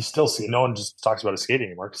you still see no one just talks about his skating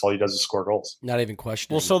anymore because all he does is score goals. Not even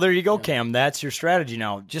questioning. Well, so there you go, Cam. That's your strategy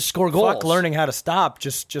now. Just score goals. Fuck learning how to stop.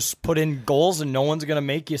 Just put in goals, and no one's gonna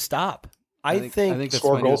make you stop. I think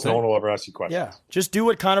score goals, no one will ever ask you questions. Yeah. Just do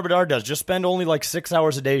what Connor Bedard does. Just spend only like 6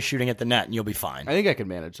 hours a day shooting at the net, and you'll be fine. I think I can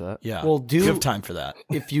manage that. Yeah. Well, you have time for that.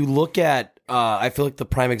 If you look at, I feel like the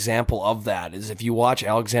prime example of that is if you watch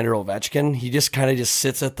Alexander Ovechkin, he just kind of just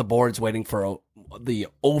sits at the boards waiting for the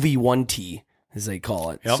OV1T, as they call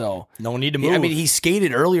it. Yep. So no need to move. I mean, he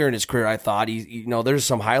skated earlier in his career. I thought there's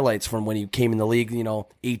some highlights from when he came in the league,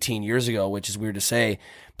 18 years ago, which is weird to say,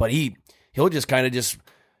 but he'll just kind of just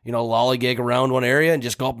lollygag around one area and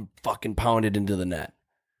just go up and fucking pound it into the net.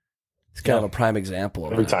 It's kind of a prime example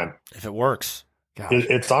of every time if it works.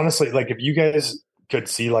 It's honestly like if you guys could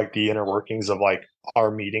see like the inner workings of like our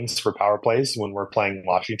meetings for power plays when we're playing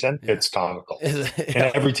Washington, it's comical. And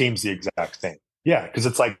every team's the exact same. Yeah, because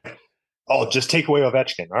it's like, oh, just take away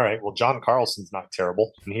Ovechkin. All right, well, John Carlson's not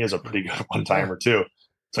terrible, and he has a pretty good one-timer too.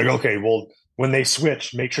 It's like, okay, well, when they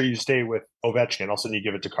switch, make sure you stay with Ovechkin. All of a sudden you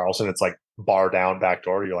give it to Carlson. It's like bar down, back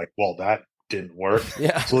door. You're like, well, that didn't work.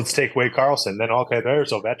 Yeah. So let's take away Carlson. Then, okay,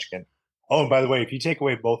 there's Ovechkin. Oh, and by the way, if you take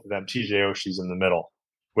away both of them, TJ Oshie's in the middle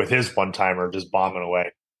with his one-timer just bombing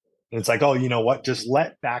away. And it's like, oh, you know what? Just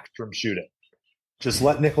let Backstrom shoot it. Just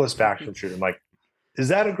let Nicholas Backstrom shoot it. I'm like, is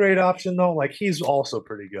that a great option, though? Like, he's also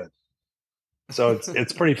pretty good. So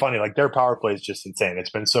it's pretty funny. Like, their power play is just insane. It's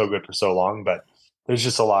been so good for so long, but there's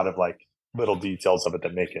just a lot of, like, little details of it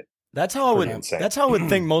that make it That's how insane. That's how I would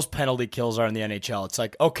think most penalty kills are in the NHL. It's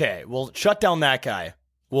like, okay, we'll shut down that guy.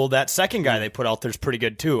 Well, that second guy they put out there's pretty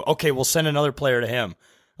good too. Okay, we'll send another player to him.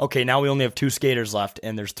 Okay, now we only have 2 skaters left,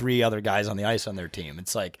 and there's 3 other guys on the ice on their team.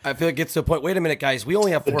 It's like, I feel it gets to a point. Wait a minute, guys. We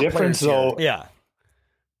only have 4 the difference, players though. yeah,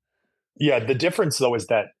 Yeah, the difference though is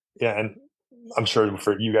that, yeah, and I'm sure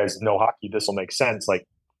for you guys know hockey, this will make sense. Like,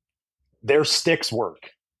 their sticks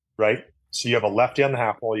work, right? So you have a lefty on the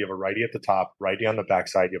half wall, you have a righty at the top, righty on the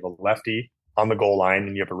backside, you have a lefty on the goal line,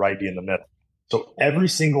 and you have a righty in the middle. So every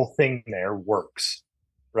single thing there works,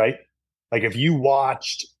 right? Like, if you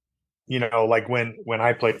watched, you know, like when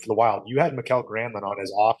I played for the Wild, you had Mikkel Granlund on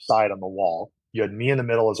his offside on the wall. You had me in the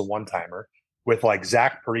middle as a one-timer with like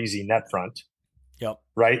Zach Parise net front. Yep.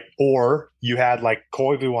 Right. Or you had like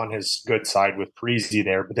Koivu on his good side with Parise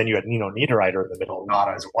there, but then you had Nino Niederreiter in the middle,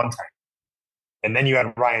 not as a one-timer. And then you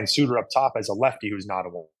had Ryan Suter up top as a lefty who's not a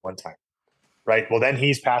one-timer. Right. Well, then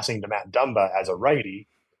he's passing to Matt Dumba as a righty.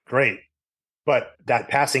 Great. But that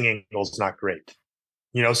passing angle is not great.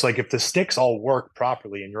 You know, so like if the sticks all work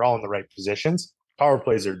properly and you're all in the right positions, power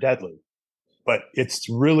plays are deadly. But it's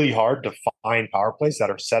really hard to find power plays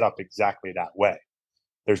that are set up exactly that way.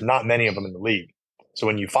 There's not many of them in the league. So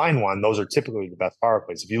when you find one, those are typically the best power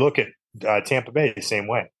plays. If you look at Tampa Bay, the same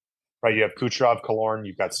way, right? You have Kucherov, Killorn,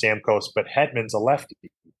 you've got Stamkos, but Hedman's a lefty.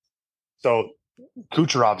 So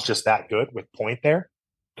Kucherov's just that good with point there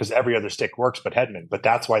because every other stick works but Hedman. But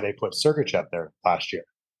that's why they put Sergachev there last year.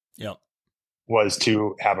 Yep. Was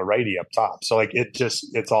to have a righty up top. So like it's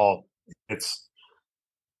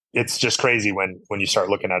just crazy when you start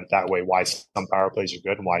looking at it that way, why some power plays are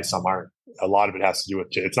good and why some aren't. A lot of it has to do with,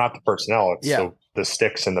 it's not the personnel, it's the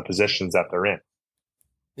sticks and the positions that they're in.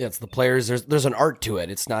 Yeah, it's the players. There's an art to it.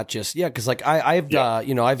 It's not just, because like I've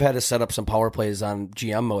had to set up some power plays on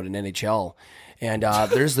GM mode in NHL, and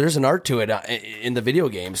there's an art to it in the video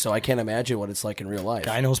game. So I can't imagine what it's like in real life.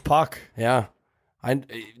 Guy knows puck. Yeah.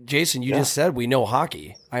 Jason, you just said we know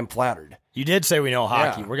hockey. I'm flattered. You did say we know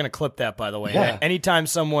hockey. Yeah. We're going to clip that, by the way. Yeah. Anytime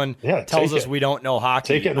someone tells us we don't know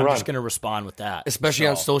hockey, Take it and I'm run. just going to respond with that. Especially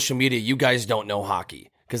on social media, you guys don't know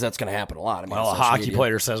hockey because that's going to happen a lot. I mean, Well, a hockey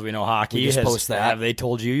player says we know hockey. We just post that. Have they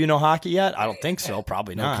told you know hockey yet? I don't think so.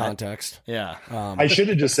 Probably No not. context. Yeah. I should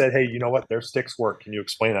have just said, hey, you know what? Their sticks work. Can you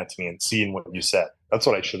explain that to me and seeing what you said? That's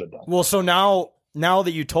what I should have done. Well, so now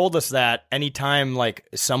that you told us that, anytime like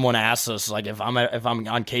someone asks us, like if I'm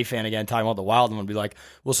on K-Fan again talking about the Wild, I'm gonna be like,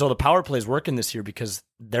 well, so the power play's working this year because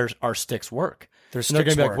our sticks work. They're gonna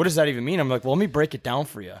be like, what does that even mean? I'm like, well, let me break it down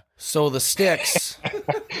for you. So the sticks.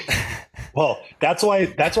 Well, that's why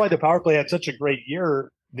the power play had such a great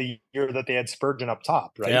year. The year that they had Spurgeon up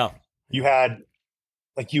top, right? Yeah. You had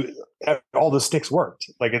all the sticks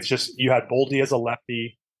worked. Like it's just you had Boldy as a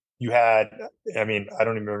lefty. You had, I mean, I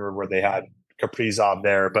don't even remember where they had Kaprizov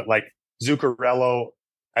there, but like Zuccarello,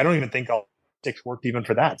 I don't even think all sticks worked even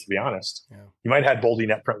for that, to be honest. Yeah. You might have had Boldy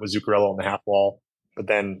net front with Zuccarello on the half wall, but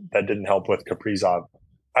then that didn't help with Kaprizov.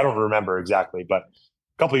 I don't remember exactly, but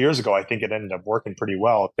a couple of years ago, I think it ended up working pretty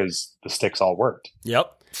well because the sticks all worked.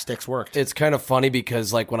 Yep. Sticks worked. It's kind of funny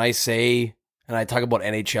because like when I say, and I talk about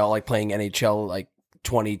NHL, like playing NHL like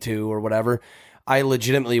 22 or whatever, I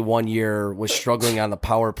legitimately one year was struggling on the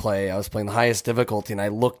power play. I was playing the highest difficulty, and I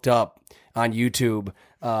looked up on YouTube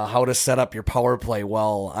how to set up your power play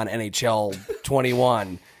well on NHL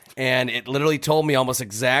 21. And it literally told me almost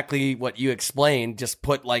exactly what you explained. Just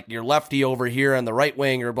put like your lefty over here on the right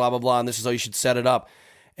wing or blah, blah, blah, and this is how you should set it up.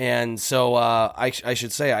 And so I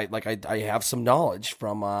should say I have some knowledge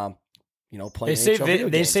from playing NHL video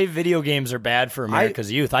games. They say video games are bad for America's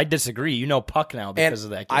youth. I disagree. You know puck now because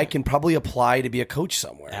of that game. I can probably apply to be a coach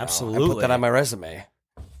somewhere. Absolutely. I put that on my resume.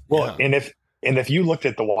 Well, and if you looked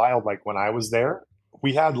at the Wild, like when I was there,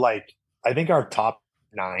 we had like, I think our top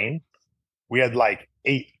 9, we had like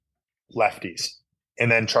 8 lefties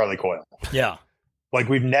and then Charlie Coyle. Yeah. Like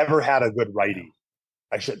we've never had a good righty.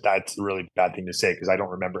 That's a really bad thing to say because I don't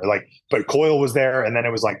remember. Like, but Coyle was there and then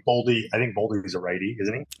it was like Boldy. I think Boldy's a righty,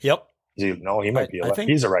 isn't he? Yep. No, he might be a lefty.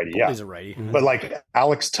 He's a righty, yeah. He's a righty. Mm-hmm. But like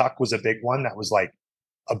Alex Tuck was a big one that was like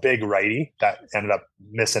a big righty that ended up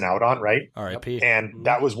missing out on, right? R.I.P. And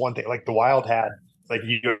that was one thing. Like the Wild had like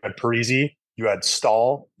you had Parisi, you had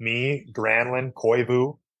Stahl, me, Granlund,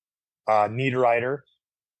 Koivu, Niederreiter,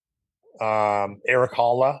 Eric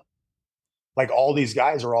Halla. Like all these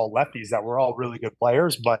guys are all lefties that were all really good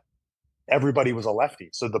players, but everybody was a lefty.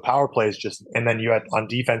 So the power play is just, and then you had on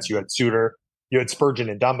defense, you had Suter, you had Spurgeon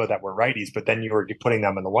and Dumba that were righties, but then you were putting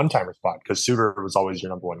them in the one-timer spot because Suter was always your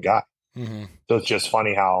number one guy. Mm-hmm. So it's just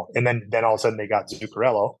funny how, and then all of a sudden they got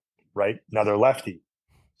Zuccarello, right? Another lefty.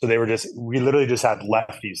 So we literally just had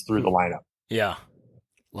lefties through the lineup. Yeah.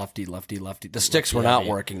 Lefty. The sticks were not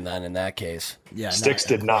working then in that case. Yeah, sticks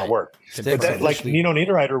did not work. But then, like Nino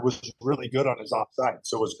Niederreiter was really good on his offside.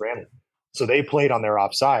 So was Granlund. So they played on their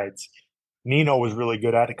offsides. Nino was really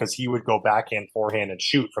good at it because he would go backhand, forehand, and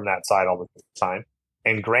shoot from that side all the time.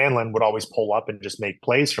 And Granlund would always pull up and just make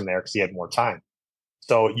plays from there because he had more time.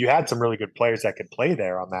 So you had some really good players that could play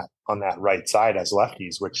there on that right side as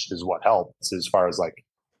lefties, which is what helps as far as like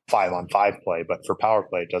 5-on-5 play. But for power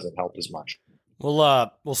play, it doesn't help as much.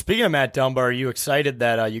 Well, speaking of Matt Dumba, are you excited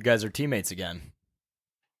that you guys are teammates again?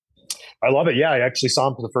 I love it. Yeah, I actually saw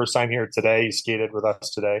him for the first time here today. He skated with us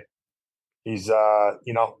today. He's,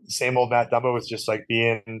 same old Matt Dumba was just like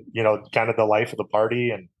being, kind of the life of the party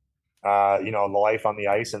and, the life on the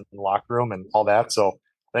ice and the locker room and all that. So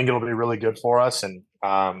I think it'll be really good for us. And,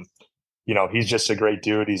 he's just a great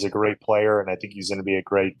dude. He's a great player. And I think he's going to be a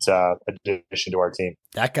great addition to our team.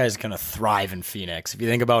 That guy's going to thrive in Phoenix. If you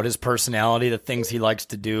think about his personality, the things he likes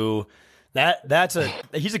to do,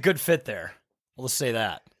 he's a good fit there. We'll just say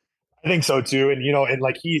that. I think so too. And,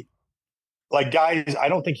 guys, I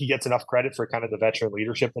don't think he gets enough credit for kind of the veteran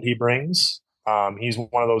leadership that he brings. He's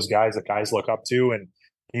one of those guys that guys look up to, and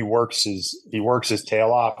he works his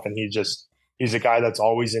tail off, and he's a guy that's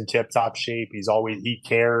always in tip top shape. He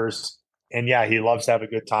cares. And yeah, he loves to have a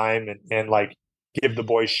good time and like give the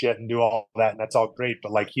boys shit and do all that. And that's all great.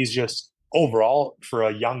 But like, he's just overall for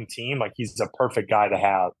a young team, like he's a perfect guy to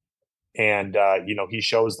have. And, he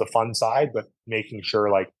shows the fun side, but making sure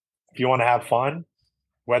like, if you want to have fun,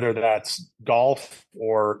 whether that's golf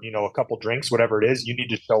or, a couple drinks, whatever it is, you need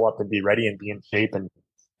to show up and be ready and be in shape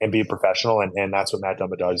and be a professional. And that's what Matt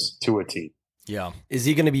Dumba does to a T. Yeah. Is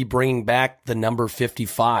he going to be bringing back the number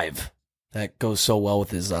 55? That goes so well with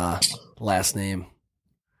his last name.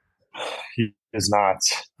 He is not.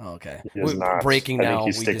 Oh, okay. He is not. Breaking I now. think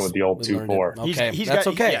he's sticking with the old 2-4. Okay, that's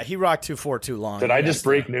okay. Yeah, he rocked 2-4 too long. Did I just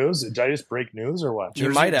break news? Did I just break news or what?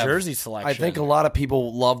 You might have. Jersey selection. I think a lot of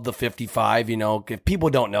people love the 55. If people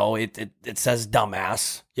don't know, it says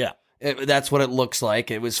dumbass. Yeah. That's what it looks like.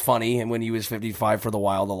 It was funny, and when he was 55 for the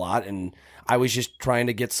Wild a lot, and I was just trying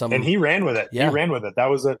to get some. And he ran with it. Yeah. He ran with it.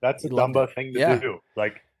 That's a Dumba thing to do.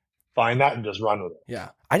 Like, find that and just run with it.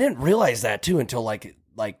 Yeah, I didn't realize that too until like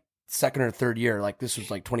second or third year. Like this was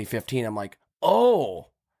like 2015. I'm like, oh,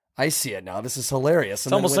 I see it now. This is hilarious.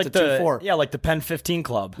 And it's almost like the Penn 15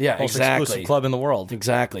 Club. Yeah, most exactly. exclusive club in the world.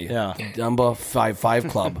 Exactly. Yeah, Dumba 5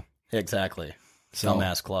 Club. Exactly. So,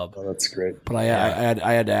 dumbass club. Oh, that's great. But I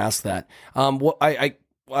had to ask that.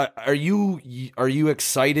 Are you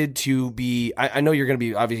excited to be? I know you're going to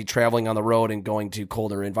be obviously traveling on the road and going to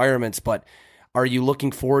colder environments, but are you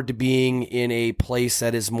looking forward to being in a place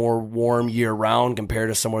that is more warm year round compared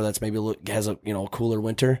to somewhere that's maybe has a cooler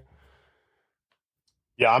winter?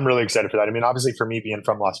 Yeah, I'm really excited for that. I mean, obviously for me being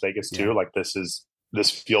from Las Vegas too, like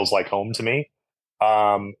this feels like home to me.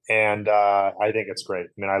 And I think it's great.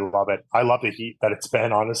 I mean, I love it. I love the heat that it's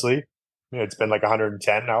been, honestly. It's been like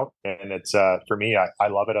 110 out, and it's for me, I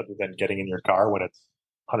love it. Other than getting in your car when it's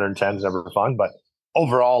 110 is never fun, but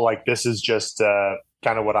overall, like this is just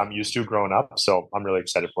kind of what I'm used to growing up. So I'm really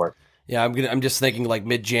excited for it. Yeah, I'm just thinking like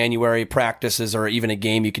mid-January practices or even a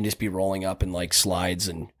game, you can just be rolling up in like slides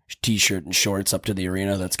and t-shirt and shorts up to the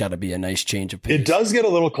arena. That's got to be a nice change of pace. It does get a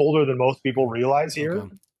little colder than most people realize here.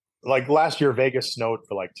 Okay. Like last year, Vegas snowed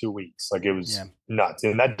for like 2 weeks. Like it was nuts,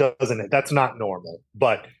 and that's not normal.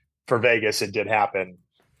 But for Vegas, it did happen.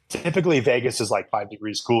 Typically, Vegas is like 5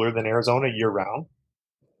 degrees cooler than Arizona year round.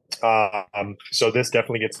 So this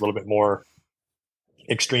definitely gets a little bit more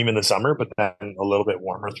extreme in the summer, but then a little bit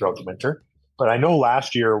warmer throughout the winter. But I know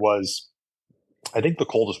last year was, I think, the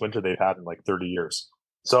coldest winter they've had in like 30 years.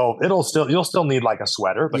 So you'll still need like a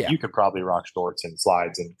sweater, but you could probably rock shorts and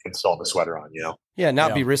slides and still have a sweater on, Yeah,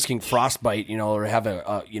 not be risking frostbite, or have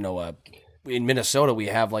in Minnesota, we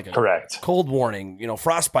have like a cold warning,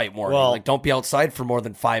 frostbite warning. Well, like don't be outside for more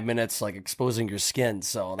than 5 minutes, like exposing your skin.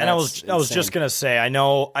 So I was just going to say, I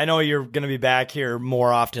know you're going to be back here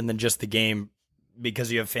more often than just the game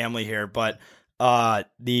because you have family here, but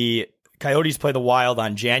the Coyotes play the Wild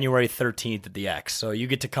on January 13th at the X. So you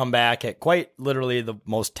get to come back at quite literally the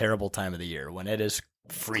most terrible time of the year when it is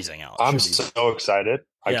freezing out. I'm so excited.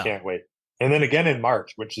 I can't wait. And then again in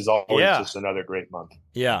March, which is always just another great month.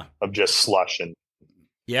 Yeah. Of just slush and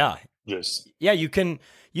just you can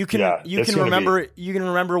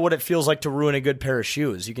remember what it feels like to ruin a good pair of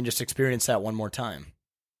shoes. You can just experience that one more time.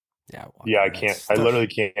 I can't. I literally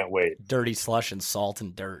can't wait. Dirty slush and salt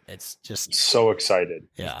and dirt. It's just so excited.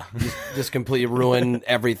 Yeah, just completely ruin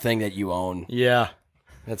everything that you own. Yeah,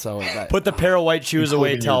 that's always that. Put the pair of white shoes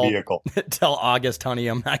away till vehicle. Tell August, honey,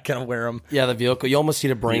 I'm not gonna wear them. Yeah, the vehicle. You almost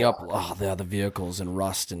need to bring up the vehicles and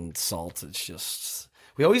rust and salt. It's just.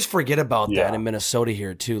 We always forget about that in Minnesota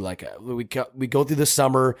here too. Like we go through the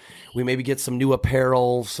summer, we maybe get some new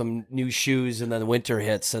apparel, some new shoes, and then winter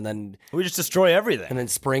hits, and then we just destroy everything. And then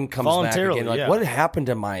spring comes back again. Like what happened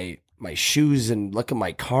to my shoes? And look at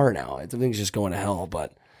my car now. Everything's just going to hell.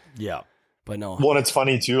 But no. Well, and it's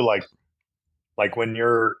funny too. Like when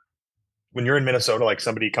you're in Minnesota, like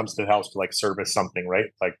somebody comes to the house to like service something,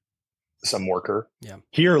 right? Like some worker. Yeah.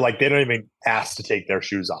 Here, like they don't even ask to take their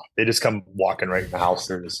shoes off. They just come walking right in the house.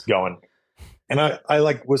 They're just going. And I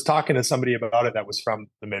like was talking to somebody about it that was from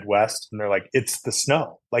the Midwest, and they're like, it's the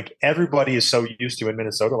snow. Like everybody is so used to in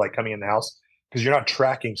Minnesota, like coming in the house because you're not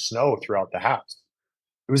tracking snow throughout the house.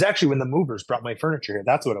 It was actually when the movers brought my furniture here.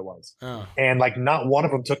 That's what it was. Oh. And like not one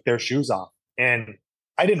of them took their shoes off. And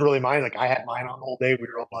I didn't really mind. Like I had mine on all day. We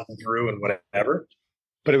were all buzzing through and whatever.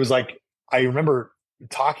 But it was like, I remember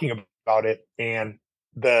talking about it, and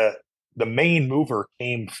the main mover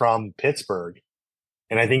came from Pittsburgh,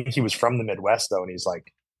 and I think he was from the Midwest though, and he's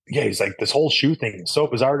like this whole shoe thing is so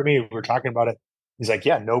bizarre to me. We were talking about it. He's like,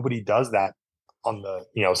 yeah, nobody does that on the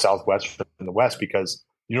Southwest and the West because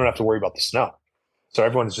you don't have to worry about the snow. So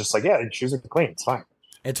everyone's just like, yeah, your shoes are clean, it's fine.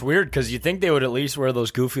 It's weird because you think they would at least wear those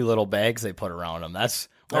goofy little bags they put around them. That's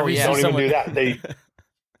don't even do that.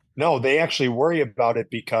 No, they actually worry about it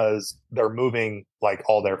because they're moving like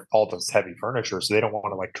all this heavy furniture, so they don't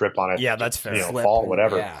want to like trip on it. Yeah, that's fair. Fall,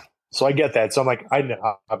 whatever. Yeah. So I get that. So I'm like,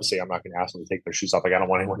 obviously I'm not going to ask them to take their shoes off. Like I don't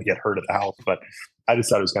want anyone to get hurt at the house, but I just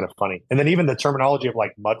thought it was kind of funny. And then even the terminology of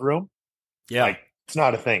like mudroom, like it's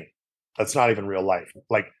not a thing. That's not even real life.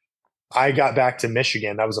 Like I got back to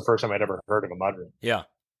Michigan. That was the first time I'd ever heard of a mudroom. Yeah.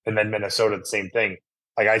 And then Minnesota, the same thing.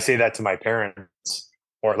 Like I say that to my parents.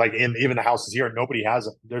 Or like even the houses here, nobody has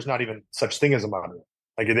them. There's not even such thing as a mud room.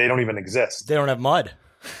 Like they don't even exist. They don't have mud.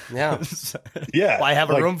 Yeah. Yeah. Why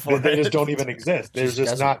have a room for it? They just don't even exist. There's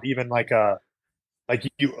just not even like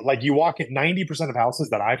you walk in 90% of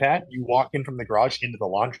houses that I've had, you walk in from the garage into the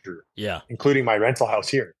laundry room. Yeah. Including my rental house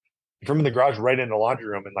here. From the garage right into the laundry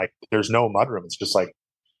room, and like there's no mud room. It's just like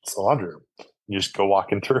it's the laundry room. You just go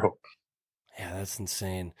walking through. Yeah, that's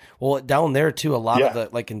insane. Well, down there too, a lot of the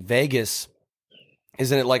like in Vegas.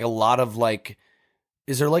 Isn't it like a lot of like,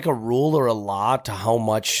 is there like a rule or a law to how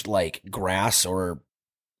much like grass or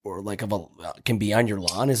like can be on your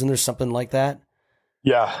lawn? Isn't there something like that?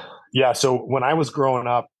 Yeah. Yeah. So when I was growing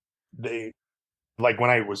up, when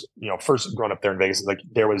I was, first growing up there in Vegas, like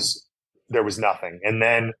there was nothing. And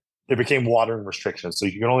then there became watering restrictions. So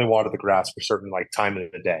you can only water the grass for certain like time of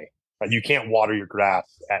the day. Like you can't water your grass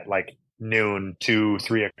at like noon, 2,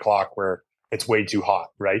 3 o'clock where it's way too hot.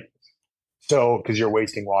 Right. So, because you're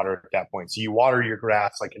wasting water at that point. So you water your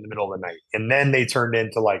grass like in the middle of the night. And then they turned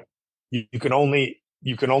into like, you can only,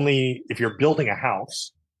 if you're building a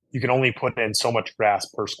house, you can only put in so much grass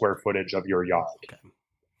per square footage of your yard. Okay.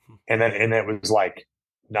 And it was like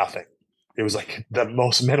nothing. It was like the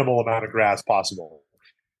most minimal amount of grass possible.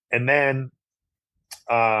 And then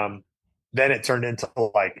it turned into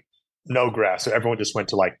like no grass. So everyone just went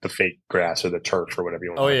to like the fake grass or the turf or whatever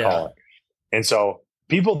you want to call it. And so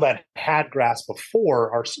people that had grass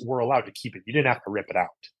before were allowed to keep it. You didn't have to rip it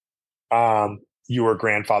out. You were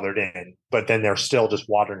grandfathered in, but then there's still just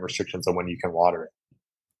watering restrictions on when you can water it.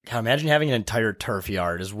 God, imagine having an entire turf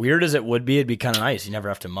yard. As weird as it would be, it'd be kind of nice. You never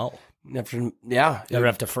have to mow. Never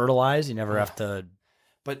have to fertilize. You never have to.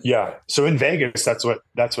 But yeah, so in Vegas, that's what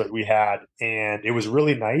we had, and it was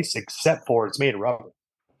really nice, except for it's made of rubber.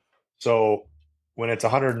 So when it's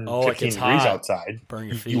 115 degrees outside, burn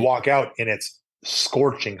your feet. You walk out and it's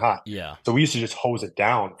scorching hot. Yeah. So we used to just hose it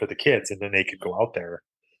down for the kids, and then they could go out there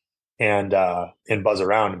and buzz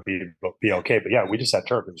around and be okay. But yeah, we just had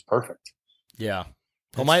turf. It was perfect. Yeah.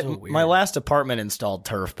 Well, my last apartment installed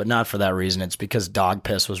turf, but not for that reason. It's because dog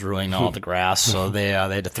piss was ruining all the grass, so they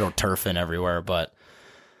had to throw turf in everywhere. But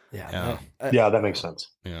yeah, that makes sense.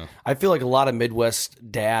 Yeah, I feel like a lot of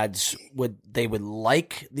Midwest dads would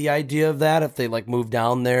like the idea of that if they like moved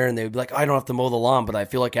down there and they'd be like, I don't have to mow the lawn, but I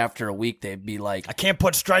feel like after a week they'd be like, I can't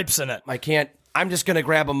put stripes in it. I can't I'm just going to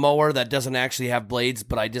grab a mower that doesn't actually have blades,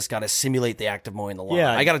 but I just got to simulate the act of mowing the lawn.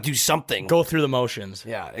 Yeah. I got to do something. Go through the motions.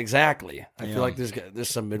 Yeah, exactly. I feel like there's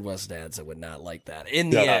some Midwest dads that would not like that. In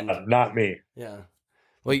the end. Not me. Yeah.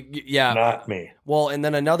 Well, yeah. Not me. Well, and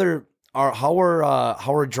then another, how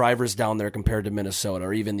are drivers down there compared to Minnesota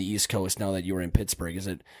or even the East Coast now that you were in Pittsburgh? Is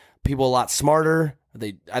it people a lot smarter?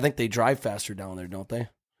 I think they drive faster down there, don't they?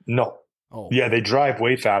 No. Oh. Yeah, they drive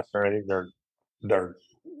way faster. I think they're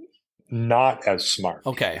not as smart.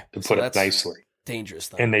 Okay. To put it nicely. Dangerous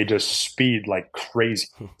though. And they just speed like crazy.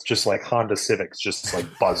 Just like Honda Civics, just like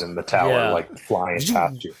buzzing the tower, like flying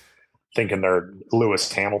past you, thinking they're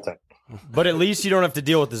Lewis Hamilton. But at least you don't have to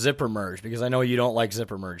deal with the zipper merge, because I know you don't like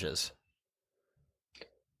zipper merges.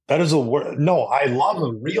 That is a word. No, I love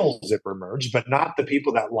a real zipper merge, but not the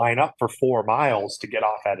people that line up for 4 miles to get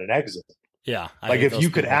off at an exit. Yeah. Like if you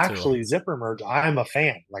could actually zipper merge, I'm a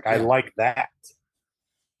fan. Like I like that.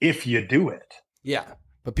 If you do it. Yeah.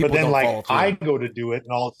 But people then don't like follow through. I go to do it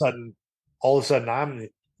and all of a sudden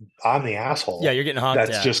I'm the asshole. Yeah, you're getting honked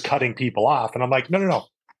that's at. just cutting people off. And I'm like, no.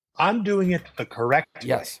 I'm doing it the correct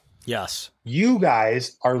way. Yes. You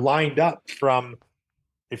guys are lined up from,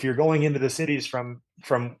 if you're going into the cities from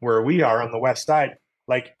where we are on the west side,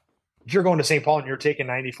 like if you're going to St. Paul and you're taking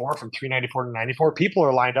 94 from 394 to 94, people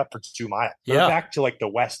are lined up for 2 miles. They're back to like the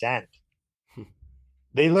west end.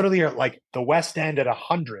 They literally are like the west end at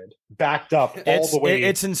 100, backed up all the way.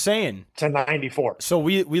 It's insane to 94. So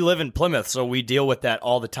we live in Plymouth, so we deal with that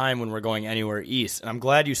all the time when we're going anywhere east. And I'm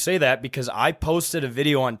glad you say that, because I posted a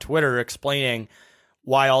video on Twitter explaining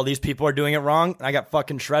why all these people are doing it wrong, and I got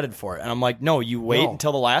fucking shredded for it. And I'm like, no, you wait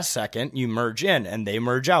until the last second, you merge in, and they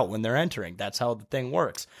merge out when they're entering. That's how the thing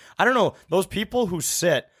works. I don't know, those people who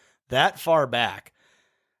sit that far back,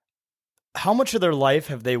 how much of their life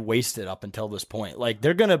have they wasted up until this point? Like,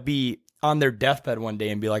 they're going to be on their deathbed one day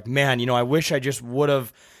and be like, man, I wish I just would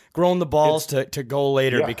have grown the balls to go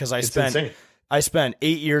later, because I spent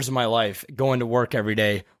 8 years of my life going to work every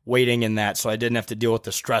day, waiting in that, so I didn't have to deal with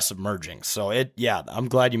the stress of merging. So I'm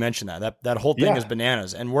glad you mentioned that. That whole thing is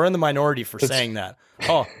bananas, and we're in the minority for saying that.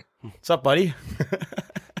 Oh, what's up, buddy?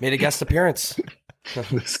 Made a guest appearance.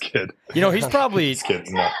 This kid. He's probably... This kid,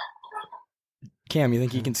 no. Cam, you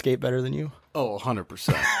think he can skate better than you? Oh,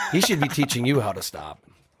 100%. He should be teaching you how to stop.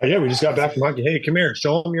 Oh, yeah, we just got back from hockey. Hey, come here.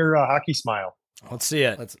 Show him your hockey smile. Let's see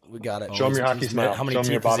it. We got it. Show him your hockey smile. How many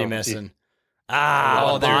teeth is he missing?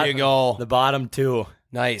 Teeth. There you go. The bottom 2.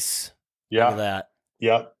 Nice. Yeah. Look at that.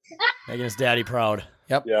 Yep. Making his daddy proud.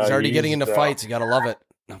 Yep. Yeah, he's already getting into fights. You got to love it.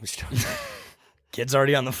 No, Kid's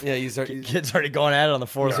already on the. Yeah, kid's already going at it on the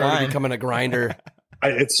fourth line. Becoming a grinder.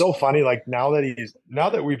 It's so funny. Like now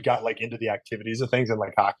that we've got like into the activities of things and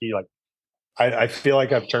like hockey, like I feel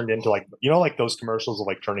like I've turned into like like those commercials of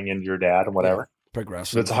like turning into your dad and whatever. Yeah,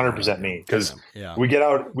 progressive. That's 100% me, because we get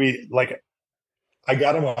out. I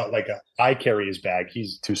got him I carry his bag.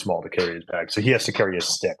 He's too small to carry his bag, so he has to carry his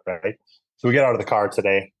stick, right? So we get out of the car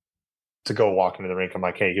today to go walk into the rink. I'm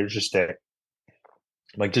like, hey, here's your stick.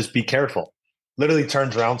 I'm like, just be careful. Literally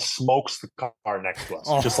turns around, smokes the car next to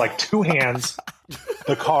us. Just like 2 hands,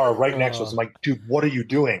 the car right next to us. I'm like, dude, what are you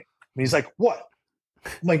doing? And he's like, what?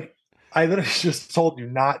 I'm like, I literally just told you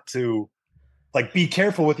not to, like, be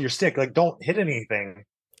careful with your stick. Like, don't hit anything.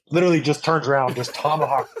 Literally just turns around, just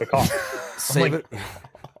tomahawks the car. Save it.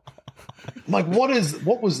 I'm like, what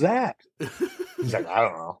was that? He's like, I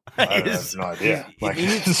don't know. I have no idea.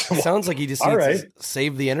 Sounds like he just needs to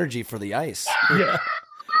save the energy for the ice. Yeah.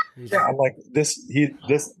 Yeah, I'm like this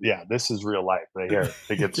is real life right here. I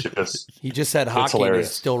think it's just he just said hockey and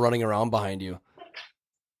he's still running around behind you.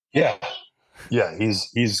 Yeah. Yeah,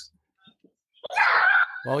 he's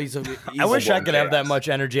well, I wish I could have that much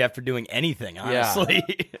energy after doing anything, honestly.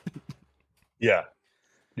 Yeah.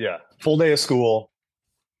 Yeah. Full day of school.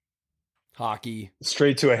 Hockey.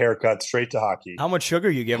 Straight to a haircut, straight to hockey. How much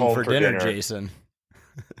sugar you give him for dinner, Jason?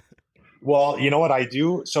 Well, you know what I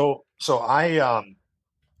do? So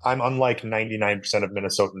I'm unlike 99% of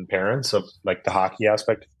Minnesotan parents of like the hockey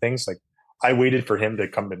aspect of things. Like I waited for him to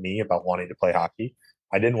come to me about wanting to play hockey.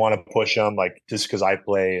 I didn't want to push him like just because I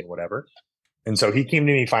play and whatever. And so he came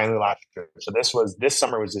to me finally last year. So this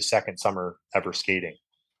summer was his second summer ever skating.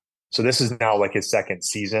 So this is now like his second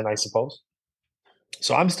season, I suppose.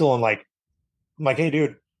 So I'm still I'm like, hey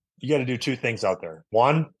dude, you got to do 2 things out there.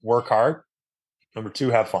 1, work hard. Number 2,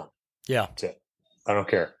 have fun. Yeah. That's it. I don't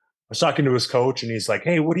care. I was talking to his coach and he's like,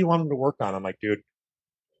 hey, what do you want him to work on? I'm like, dude,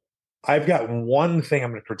 I've got one thing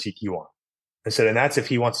I'm going to critique you on. I said, and that's if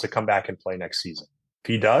he wants to come back and play next season.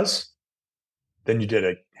 If he does, then you did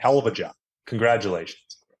a hell of a job.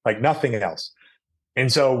 Congratulations. Like nothing else.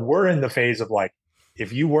 And so we're in the phase of like,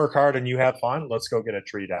 if you work hard and you have fun, let's go get a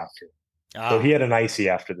treat after. So he had an icy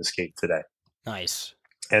after the skate today. Nice.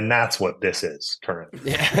 And that's what this is currently.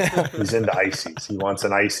 Yeah. He's into ices. He wants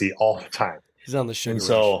an icy all the time. He's on the sugar. And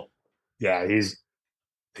so, yeah, he's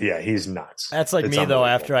nuts. That's like It's me though. unbelievable,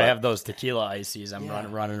 After I but- have those tequila ices, I'm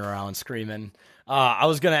running around screaming. I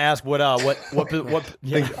was gonna ask what.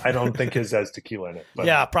 Yeah. I don't think his has tequila in it. But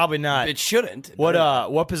Yeah, probably not. It shouldn't.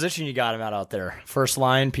 What position you got him at out there? First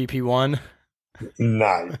line, PP1.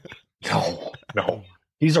 No.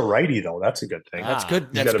 He's a righty though. That's a good thing. That's good.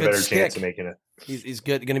 He's That's got a good better stick. chance of making it. He's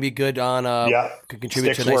good. Going to be good on. Could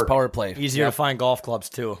contribute Sticks to a nice work. power play. Easier to find golf clubs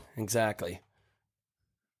too. Exactly.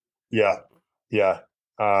 Yeah.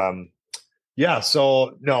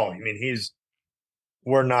 So no, I mean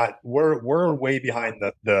we're way behind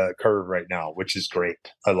the curve right now, which is great.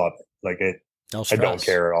 I love it. Like No I stress. don't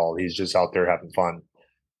care at all. He's just out there having fun,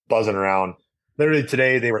 buzzing around. Literally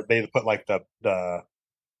today they put like the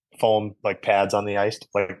foam like pads on the ice to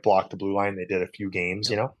like block the blue line. They did a few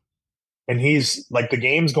games, and he's like the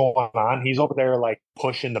game's going on. He's over there like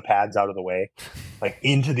pushing the pads out of the way, like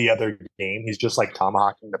into the other game. He's just like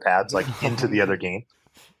tomahawking the pads like into the other game.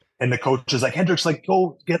 And the coach is like, Hendricks, like,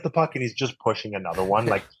 go get the puck. And he's just pushing another one.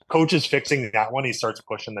 Like, coach is fixing that one. He starts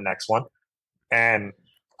pushing the next one. And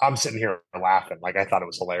I'm sitting here laughing. Like, I thought it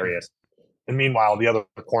was hilarious. And meanwhile, the other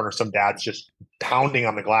corner, some dad's just pounding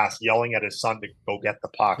on the glass, yelling at his son to go get the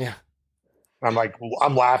puck. Yeah. I'm like,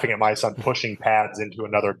 I'm laughing at my son pushing pads into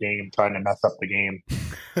another game, trying to mess up the game.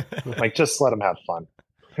 Like, just let him have fun.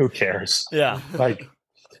 Who cares? Yeah. Like,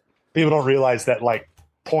 people don't realize that, like,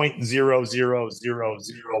 0.00001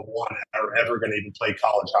 are ever going to even play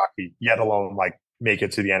college hockey, yet alone like make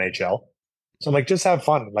it to the NHL. So I'm like, just have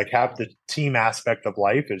fun. Like, have the team aspect of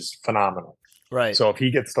life is phenomenal. Right. So if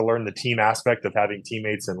he gets to learn the team aspect of having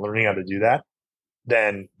teammates and learning how to do that,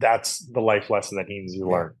 then that's the life lesson that he needs to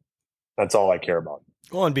learn. That's all I care about.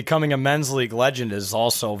 Well, and becoming a men's league legend is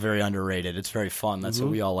also very underrated. It's very fun. That's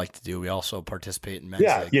what we all like to do. We also participate in men's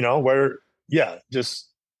league.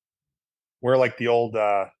 We're like the old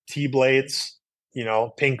T-blades,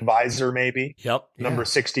 pink visor maybe. Yep. Number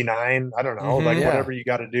 69. I don't know, whatever you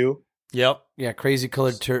got to do. Yep. Yeah, crazy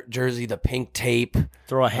colored jersey, the pink tape.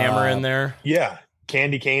 Throw a hammer in there. Yeah.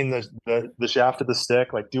 Candy cane, the shaft of the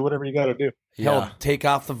stick. Like, do whatever you got to do. Hell, take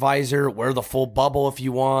off the visor, wear the full bubble if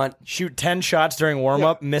you want. Shoot 10 shots during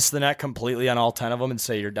warm-up, miss the net completely on all 10 of them, and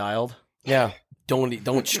say you're dialed. Yeah.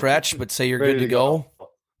 Don't stretch, but say you're good to go.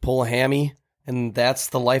 Pull a hammy. And that's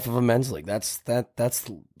the life of a men's league. That's I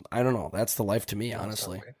don't know. That's the life to me,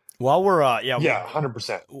 honestly. While we're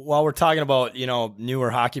 100%. While we're talking about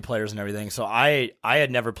newer hockey players and everything, so I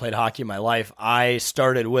had never played hockey in my life. I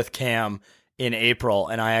started with Cam in April,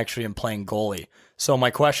 and I actually am playing goalie. So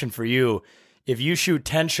my question for you: if you shoot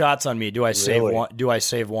 10 shots on me, do I save one? Do I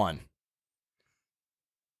save one?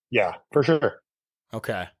 Yeah, for sure.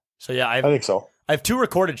 Okay. So yeah, I think so. I have 2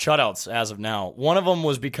 recorded shutouts as of now. One of them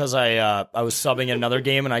was because I was subbing in another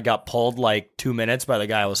game and I got pulled like 2 minutes by the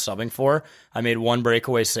guy I was subbing for. I made 1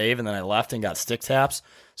 breakaway save and then I left and got stick taps.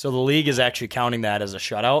 So the league is actually counting that as a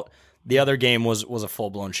shutout. The other game was a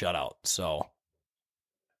full-blown shutout. So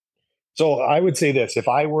I would say this. If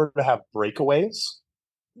I were to have breakaways,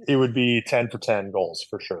 it would be 10 for 10 goals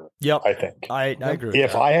for sure. Yep. I think. I agree with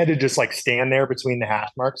if that. I had to just like stand there between the hash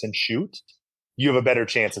marks and shoot, you have a better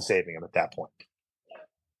chance of saving them at that point.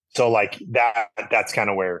 So like that's kind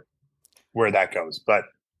of where that goes, but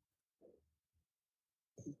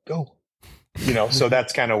go, so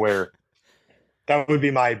that's kind of where that would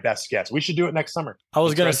be my best guess. We should do it next summer. I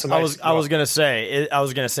was gonna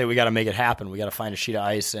say we got to make it happen. We got to find a sheet of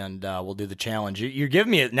ice and we'll do the challenge. You're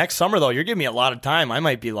giving me next summer though. You're giving me a lot of time. I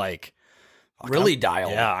might be like really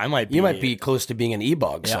dialed. Yeah, I might. You might be close to being an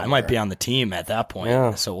e-bug. Yeah, I might be on the team at that point.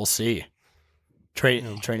 Yeah. So we'll see.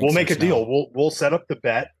 Training. We'll make a starts now. deal. We'll set up the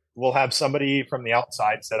bet. We'll have somebody from the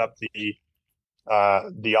outside set up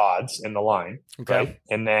the odds in the line. Okay. Right?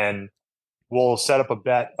 And then we'll set up a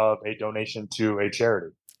bet of a donation to a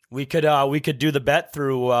charity. We could do the bet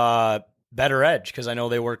through Better Edge because I know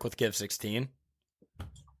they work with Give 16.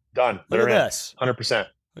 Done. Look at this. 100%.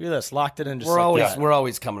 Look at this. Locked it in. Just We're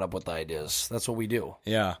always coming up with ideas. That's what we do.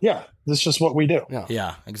 Yeah. Yeah. This is just what we do.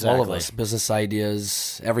 Yeah, exactly. All of us. Business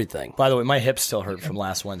ideas, everything. By the way, my hip still hurt from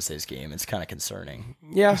last Wednesday's game. It's kind of concerning.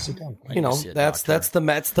 Yeah. That's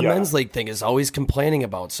the men's league thing is always complaining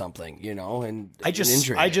about something, and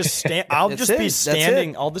I'll just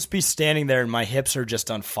be standing there and my hips are just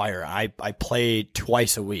on fire. I play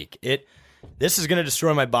twice a week. This is going to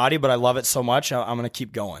destroy my body, but I love it so much. I'm going to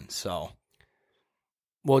keep going. So.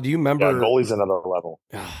 Well, do you remember? Yeah, goalie's another level.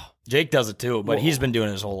 Jake does it too, but he's been doing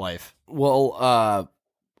it his whole life. Well,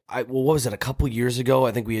 what was it? A couple years ago,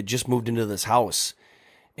 I think we had just moved into this house,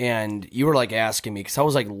 and you were like asking me because I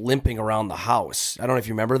was like limping around the house. I don't know if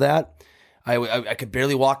you remember that. I could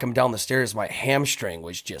barely walk him down the stairs. My hamstring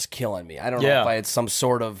was just killing me. I don't know if I had some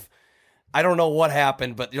sort of, I don't know what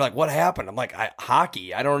happened, but you're like, what happened? I'm like,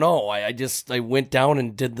 hockey. I don't know. I went down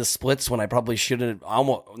and did the splits when I probably should have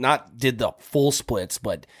almost not did the full splits,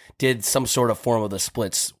 but did some sort of form of the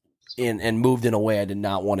splits and moved in a way I did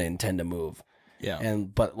not want to intend to move. Yeah.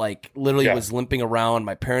 But like literally was limping around.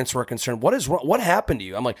 My parents were concerned. What is wrong? What happened to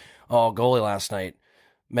you? I'm like, oh, goalie last night,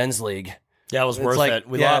 men's league. Yeah, it was worth it.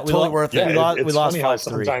 Totally worth it. We lost funny how 5-3.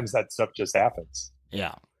 sometimes that stuff just happens.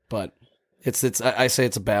 Yeah. But it's I say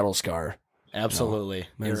it's a battle scar. Absolutely.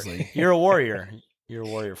 Men's league. You're a warrior. You're a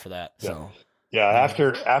warrior for that. Yeah. So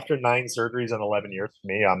After 9 surgeries in 11 years for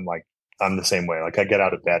me, I'm the same way. Like I get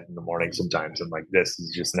out of bed in the morning sometimes. I'm like, this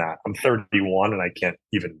is just not. I'm 31 and I can't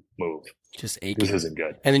even move. Just aching. This isn't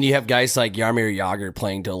good. And then you have guys like Jaromir Jagr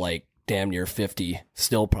playing till like damn near 50,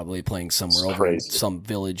 still probably playing somewhere over in some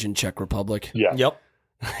village in Czech Republic. Yeah. Yep.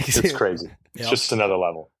 It's crazy. It's just another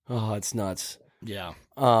level. Oh, it's nuts. Yeah.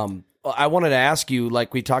 I wanted to ask you,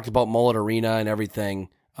 like we talked about Mullet Arena and everything.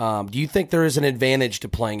 Do you think there is an advantage to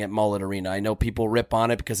playing at Mullet Arena? I know people rip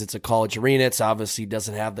on it because it's a college arena. It's obviously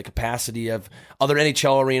doesn't have the capacity of other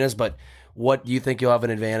NHL arenas, but what do you think you'll have an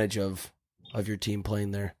advantage of your team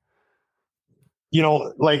playing there? You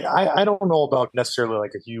know, like I don't know about necessarily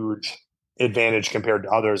like a huge advantage compared to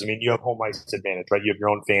others. I mean, you have home ice advantage, right? You have your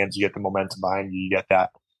own fans, you get the momentum behind you, you get that.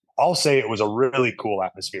 I'll say it was a really cool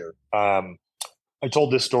atmosphere. I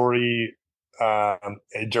told this story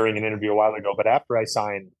during an interview a while ago, but after I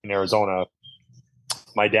signed in Arizona,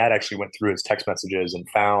 my dad actually went through his text messages and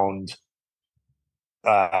found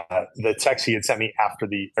the text he had sent me after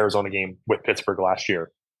the Arizona game with Pittsburgh last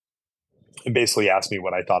year, and basically asked me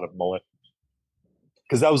what I thought of Mullet.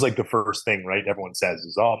 Because that was like the first thing, right? Everyone says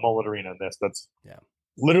is, oh, Mullet Arena and this. That's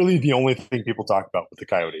literally the only thing people talk about with the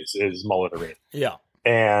Coyotes is Mullet Arena. Yeah.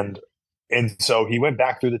 And so he went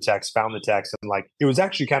back through the text, found the text, and like it was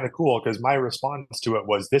actually kind of cool because my response to it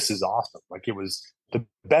was, this is awesome. Like it was the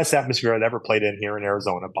best atmosphere I'd ever played in here in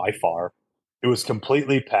Arizona by far. It was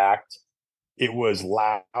completely packed. It was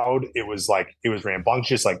loud. It was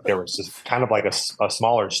rambunctious. Like there was just kind of like a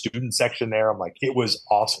smaller student section there. I'm like, it was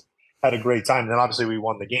awesome. Had a great time. And then obviously we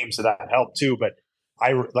won the game, so that helped too. But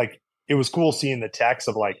it was cool seeing the text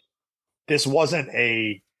of like, this wasn't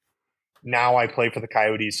now I play for the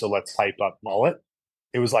Coyotes, so let's hype up Mullet.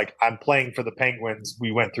 It was like, I'm playing for the Penguins.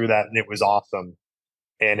 We went through that and it was awesome.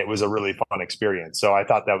 And it was a really fun experience. So I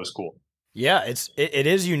thought that was cool. Yeah, it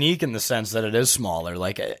is unique in the sense that it is smaller.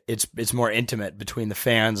 Like it's more intimate between the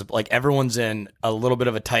fans. Like everyone's in a little bit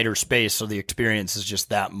of a tighter space, so the experience is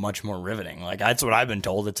just that much more riveting. Like that's what I've been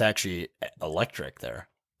told. It's actually electric there.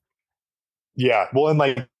 Yeah, well, and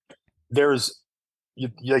like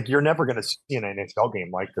you're never going to see an NHL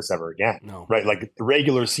game like this ever again. No, right? Like the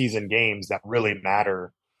regular season games that really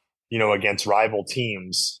matter, against rival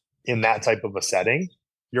teams in that type of a setting,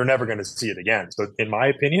 you're never going to see it again. So, in my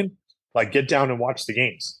opinion, like get down and watch the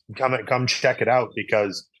games. Come check it out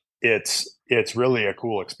because it's really a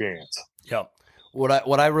cool experience. Yep.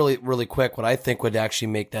 What I really quick, what I think would actually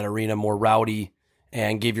make that arena more rowdy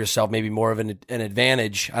and give yourself maybe more of an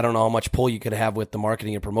advantage. I don't know how much pull you could have with the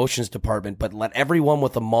marketing and promotions department, but let everyone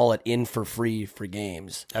with a mullet in for free for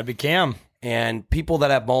games. That'd be Cam. And people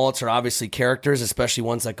that have mullets are obviously characters, especially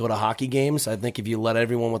ones that go to hockey games. I think if you let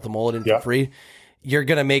everyone with a mullet in for free, you're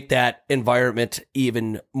going to make that environment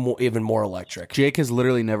even more electric. Jake has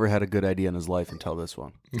literally never had a good idea in his life until this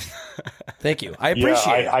one. Thank you. I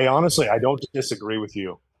appreciate it. I honestly, I don't disagree with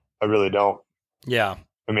you. I really don't. Yeah.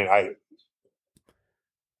 I mean,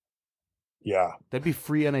 that'd be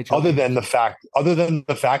free NHL. Other than the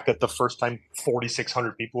fact that the first time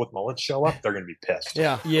 4,600 people with mullets show up, they're going to be pissed.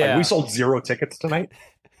 Yeah. Like, we sold 0 tickets tonight.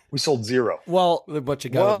 We sold 0. Well, a bunch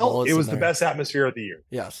of guys. Well, it was the best atmosphere of the year.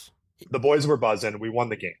 Yes. The boys were buzzing. We won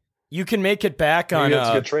the game. You can make it back on. That's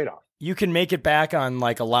a good trade-off. You can make it back on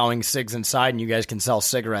like allowing cigs inside, and you guys can sell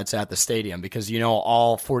cigarettes at the stadium because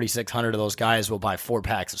all 4,600 of those guys will buy 4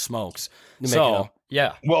 packs of smokes. So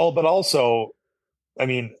yeah. Well, but also, I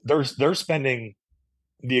mean, they're spending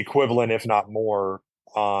the equivalent, if not more,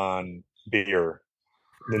 on beer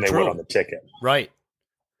than they would on the ticket. Right.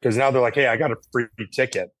 Because now they're like, hey, I got a free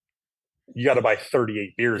ticket. you got to buy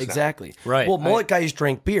 38 beers. Exactly. Now. Right. Well, mullet guys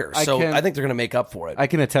drink beer, so I think they're going to make up for it. I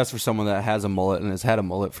can attest for someone that has a mullet and has had a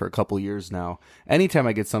mullet for a couple years now. Anytime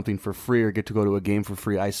I get something for free or get to go to a game for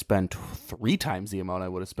free, I spend 3 times the amount I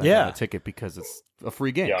would have spent on a ticket because it's a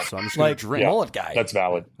free game. Yeah. So I'm just going to drink. Mullet guy. That's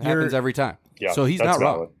valid. It happens every time. Yeah, so he's not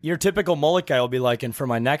wrong. Your typical mullet guy will be like, and for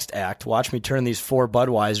my next act, watch me turn these 4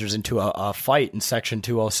 Budweisers into a fight in section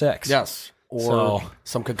 206. Yes. Or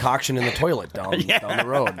some concoction in the toilet down the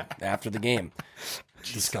road after the game.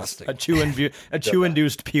 Disgusting. A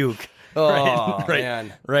chew-induced puke. Oh,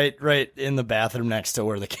 man. Right in the bathroom next to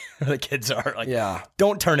where the kids are. Like,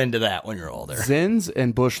 don't turn into that when you're older. Zins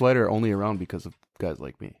and Busch Light are only around because of guys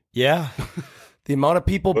like me. Yeah. The amount of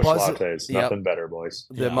people Busch buzzing. lattes, nothing better, boys.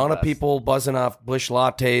 The amount of people buzzing off Busch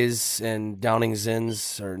lattes and downing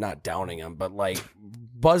Zins, or not downing them, but like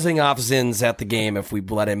buzzing off Zins at the game if we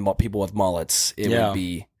let in people with mullets, it would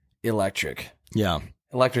be electric. Yeah.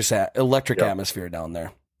 Electric atmosphere down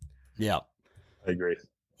there. Yeah. I agree.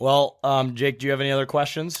 Well, Jake, do you have any other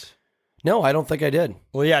questions? No, I don't think I did.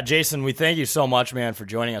 Well, yeah, Jason, we thank you so much, man, for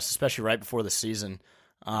joining us, especially right before the season.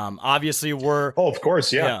 Obviously, we're... Oh, of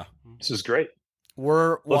course, yeah. This is great.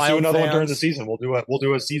 Let's do another fans. one during the season. We'll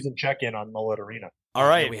do a season check-in on Mullet Arena. All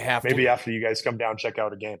right. We have maybe after you guys come down, check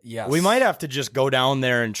out a game. Yes. We might have to just go down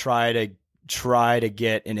there and try to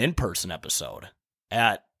get an in-person episode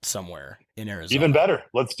at somewhere in Arizona. Even better.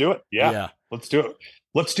 Let's do it. Yeah. Let's do it.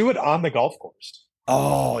 Let's do it on the golf course.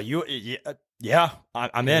 Oh,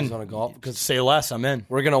 I'm in. Arizona golf. Because say less, I'm in.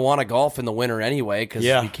 We're going to want to golf in the winter anyway because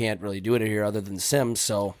we can't really do it here other than Sims.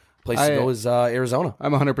 So place to go is Arizona.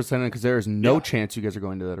 I'm 100% in because there is no chance you guys are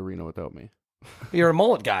going to that arena without me. You're a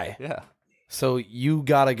mullet guy. Yeah. So you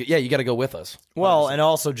gotta go with us. Well, and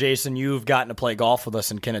also, Jason, you've gotten to play golf with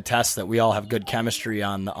us and can attest that we all have good chemistry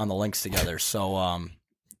on the links together. So,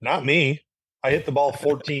 not me. I hit the ball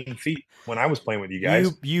 14 feet when I was playing with you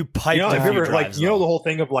guys. You piped. Have you ever the whole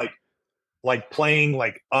thing of like playing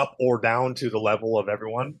like up or down to the level of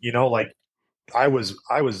everyone? I was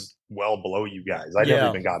well below you guys. I never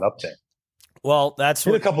even got up there. Well, that's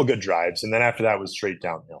hit a couple good drives, and then after that was straight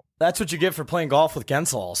downhill. That's what you get for playing golf with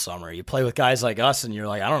Gensel all summer. You play with guys like us, and you're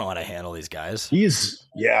like, I don't know how to handle these guys. He's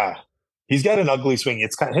got an ugly swing.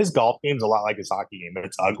 It's kind of, his golf game's a lot like his hockey game, but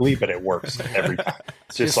it's ugly, but it works every time.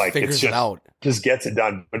 It's just like just gets it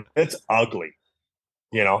done, but it's ugly.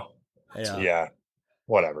 Yeah,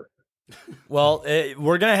 whatever. Well,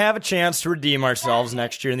 we're going to have a chance to redeem ourselves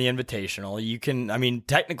next year in the Invitational.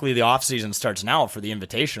 Technically the off season starts now for the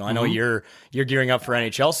Invitational. I know you're gearing up for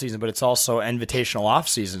NHL season, but it's also Invitational off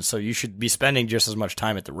season. So you should be spending just as much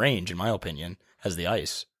time at the range, in my opinion, as the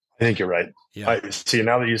ice. I think you're right. Yeah. See,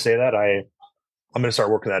 now that you say that, I'm going to start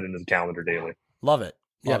working that into the calendar daily. Love it.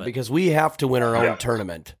 Because we have to win our own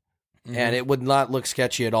tournament. Mm-hmm. And it would not look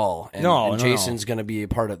sketchy at all. And Jason's going to be you're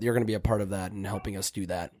going to be a part of that and helping us do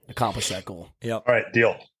that, accomplish that goal. Yep. All right,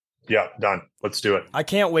 deal. Yeah, done. Let's do it. I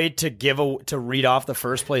can't wait to read off the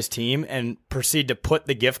first place team and proceed to put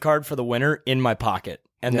the gift card for the winner in my pocket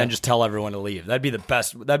and then just tell everyone to leave. That'd be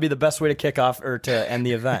the best way to kick off or to end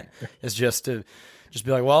the event. Is just to be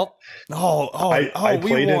like, well, we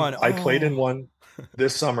won. I played in one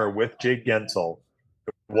this summer with Jake Gensel.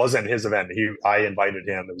 Wasn't his event. I invited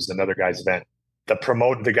him. It was another guy's event.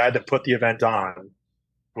 The guy that put the event on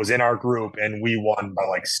was in our group, and we won by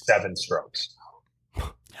like 7 strokes.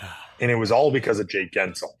 And it was all because of Jake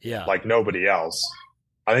Gensel. Yeah, like nobody else.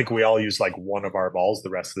 I think we all used like one of our balls the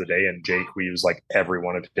rest of the day, and Jake, we used like every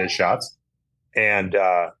one of his shots, and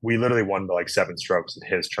we literally won by like 7 strokes in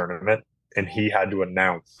his tournament. And he had to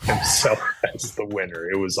announce himself as the winner.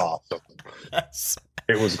 It was awesome.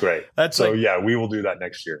 It was great. We will do that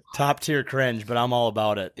next year. Top tier cringe, but I'm all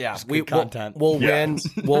about it. Yeah, content. We'll win.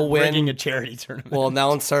 We'll win. Bringing a charity tournament. We'll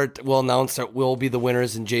announce that we'll be the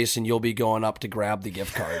winners, and Jason, you'll be going up to grab the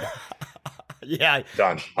gift card. Yeah,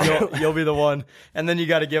 done. You'll be the one, and then you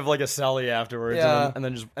got to give like a celly afterwards, and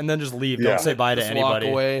then just leave. Don't say bye to anybody.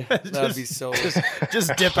 Walk away. That'd be so.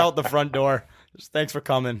 Just dip out the front door. Just thanks for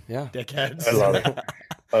coming. Yeah, dickheads.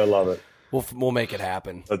 I love it. We'll make it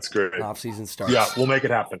happen. That's great. Off season starts. Yeah, we'll make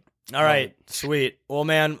it happen. All right, sweet. Well,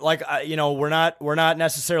 man, we're not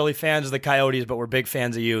necessarily fans of the Coyotes, but we're big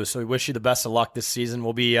fans of you. So we wish you the best of luck this season.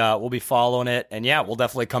 We'll be following it, and we'll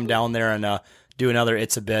definitely come down there and do another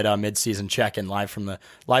It's a Bit mid-season check-in live from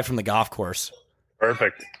the golf course.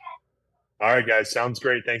 Perfect. All right, guys, sounds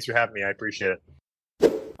great. Thanks for having me. I appreciate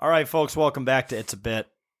it. All right, folks, welcome back to It's a Bit.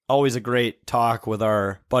 Always a great talk with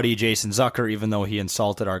our buddy Jason Zucker, even though he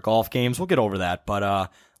insulted our golf games. We'll get over that.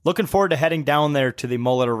 But looking forward to heading down there to the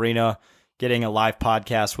Mullet Arena, getting a live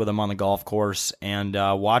podcast with him on the golf course, and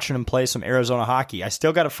watching him play some Arizona hockey. I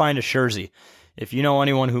still got to find a jersey. If you know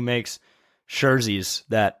anyone who makes jerseys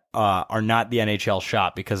that are not the NHL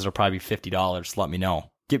shop, because they'll probably be $50, let me know.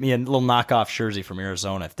 Get me a little knockoff jersey from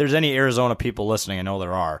Arizona. If there's any Arizona people listening, I know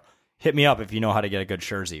there are. Hit me up if you know how to get a good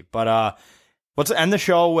jersey. But let's end the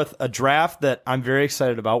show with a draft that I'm very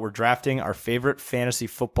excited about. We're drafting our favorite fantasy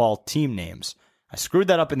football team names. I screwed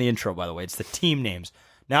that up in the intro, by the way. It's the team names,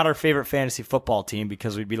 not our favorite fantasy football team,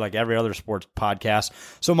 because we'd be like every other sports podcast.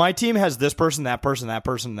 So my team has this person, that person, that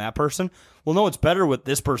person, and that person. Well, no, it's better with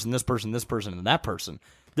this person, this person, this person, and that person.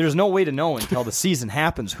 There's no way to know until the season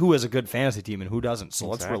happens who has a good fantasy team and who doesn't. So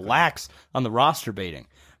let's relax on the roster baiting.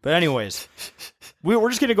 But anyways, we're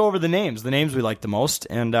just going to go over the names we like the most.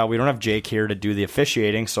 And we don't have Jake here to do the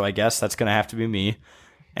officiating, so I guess that's going to have to be me.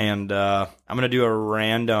 And I'm going to do a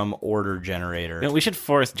random order generator. You know, we should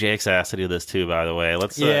force Jake's ass to do this too, by the way.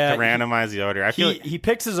 Let's randomize the order. I feel like he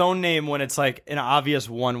picks his own name when it's like an obvious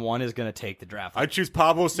 1-1 is going to take the draft. I choose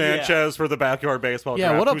Pablo Sanchez for the backyard baseball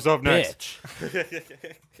draft. What a Who's up next?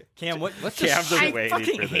 Cam, what? I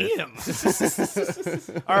fucking hate him.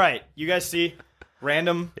 All right, you guys see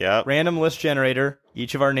random list generator.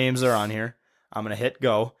 Each of our names are on here. I'm going to hit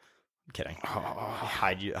go. I'm kidding.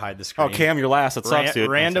 Hide the screen. Oh, Cam, you're last. It sucks, dude.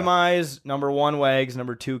 Randomize. Number 1, Wags.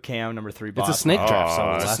 Number 2, Cam. Number 3, Boss. It's a snake draft, so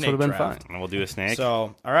that would have been fine. And we'll do a snake.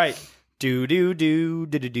 So, all right. Do.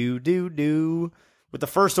 With the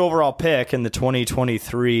first overall pick in the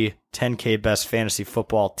 2023 10K Best Fantasy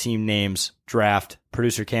Football Team Names Draft,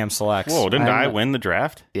 producer Cam selects. Whoa, didn't I win the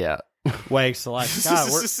draft? Yeah. Wags selects. God,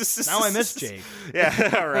 now I miss Jake.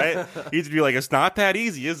 Yeah, all right. He'd be like, it's not that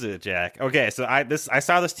easy, is it, Jack? Okay, so I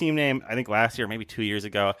saw this team name, I think last year, maybe 2 years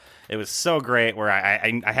ago. It was so great where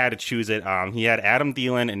I had to choose it. He had Adam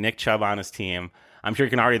Thielen and Nick Chubb on his team. I'm sure you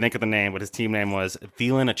can already think of the name, but his team name was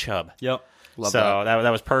Thielen a Chubb. Yep. Love so that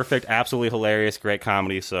was perfect, absolutely hilarious, great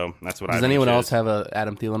comedy. So that's what I. Does anyone else have a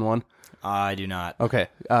Adam Thielen one? I do not. Okay,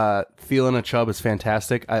 Thielen a Chubb is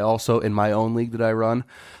fantastic. I also, in my own league that I run,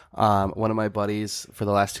 one of my buddies for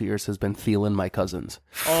the last 2 years has been Thielen my cousins.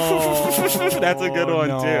 Oh, that's a good one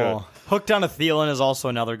too. Hooked on a Thielen is also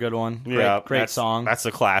another good one. Great song. That's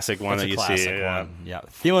a classic one that you see. Yeah,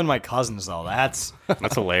 Thielen my cousins though. That's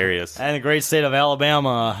hilarious. And the great state of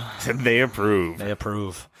Alabama, they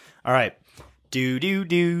approve. All right. Do.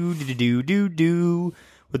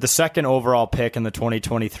 With the second overall pick in the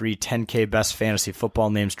 2023 10K Best Fantasy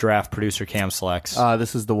Football Names Draft, producer Cam selects.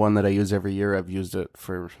 This is the one that I use every year. I've used it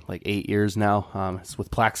for like 8 years now. It's with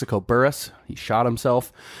Plaxico Burress. He shot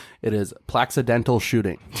himself. It is Plaxidental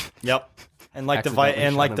shooting. Yep. And like the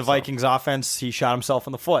Vikings offense, he shot himself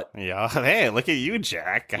in the foot. Yeah. Hey, look at you,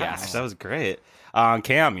 Jack. Gosh, yes. That was great.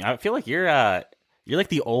 Cam, I feel like you're like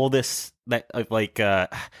the oldest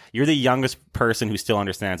you're the youngest person who still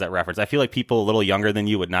understands that reference. I feel like people a little younger than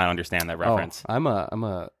you would not understand that reference. I'm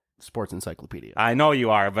a sports encyclopedia. I know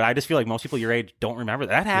you are, but I just feel like most people your age don't remember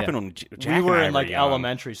that. That happened when Jack we were and I in like young.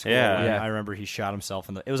 elementary school. Yeah. I remember he shot himself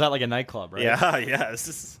in the. It was at like a nightclub, right? Yeah.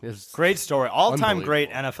 Great story. All-time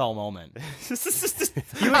great NFL moment. Him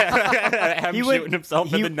shooting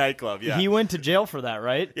himself in the nightclub. Yeah, he went to jail for that,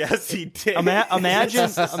 right? Yes, he did.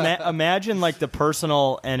 Imagine like the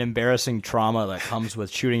personal and embarrassing trauma that comes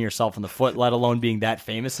with shooting yourself in the foot, let alone being that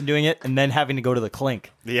famous and doing it, and then having to go to the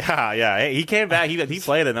clink. Yeah. Hey, he came back. He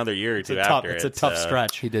played another year or two after. It's a tough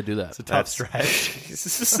stretch. He did do that. It's a tough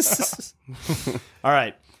stretch. All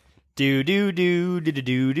right. Do.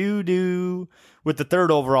 With the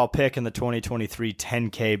third overall pick in the 2023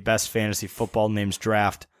 10K Best Fantasy Football Names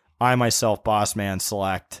Draft, I myself, Boss Man,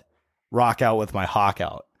 select Rock Out with My Hawk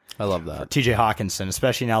Out. I love that. TJ Hawkinson,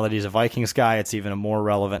 especially now that he's a Vikings guy, it's even a more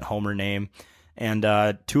relevant homer name. And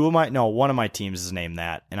one of my teams is named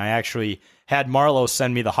that. And I actually had Marlo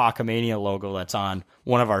send me the Hawkamania logo that's on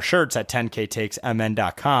one of our shirts at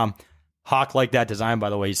 10ktakesmn.com. Hawk liked that design, by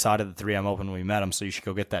the way. He saw it at the 3M Open when we met him, so you should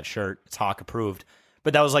go get that shirt. It's Hawk approved.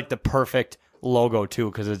 But that was like the perfect logo,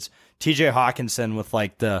 too, because it's TJ Hawkinson with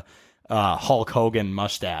like the Hulk Hogan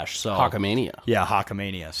mustache. So Hawkamania. Yeah,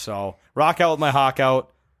 Hawkamania. So Rock Out with My Hawk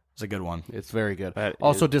Out is a good one. It's very good.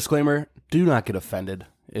 Also, disclaimer, do not get offended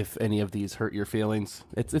if any of these hurt your feelings.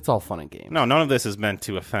 It's all fun and games. No, none of this is meant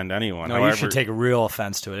to offend anyone. No, you should take real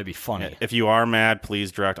offense to it. It'd be funny. If you are mad,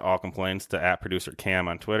 please direct all complaints to @producer Cam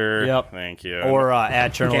on Twitter. Yep. Thank you. Or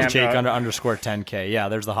 @journalist Jake _ 10K. Yeah,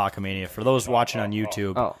 there's the Hawkamania. For those watching on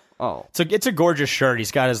YouTube. Oh. It's a gorgeous shirt.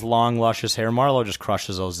 He's got his long, luscious hair. Marlo just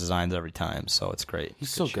crushes those designs every time, so it's great. He's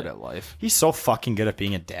so good at life. He's so fucking good at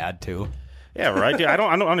being a dad, too. Yeah, right. Dude, I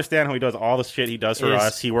don't understand how he does all the shit he does for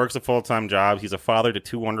us. He works a full-time job. He's a father to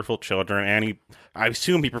 2 wonderful children, and I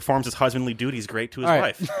assume he performs his husbandly duties great to his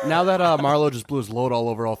wife. Now that Marlo just blew his load all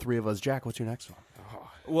over all 3 of us, Jack, what's your next one?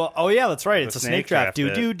 Well, yeah, that's right. It's a snake draft. Do.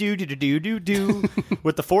 With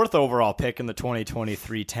the 4th overall pick in the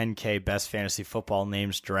 2023 10K Best Fantasy Football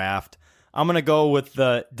Names draft, I'm going to go with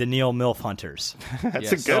the Daniil Milf Hunters.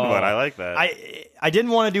 That's a good one. I like that. I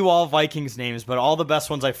didn't want to do all Vikings names, but all the best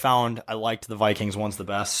ones I found, I liked the Vikings ones the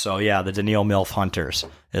best. So, yeah, the Daniil Milf Hunters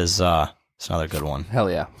is it's another good one. Hell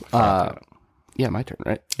yeah. Yeah, my turn,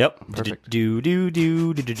 right? Yep. Perfect. Do. With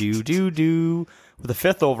the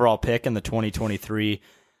 5th overall pick in the 2023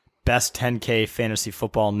 Best 10K Fantasy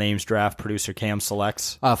Football Names draft, producer Cam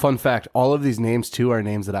selects. Fun fact, all of these names, too, are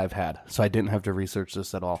names that I've had, so I didn't have to research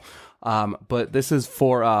this at all. But this is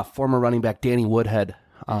for former running back Danny Woodhead,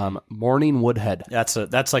 Morning Woodhead.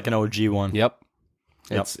 That's like an OG one. Yep.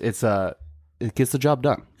 It gets the job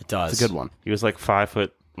done. It does. It's a good one. He was like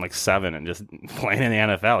 5'7" and just playing in the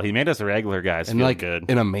NFL. He made us regular guys and feel like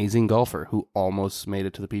good. An amazing golfer who almost made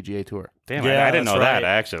it to the PGA Tour. Damn, yeah, I didn't know that,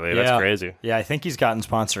 actually. That's crazy. Yeah, I think he's gotten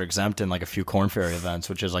sponsor exempt in like a few Korn Ferry events,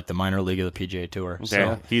 which is like the minor league of the PGA Tour. Okay.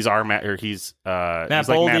 So He's our Matt, or he's Matt like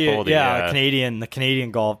Boldy, Matt Boldy. the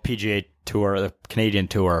Canadian golf PGA Tour, the Canadian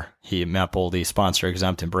Tour. Matt Boldy, sponsor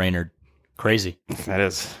exempt in Brainerd. Crazy. That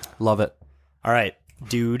is. Love it. All right.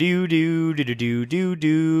 Do. With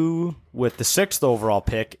the 6th overall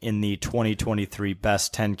pick in the 2023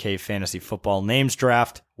 Best 10K Fantasy Football Names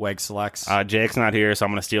draft, Weg selects. Jake's not here, so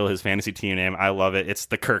I'm going to steal his fantasy team name. I love it. It's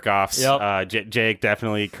the Kirkoffs. Yep. Jake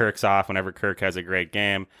definitely Kirks off whenever Kirk has a great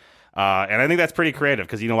game. And I think that's pretty creative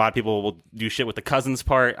because, a lot of people will do shit with the Cousins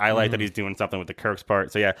part. I like that he's doing something with the Kirks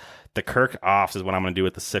part. So, yeah, the Kirk offs is what I'm going to do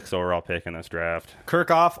with the 6th overall pick in this draft.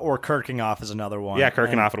 Kirk off or Kirking off is another one. Yeah,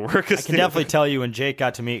 Kirking off would work. I can definitely tell you when Jake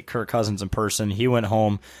got to meet Kirk Cousins in person, he went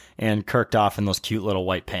home and kirked off in those cute little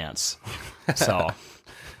white pants. So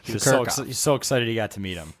he's so excited he got to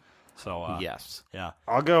meet him. So yes. Yeah.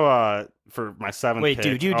 I'll go for my 7th pick. With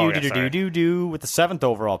the 7th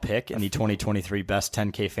overall pick in the 2023 Best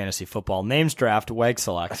 10K Fantasy Football Names draft, Weg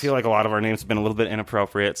selects. I feel like a lot of our names have been a little bit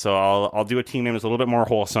inappropriate, so I'll do a team name that's a little bit more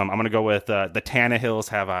wholesome. I'm going to go with the Tannehills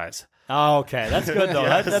Have Eyes. Oh, okay. That's good, though.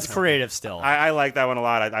 Yes. That's creative still. I like that one a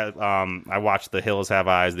lot. I watched the Hills Have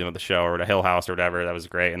Eyes, the show, or the Hill House or whatever. That was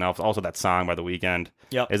great. And also that song by The Weeknd.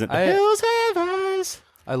 Yep. Isn't the Hills Have Eyes?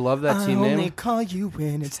 I love that team name. I only call you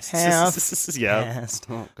when it's half past.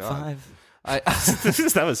 Oh, God. 5.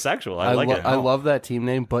 That was sexual. I like it. I love that team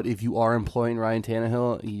name, but if you are employing Ryan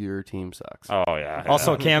Tannehill, your team sucks. Oh, yeah.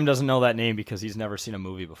 Also, Cam doesn't know that name because he's never seen a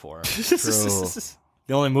movie before. True.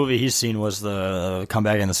 The only movie he's seen was the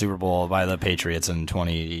comeback in the Super Bowl by the Patriots in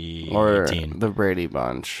 2018. Or the Brady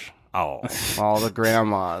Bunch. Oh. All the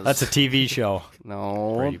grandmas. That's a TV show.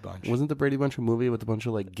 No. Brady Bunch. Wasn't the Brady Bunch a movie with a bunch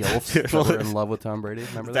of gilfs that were in love with Tom Brady?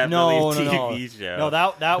 Remember that? No. TV show? No,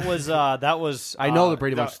 that was. I know the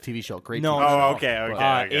Brady Bunch TV show. Great. No. TV show.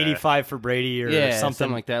 Okay. 85 for Brady or something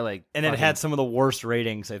like that. And it had some of the worst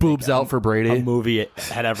ratings. I think, boobs out for Brady. A movie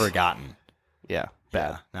had ever gotten. Yeah.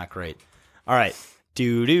 Bad. Yeah, not great. All right.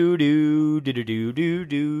 Do.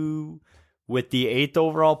 With the 8th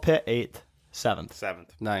overall pick, 7th.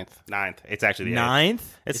 9th. It's actually the 9th? 8th.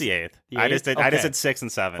 It's the 8th. The I just 8th? said 6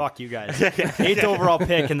 and 7. Fuck you guys. 8th overall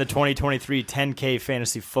pick in the 2023 10K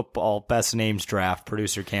Fantasy Football Best Names draft,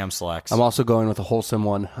 producer Cam selects. I'm also going with a wholesome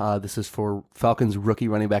one. This is for Falcons rookie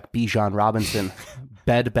running back Bijan Robinson.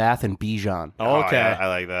 Bed, Bath, and Bijan. Oh, okay. Yeah, I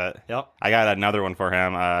like that. Yep. I got another one for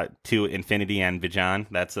him. To Infinity and Bijan.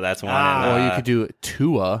 That's one. Well, you could do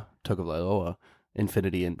Tua Tagovailoa,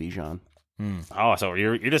 Infinity, and Bijan. Oh, so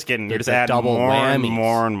you're just adding double more whammies. and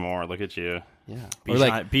more and more. Look at you. Yeah.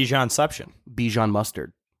 Bijanception. Bijan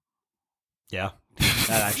mustard. Yeah. That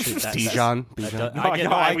actually. Bijan.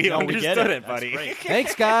 We understood it, buddy.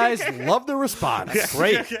 Thanks, guys. Love the response.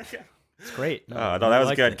 Great. It's great. No, that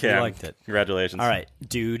was good, Cam. I liked it. Congratulations. All right.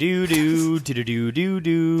 Do.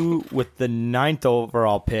 With the 9th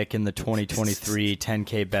overall pick in the 2023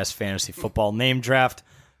 10K Best Fantasy Football Name Draft,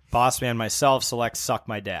 boss man myself selects Suck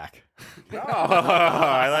My Dak. Oh,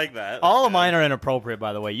 I like that. All of mine are inappropriate,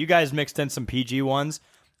 by the way. You guys mixed in some PG ones.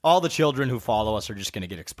 All the children who follow us are just going to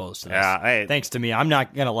get exposed to this. Yeah, thanks to me. I'm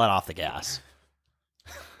not going to let off the gas.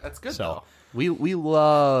 That's good, though. We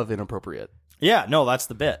love inappropriate. Yeah, no, that's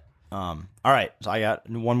the bit. All right, so I got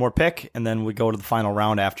one more pick, and then we go to the final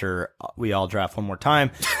round after we all draft one more time.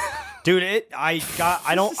 Dude, I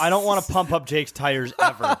don't want to pump up Jake's tires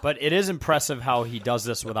ever, but it is impressive how he does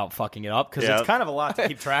this without fucking it up because it's kind of a lot to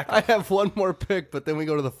keep track of. I have one more pick, but then we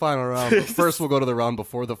go to the final round. But first, we'll go to the round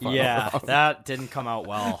before the final round. That didn't come out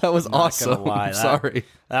well. That was awesome. I'm sorry.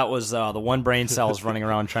 That was the one brain cells running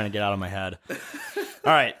around trying to get out of my head. All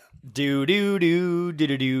right. Do.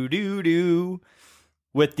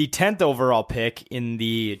 With the 10th overall pick in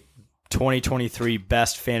the 2023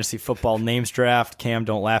 Best Fantasy Football Names Draft. Cam,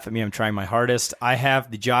 don't laugh at me. I'm trying my hardest. I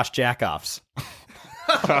have the Josh Jackoffs.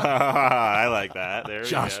 I like that. There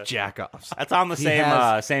Josh we go. Jackoffs. That's on the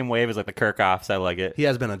same wave as like the Kirkoffs. I like it. He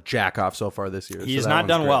has been a jackoff so far this year. He's not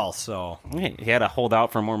done well, so he had to hold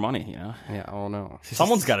out for more money. You know? Yeah. Oh no.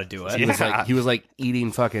 Someone's got to do it. He was like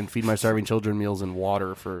eating fucking feed my starving children meals and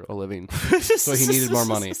water for a living, so he needed more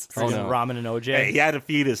money. Oh no. Ramen and OJ. Hey, he had to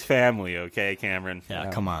feed his family. Okay, Cameron.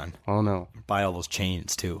 Yeah, come on. Oh no. Buy all those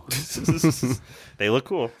chains too. They look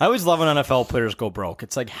cool. I always love when NFL players go broke.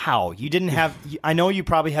 It's like, how? You didn't have... I know you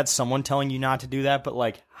probably had someone telling you not to do that, but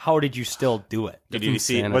like, how did you still do it? Did you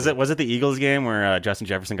see? Was it the Eagles game where Justin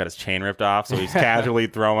Jefferson got his chain ripped off? So he's casually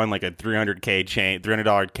throwing like a $300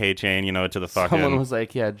 K chain, you know, to the fucking... Someone was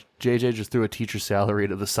like, yeah, JJ just threw a teacher's salary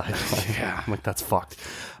to the sideline. Yeah. I'm like, that's fucked.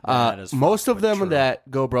 Most of them that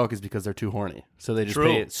go broke is because they're too horny. So they just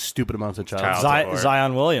pay stupid amounts of child.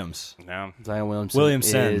 Zion Williams. No. Zion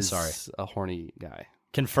Williamson is sorry. a horny guy.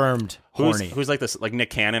 Confirmed horny. Who's like this, like Nick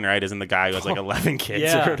Cannon, right? Isn't the guy who has like 11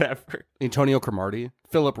 kids or whatever? Antonio Cromartie,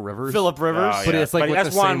 Phillip Rivers. Oh, but it's like that's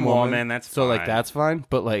the one same woman. That's so fine. like that's fine.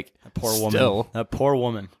 But like that poor woman. Still, that poor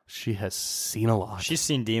woman. She has seen a lot. She's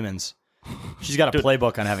seen demons. She's got a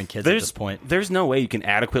playbook on having kids at this point. There's no way you can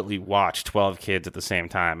adequately watch 12 kids at the same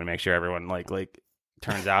time and make sure everyone like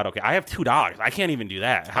turns out okay. I have $2. I can't even do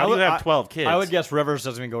that. How do you have 12 kids? I would guess Rivers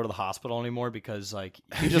doesn't even go to the hospital anymore because like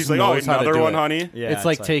he just like, knows how to do one, it. honey. Yeah, it's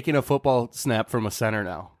like taking a football snap from a center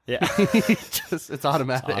now. Yeah, it's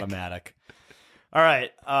automatic. It's automatic. All right,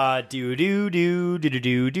 do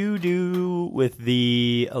with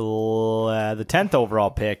the 10th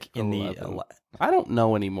overall pick in 11. I don't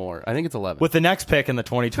know anymore. I think it's 11. With the next pick in the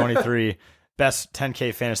 2023 Best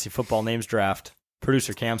 10K Fantasy Football Names Draft.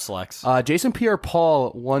 Producer Cam selects. Jason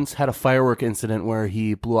Pierre-Paul once had a firework incident where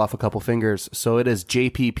he blew off a couple fingers, so it is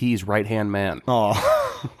JPP's right-hand man. Oh.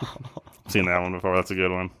 Seen that one before. That's a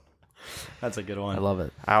good one. That's a good one. I love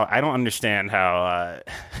it. I don't understand how...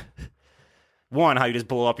 how you just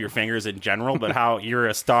blow up your fingers in general, but how you're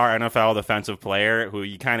a star NFL defensive player who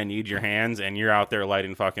you kind of need your hands, and you're out there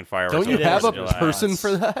lighting fucking fireworks. Don't you have a person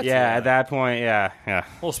for that? Yeah, at that point, yeah.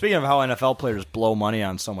 Well, speaking of how NFL players blow money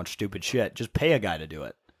on so much stupid shit, just pay a guy to do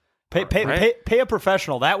it. Pay a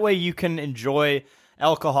professional. That way you can enjoy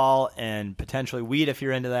alcohol and potentially weed if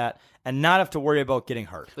you're into that, and not have to worry about getting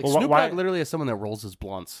hurt. Like Snoop Dogg literally is someone that rolls his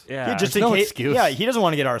blunts. Yeah, just in case. Excuse. Yeah, he doesn't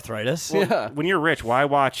want to get arthritis. Well, when you're rich, why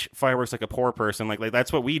watch fireworks like a poor person? Like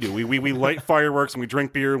that's what we do. We light fireworks and we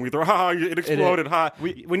drink beer and we throw. It exploded.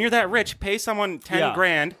 When you're that rich, pay someone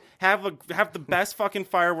 $10,000. Have the best fucking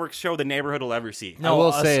fireworks show the neighborhood will ever see. No,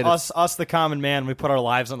 us the common man, we put our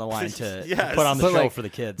lives on the line to put on the show for the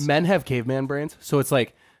kids. Men have caveman brains, so it's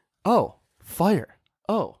like, oh, fire,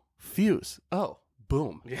 oh, fuse, oh,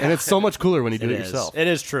 boom, and it's so much cooler when you do it yourself. It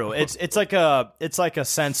is true. It's like a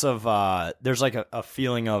sense of there's like a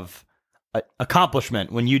feeling of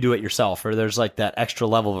accomplishment when you do it yourself, or there's like that extra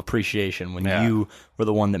level of appreciation when you were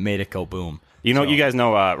the one that made it go boom. You guys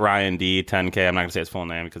know Ryan D, 10K. I'm not going to say his full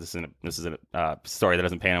name because this is a story that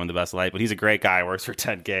doesn't paint him in the best light, but he's a great guy, works for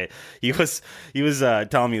 10K. He was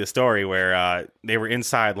telling me the story where they were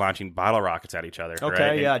inside launching bottle rockets at each other.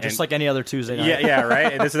 Okay, right? just like any other Tuesday night. Yeah,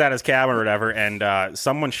 right? And this is at his cabin or whatever, and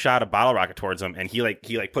someone shot a bottle rocket towards him, and he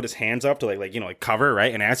put his hands up to cover,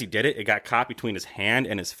 right? And as he did it, it got caught between his hand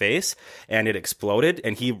and his face, and it exploded,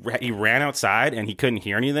 and he ran outside, and he couldn't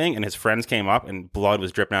hear anything, and his friends came up, and blood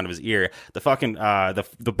was dripping out of his ear.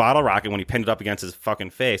 The bottle rocket, when he pinned it up against his fucking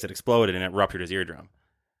face, it exploded and it ruptured his eardrum.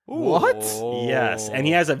 What? Yes, and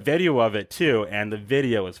he has a video of it too, and the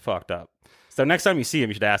video is fucked up. So next time you see him,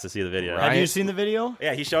 you should ask to see the video. Have you seen the video?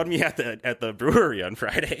 Yeah, he showed me at the brewery on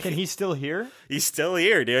Friday. Can he still hear? He's still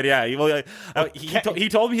here, dude. Yeah, he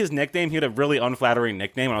told me his nickname. He had a really unflattering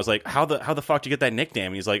nickname, and I was like, "How the fuck did you get that nickname?"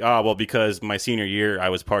 And he's like, "Oh, well, because my senior year I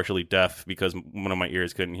was partially deaf because one of my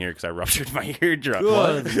ears couldn't hear because I ruptured my eardrum."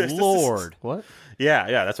 Good lord! What?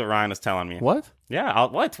 Yeah, that's what Ryan was telling me. What? Yeah,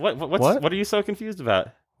 what are you so confused about?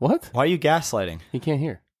 What? Why are you gaslighting? He can't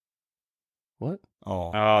hear. What?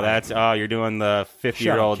 Oh, you're doing the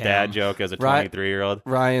 50-year-old dad joke as a 23-year-old.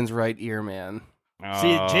 Ryan's right ear, man.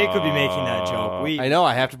 See, Jake would be making that joke. I know.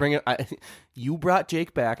 I have to bring it. You brought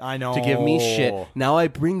Jake back. I know. To give me shit. Now I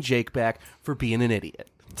bring Jake back for being an idiot.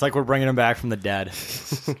 It's like we're bringing him back from the dead.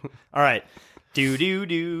 All right. With the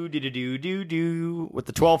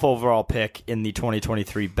 12th overall pick in the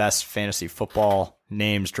 2023 Best Fantasy Football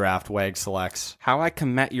Names Draft, Wag selects How I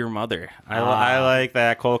Met Your Mother. I like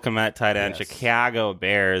that. Cole Kmet, tight end, yes. Chicago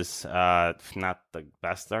Bears. Not the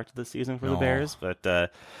best start to the season for the Bears, but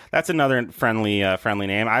that's another friendly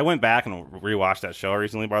name. I went back and rewatched that show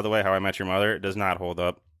recently, by the way, How I Met Your Mother. It does not hold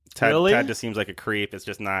up. Ted just seems like a creep. It's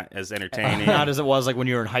just not as entertaining. Not as it was like when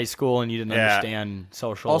you were in high school and you didn't understand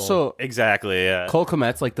social. Also, exactly. Cole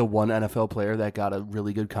Kmet's like the one NFL player that got a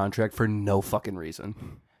really good contract for no fucking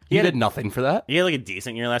reason. He did nothing for that. He had like a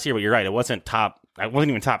decent year last year, but you're right. It wasn't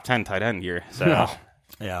even top 10 tight end year. So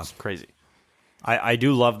yeah, it's crazy. I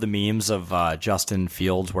do love the memes of Justin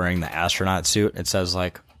Fields wearing the astronaut suit. It says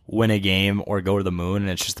like win a game or go to the moon,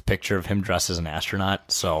 and it's just a picture of him dressed as an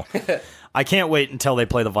astronaut. So I can't wait until they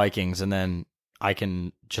play the Vikings, and then I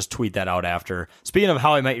can just tweet that out after. Speaking of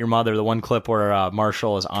How I Met Your Mother, the one clip where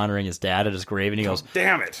Marshall is honoring his dad at his grave, and he goes,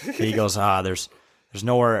 "Damn it!" He goes, there's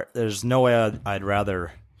no way I'd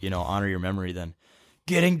rather honor your memory than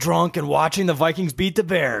getting drunk and watching the Vikings beat the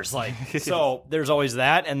Bears. Like, so there's always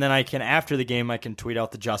that, and then after the game I can tweet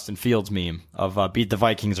out the Justin Fields meme of beat the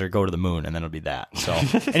Vikings or go to the moon, and then it'll be that. So,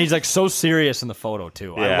 and he's like so serious in the photo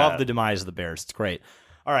too. Yeah. I love the demise of the Bears. It's great.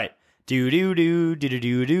 All right.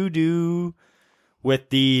 With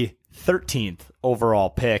the 13th overall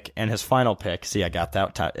pick and his final pick. See, I got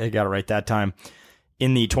that. I got it right that time.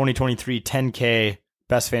 In the 2023 10K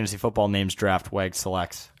Best Fantasy Football Names Draft, Wag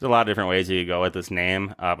selects. There's a lot of different ways you could go with this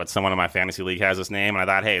name, but someone in my fantasy league has this name, and I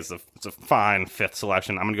thought, hey, it's a fine fifth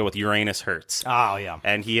selection. I'm gonna go with Uranus Hertz. Oh yeah,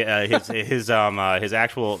 and he his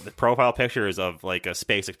actual profile picture is of like a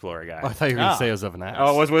space explorer guy. Oh, I thought you were gonna say it was of an ass.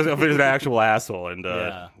 Oh, it was an actual asshole, and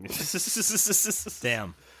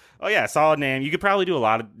damn. Oh yeah, solid name. You could probably do a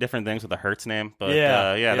lot of different things with a Hertz name, but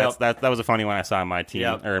that was a funny one I saw in my team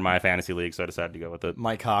or in my fantasy league, so I decided to go with it.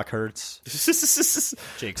 Mike Hawk Hertz.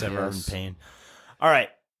 Jake's ever in pain. All right.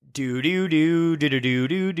 With the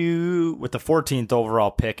 14th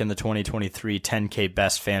overall pick in the 2023 10K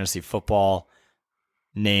Best Fantasy Football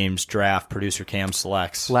Names Draft, producer Cam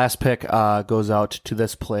selects. Last pick goes out to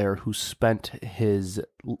this player who spent his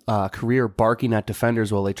career barking at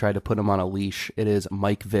defenders while they tried to put him on a leash. It is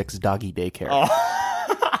Mike Vick's Doggy Daycare.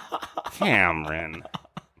 Cameron.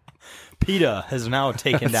 PETA has now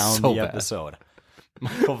taken down the episode.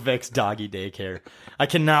 Michael Vick's Doggy Daycare. I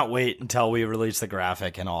cannot wait until we release the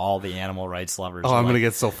graphic and all the animal rights lovers. Oh, I'm going to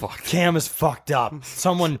get so fucked. Cam is fucked up.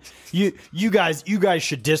 Someone, you guys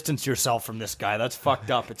should distance yourself from this guy. That's fucked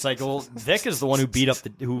up. It's like, well, Vick is the one who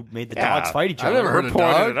who made the dogs fight each other. I've never heard of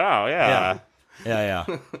dog. It out. Yeah.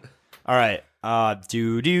 All right.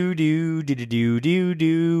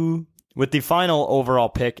 With the final overall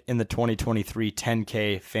pick in the 2023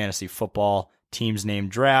 10K Fantasy Football Teams Name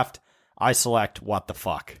Draft, I select What the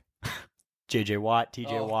Fuck. JJ Watt,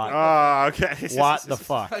 TJ Watt. Oh, okay. What the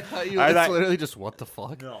fuck? I thought it's literally just what the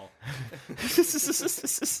fuck. No.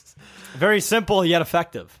 Very simple yet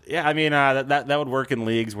effective. Yeah, I mean that would work in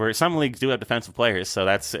leagues where some leagues do have defensive players, so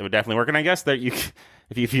it would definitely work. And I guess that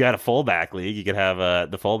if you had a fullback league, you could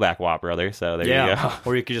have the fullback Watt brother. So there you go.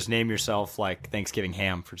 Or you could just name yourself like Thanksgiving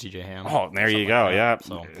Ham for TJ Ham. Oh, there you go. Like yeah,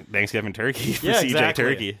 so Thanksgiving turkey for CJ exactly.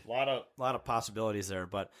 Turkey. A lot of possibilities there,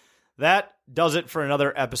 but. That does it for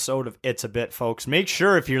another episode of It's a Bit, folks. Make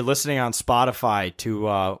sure if you're listening on Spotify to,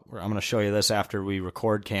 I'm going to show you this after we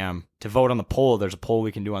record, Cam, to vote on the poll. There's a poll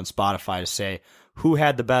we can do on Spotify to say who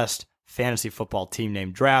had the best fantasy football team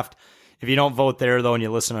name draft. If you don't vote there, though, and you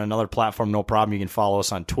listen on another platform, no problem. You can follow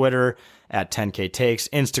us on Twitter at 10K Takes,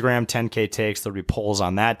 Instagram 10K Takes. There'll be polls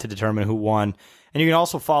on that to determine who won. And you can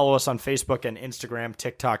also follow us on Facebook and Instagram,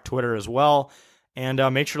 TikTok, Twitter as well. And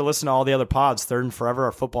make sure to listen to all the other pods. Third and Forever,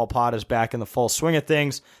 our football pod, is back in the full swing of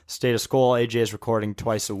things. State of School, AJ is recording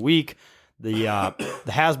twice a week. The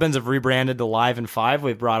has-beens have rebranded to Live in 5.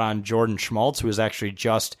 We've brought on Jordan Schmaltz, who was actually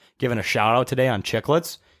just given a shout-out today on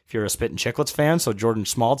Chicklets, if you're a Spittin' Chicklets fan. So Jordan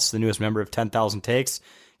Schmaltz, the newest member of 10,000 Takes,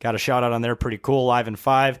 got a shout-out on there. Pretty cool, Live in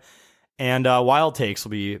 5. And Wild Takes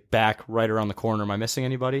will be back right around the corner. Am I missing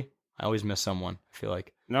anybody? I always miss someone, I feel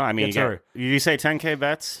like. No, I mean, you say 10K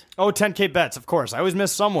bets? Oh, 10K bets, of course. I always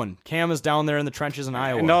miss someone. Cam is down there in the trenches in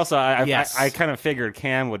Iowa. And also, I kind of figured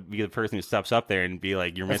Cam would be the person who steps up there and be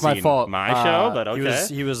like, "You're That's missing my fault. my show." But okay,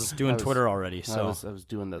 he was doing Twitter already. So I was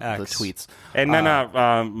doing the tweets. And then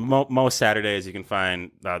most Saturdays you can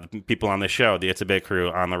find the people on the show, the It's a Bit crew,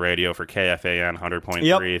 on the radio for KFAN 100.3.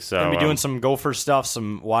 Yep. So gonna be doing some Gopher stuff,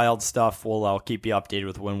 some wild stuff. I'll keep you updated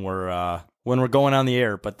with when we're going on the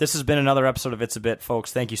air. But this has been another episode of It's a Bit,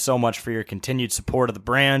 folks. Thank you so much for your continued support of the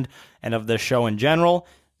brand and of the show in general.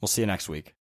 We'll see you next week.